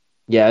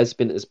 Yeah, it's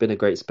been a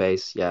great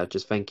space. Yeah,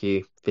 just thank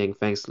you.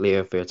 Thanks,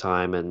 Leo, for your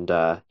time, and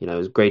it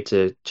was great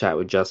to chat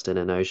with Justin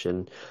and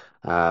Ocean,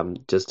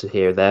 just to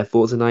hear their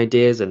thoughts and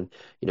ideas. And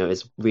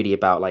it's really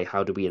about like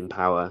how do we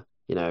empower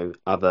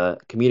other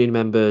community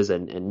members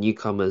and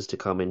newcomers to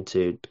come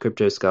into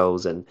Crypto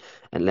Skulls and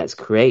let's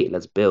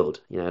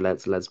build.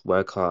 Let's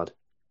work hard.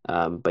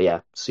 But yeah,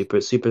 super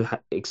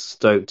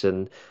stoked,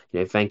 and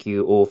thank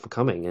you all for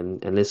coming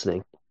and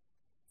listening.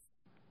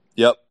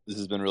 Yep, this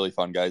has been really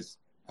fun, guys.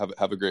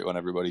 Have a great one,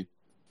 everybody.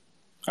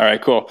 All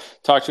right, cool.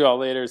 Talk to you all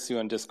later. See you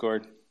on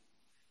Discord.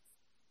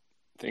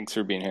 Thanks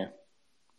for being here.